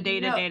 is what data, we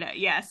data, know. data.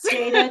 Yes.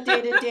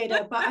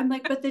 Data. But I'm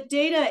like, but the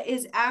data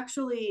is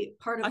actually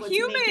part of A what's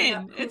making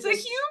up human. who It's a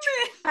this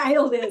human.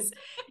 child is.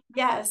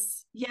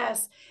 Yes,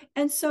 yes.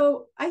 And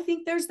so I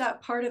think there's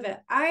that part of it.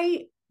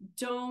 I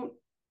don't,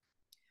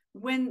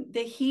 when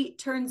the heat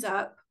turns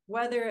up,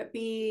 whether it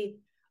be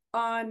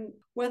on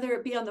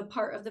the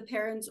part of the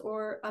parents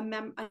or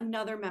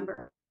another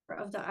member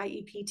of the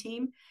IEP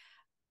team,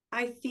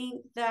 I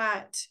think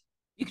that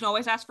You can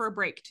always ask for a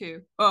break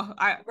too. Oh,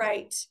 I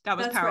right. that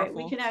was That's right.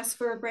 We powerful. can ask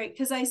for a break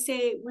because I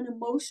say when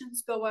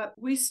emotions go up,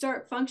 we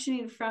start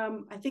functioning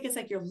from, I think it's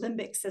like your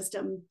limbic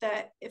system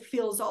that it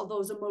feels all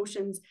those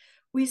emotions.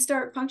 We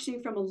start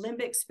functioning from a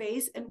limbic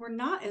space and we're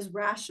not as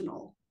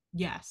rational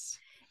Yes.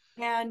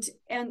 and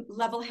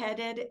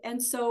level-headed.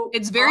 And so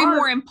It's very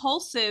more our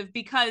impulsive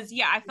because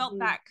yeah, I felt mhm,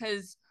 that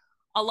because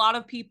a lot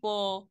of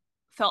people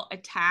felt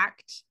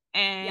attacked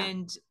yeah,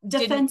 and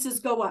didn't, defenses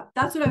go up.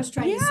 That's what I was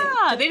trying to say.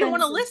 yeah, they didn't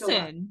want to Defenses go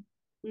up. listen.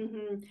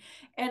 Mm-hmm.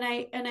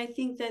 And I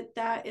think that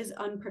that is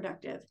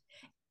unproductive.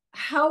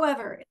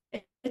 However,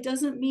 it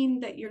doesn't mean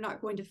that you're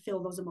not going to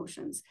feel those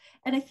emotions.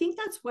 And I think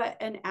that's what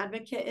an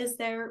advocate is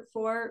there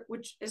for,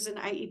 which is an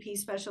IEP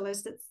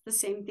specialist. It's the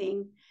same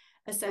thing,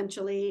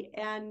 essentially.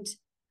 And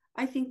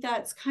I think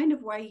that's kind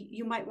of why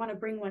you might want to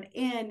bring one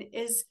in,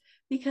 is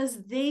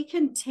because they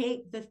can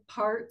take the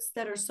parts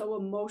that are so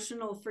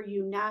emotional for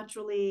you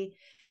naturally,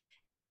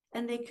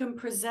 and they can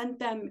present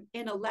them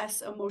in a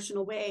less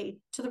emotional way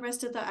to the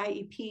rest of the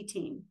IEP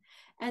team.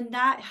 And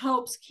that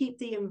helps keep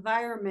the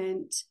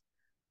environment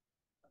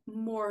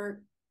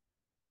more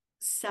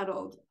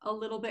settled, a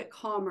little bit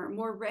calmer,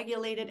 more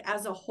regulated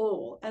as a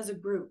whole, as a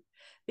group.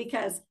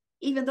 Because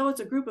even though it's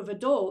a group of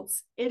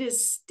adults, it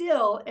is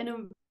still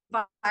an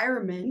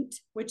environment,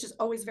 which is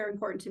always very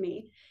important to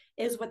me,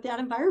 is what that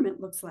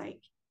environment looks like.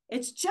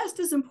 It's just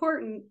as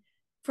important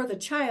for the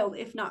child,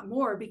 if not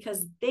more,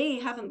 because they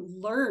haven't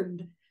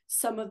learned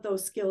some of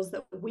those skills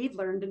that we've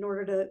learned in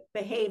order to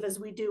behave as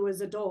we do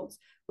as adults,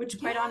 which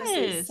quite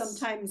honestly is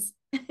sometimes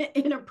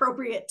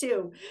inappropriate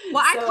too.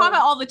 Well, I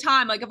comment all the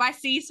time. Like if I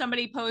see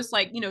somebody post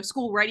like,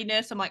 school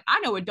readiness, I'm like, I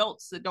know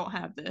adults that don't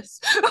have this.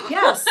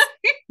 Yes.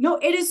 No,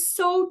 it is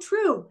so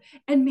true.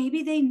 And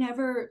maybe they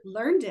never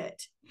learned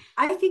it.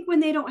 I think when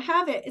they don't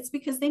have it, it's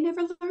because they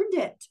never learned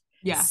it.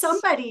 Yes.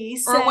 Somebody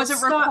said, or it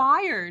wasn't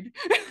required.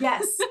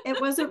 Yes,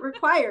 it wasn't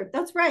required.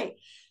 That's right.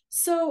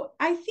 So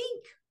I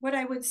think what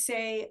I would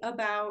say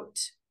about.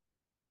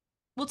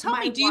 Well, tell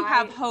me, do you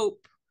have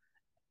hope?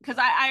 Because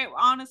I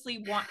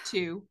honestly want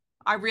to.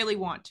 I really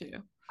want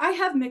to. I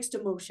have mixed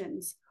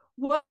emotions.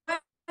 What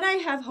I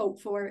have hope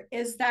for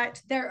is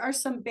that there are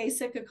some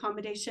basic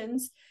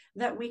accommodations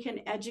that we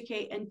can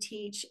educate and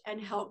teach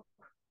and help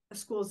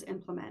schools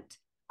implement.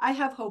 I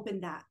have hope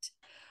in that.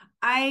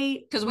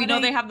 Because we know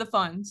they have the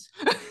funds.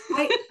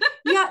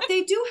 Yeah,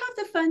 they do have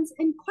the funds.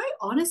 And quite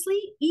honestly,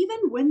 even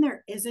when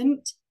there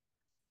isn't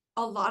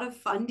a lot of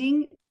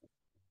funding,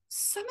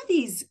 some of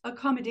these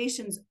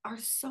accommodations are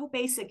so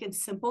basic and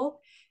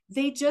simple.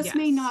 They just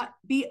may not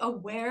be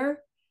aware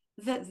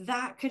that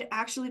that could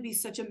actually be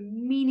such a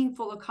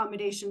meaningful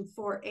accommodation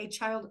for a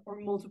child or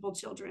multiple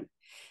children.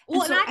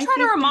 Well, and I try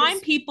to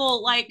remind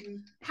people, like,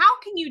 how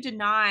can you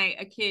deny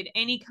a kid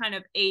any kind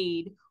of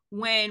aid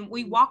when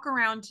we walk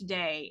around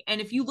today? And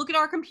if you look at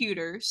our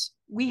computers,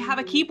 we have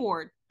a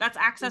keyboard that's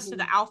access to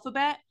the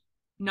alphabet,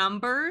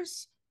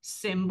 numbers,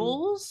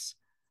 symbols.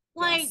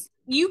 Like,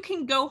 you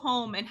can go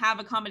home and have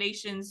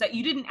accommodations that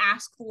you didn't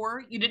ask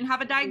for, you didn't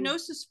have a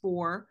diagnosis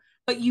for,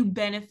 but you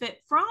benefit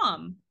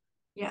from.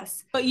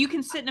 Yes. But you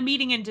can sit in a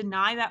meeting and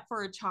deny that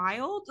for a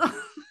child.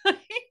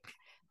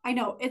 I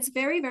know, it's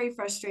very, very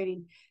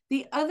frustrating.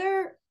 The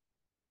other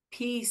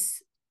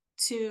piece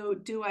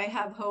to do I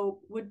have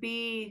hope would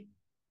be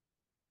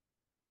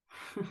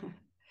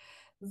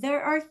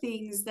there are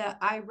things that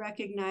I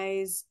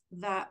recognize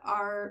that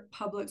our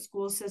public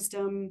school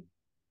system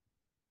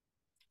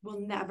will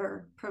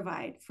never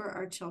provide for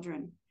our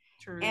children.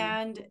 True.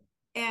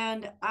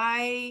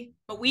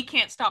 But we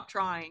can't stop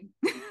trying.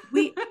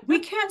 we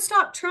can't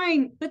stop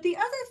trying. But the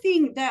other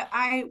thing that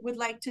I would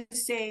like to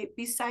say,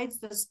 besides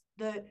this,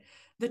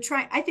 the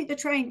try, I think the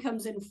trying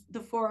comes in the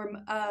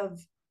form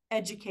of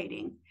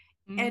educating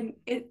and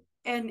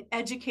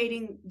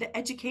educating the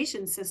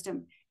education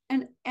system.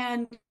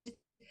 And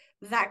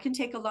that can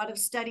take a lot of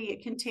study.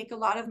 It can take a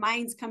lot of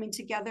minds coming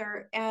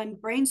together and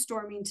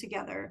brainstorming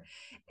together,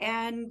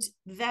 and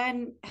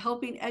then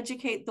helping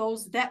educate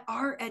those that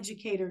are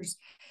educators.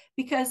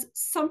 Because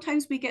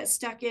sometimes we get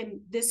stuck in,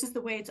 this is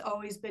the way it's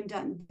always been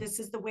done. This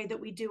is the way that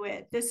we do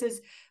it.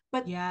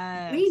 But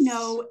we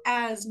know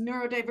as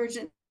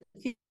neurodivergent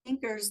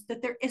thinkers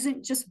that there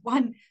isn't just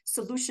one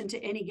solution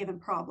to any given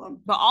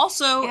problem. But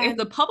also, if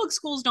the public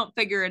schools don't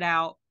figure it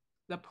out,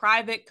 the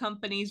private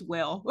companies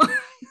will.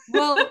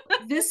 Well,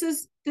 this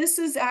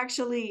is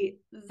actually,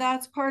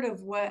 that's part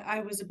of what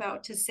I was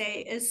about to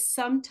say, is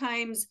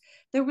sometimes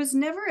there was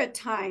never a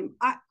time.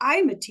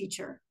 I'm a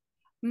teacher.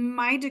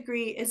 My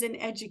degree is in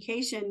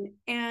education,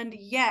 and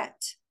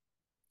yet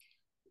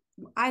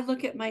I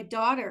look at my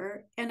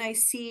daughter and I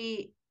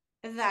see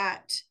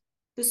that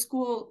the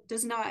school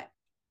does not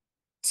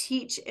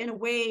teach in a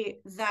way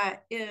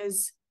that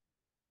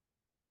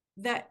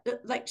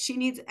like she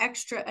needs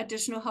extra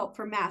additional help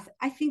for math.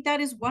 I think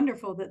that is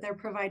wonderful that they're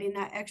providing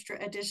that extra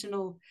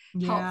additional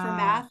help for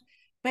math.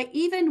 But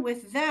even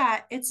with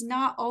that, it's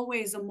not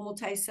always a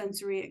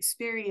multi-sensory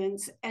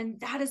experience. And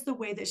that is the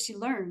way that she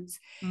learns.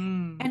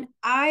 And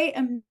I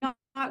am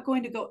not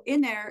going to go in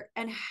there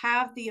and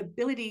have the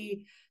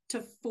ability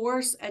to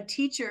force a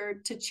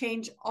teacher to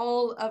change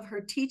all of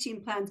her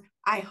teaching plans.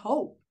 I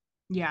hope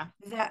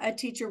that a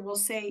teacher will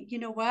say, you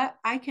know what,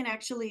 I can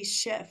actually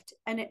shift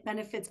and it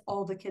benefits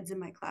all the kids in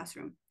my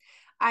classroom.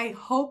 I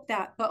hope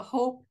that, but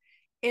hope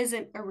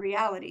isn't a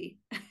reality.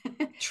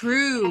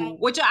 True.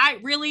 Which I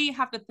really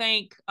have to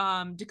thank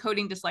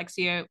Decoding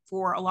Dyslexia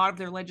for a lot of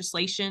their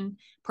legislation,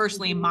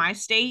 personally in my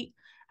state.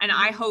 And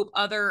I hope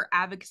other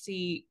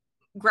advocacy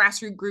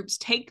grassroots groups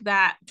take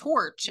that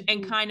torch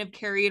and kind of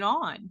carry it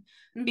on,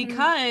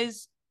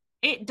 because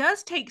it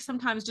does take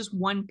sometimes just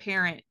one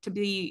parent to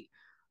be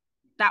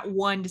that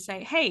one to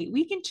say, hey,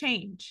 we can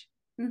change.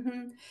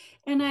 Mm-hmm.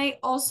 And I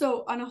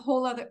also, on a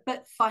whole other,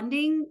 but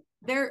funding,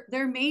 there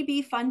may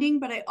be funding,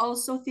 but I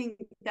also think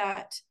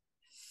that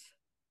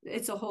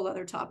it's a whole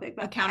other topic.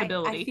 But I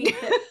Accountability.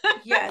 think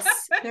that,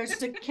 yes,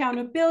 there's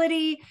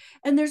accountability.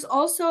 And there's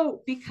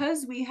also,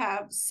 because we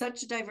have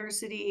such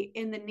diversity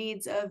in the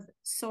needs of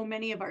so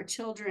many of our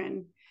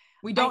children,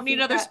 We I don't need think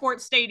another that,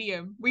 sports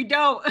stadium. We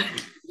don't.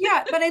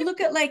 yeah, but I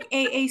look at like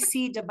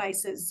AAC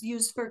devices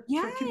used for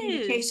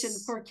communication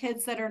Yes. for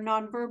kids that are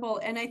nonverbal.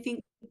 And I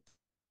think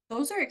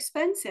those are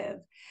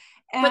expensive.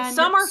 But And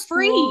some are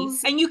free,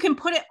 schools and you can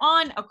put it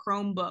on a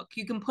Chromebook.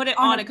 You can put it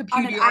on on a a on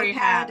computer an you already iPad,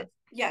 have.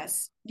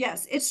 yes,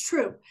 it's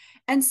true.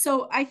 And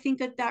so I think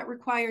that that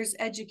requires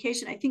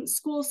education. I think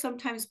schools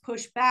sometimes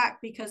push back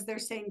because they're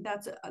saying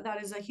that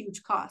is a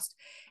huge cost.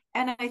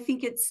 And I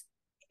think it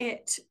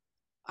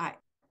I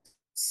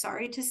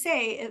sorry to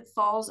say, it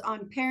falls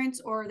on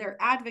parents or their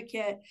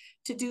advocate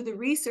to do the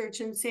research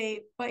and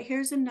say, but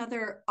here's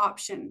another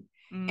option.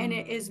 And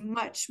it is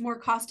much more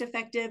cost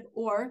effective,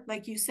 or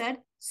like you said,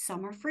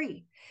 some are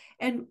free.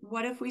 And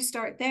what if we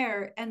start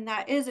there? And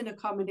that is an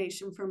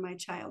accommodation for my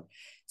child.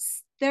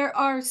 There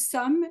are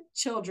some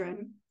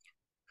children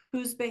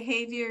whose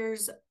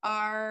behaviors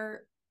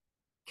are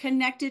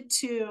connected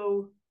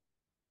to,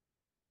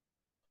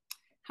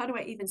 how do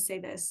I even say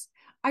this?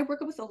 I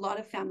work with a lot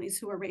of families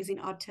who are raising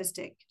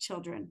autistic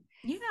children.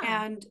 Yeah.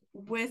 And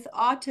with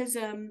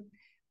autism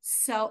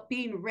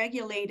being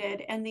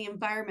regulated and the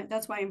environment,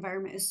 that's why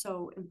environment is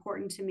so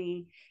important to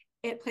me.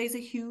 It plays a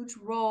huge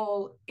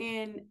role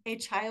in a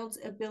child's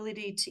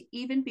ability to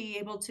even be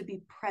able to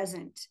be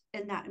present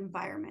in that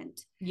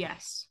environment.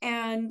 Yes.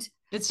 And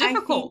it's I think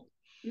difficult.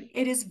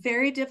 it is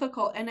very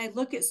difficult. And I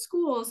look at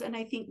schools and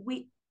I think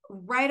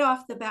right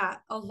off the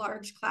bat, a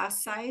large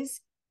class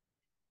size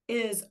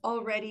is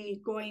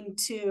already going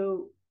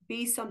to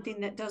be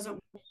something that doesn't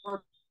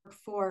work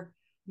for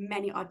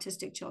many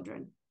autistic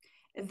children.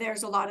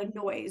 There's a lot of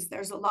noise.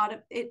 There's a lot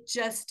of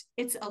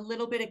it's a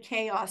little bit of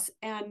chaos.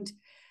 And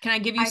can I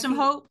give you I some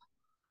think, hope?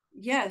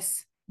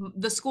 Yes.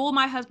 The school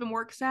my husband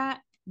works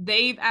at,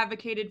 they've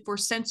advocated for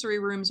sensory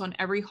rooms on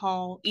every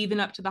hall, even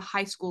up to the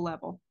high school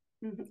level.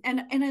 Mm-hmm.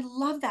 And I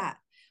love that.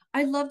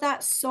 I love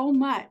that so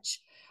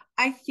much.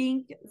 I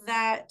think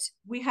that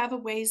we have a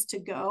ways to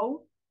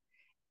go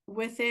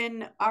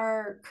within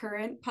our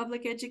current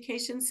public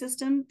education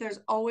system. There's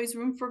always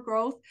room for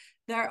growth.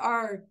 There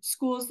are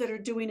schools that are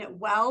doing it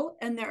well,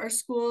 and there are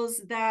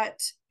schools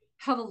that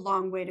have a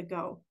long way to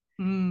go.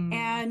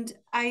 And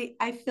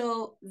I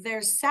feel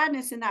there's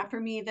sadness in that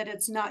for me, that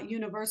it's not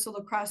universal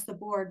across the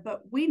board,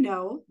 but we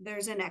know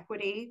there's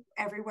inequity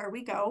everywhere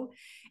we go.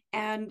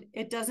 And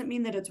it doesn't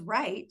mean that it's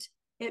right.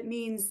 It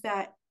means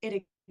that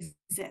it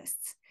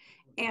exists,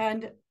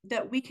 and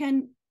that we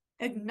can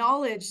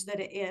acknowledge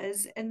that it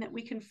is, and that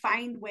we can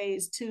find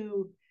ways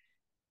to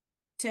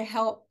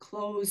help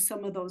close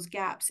some of those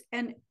gaps.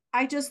 And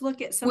I just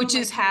look at some which of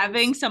my is parents,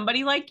 having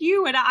somebody like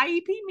you at an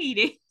IEP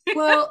meeting.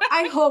 well,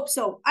 I hope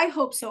so.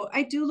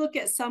 I do look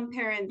at some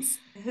parents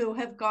who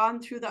have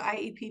gone through the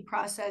IEP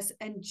process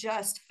and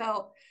just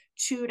felt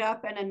chewed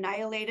up and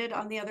annihilated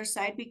on the other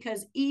side,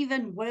 because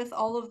even with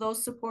all of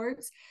those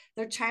supports,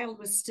 their child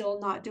was still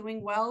not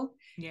doing well.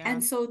 Yeah.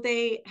 And so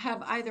they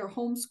have either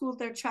homeschooled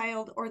their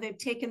child, or they've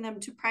taken them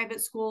to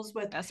private schools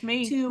with That's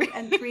me. 2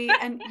 and 3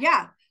 and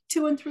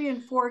 2 and 3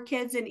 and 4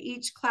 kids in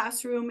each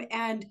classroom,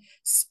 and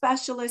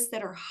specialists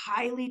that are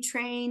highly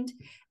trained.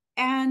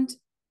 And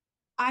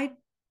I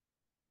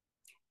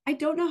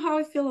don't know how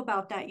I feel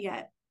about that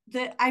yet.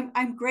 That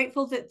I'm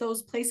grateful that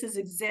those places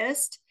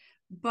exist,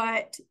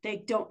 but they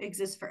don't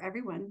exist for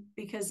everyone,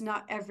 because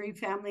not every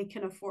family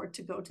can afford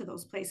to go to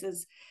those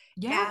places.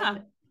 Yeah.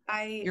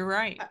 And you're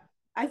right.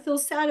 I feel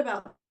sad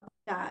about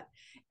that.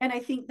 And I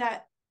think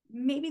that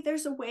maybe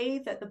there's a way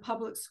that the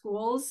public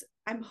schools,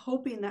 I'm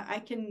hoping that I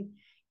can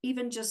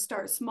even just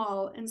start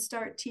small and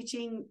start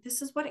teaching,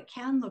 this is what it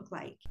can look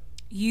like.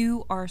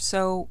 You are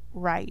so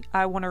right.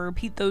 I want to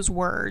repeat those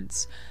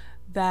words,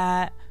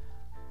 that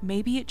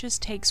maybe it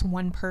just takes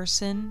one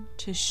person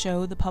to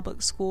show the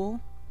public school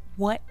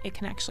what it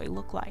can actually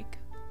look like.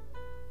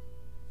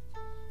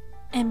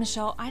 And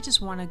Michelle, I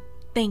just want to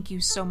thank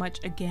you so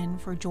much again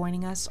for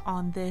joining us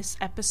on this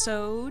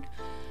episode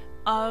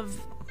of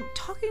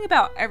talking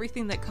about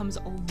everything that comes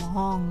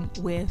along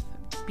with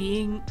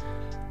being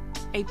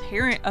a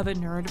parent of a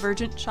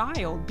neurodivergent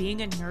child,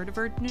 being a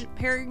neurodivergent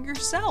parent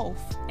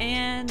yourself,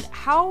 and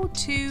how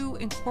to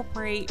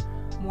incorporate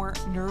more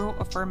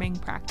neuro-affirming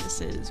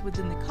practices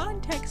within the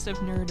context of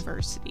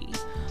neurodiversity.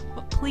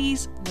 But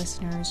please,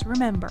 listeners,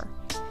 remember,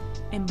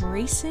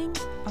 embracing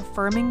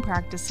affirming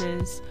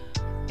practices,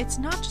 it's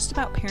not just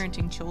about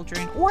parenting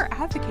children or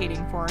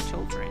advocating for our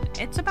children.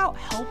 It's about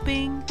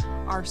helping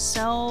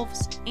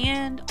ourselves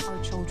and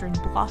our children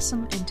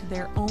blossom into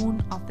their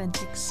own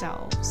authentic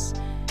selves.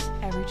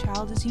 Every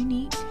child is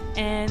unique,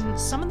 and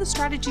some of the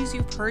strategies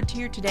you've heard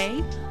here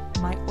today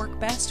might work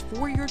best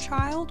for your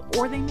child,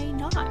 or they may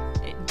not.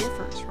 It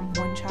differs from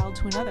one child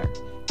to another.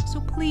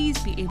 So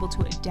please be able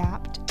to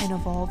adapt and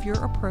evolve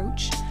your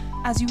approach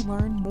as you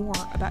learn more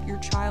about your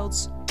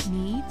child's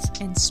needs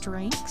and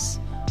strengths,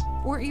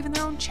 or even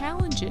their own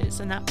challenges,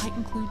 and that might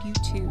include you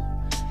too,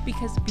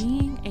 because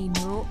being a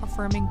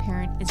neuro-affirming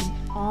parent is an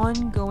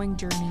ongoing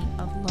journey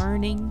of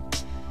learning,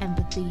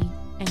 empathy,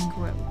 and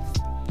growth.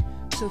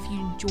 So if you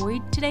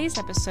enjoyed today's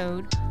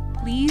episode,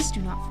 please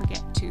do not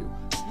forget to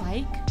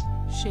like,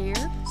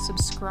 share,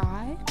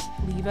 subscribe,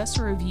 leave us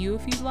a review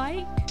if you'd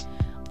like.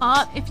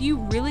 If you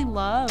really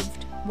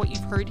loved what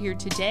you've heard here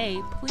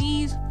today,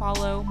 please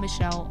follow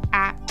Michelle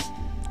at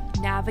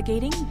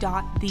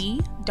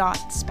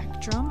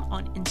navigating.the.spectrum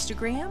on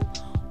Instagram,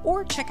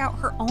 or check out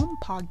her own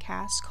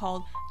podcast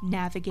called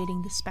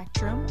Navigating the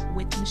Spectrum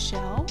with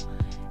Michelle.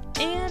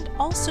 And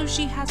also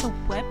she has a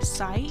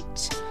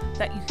website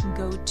that you can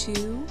go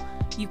to.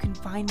 You can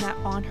find that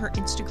on her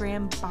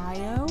Instagram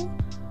bio.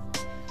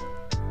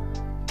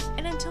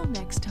 And until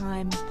next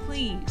time,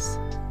 please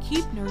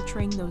keep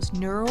nurturing those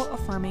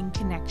neuro-affirming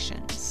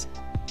connections.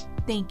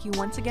 Thank you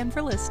once again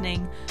for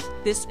listening.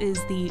 This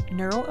is the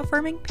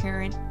Neuro-Affirming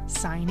Parent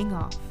signing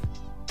off.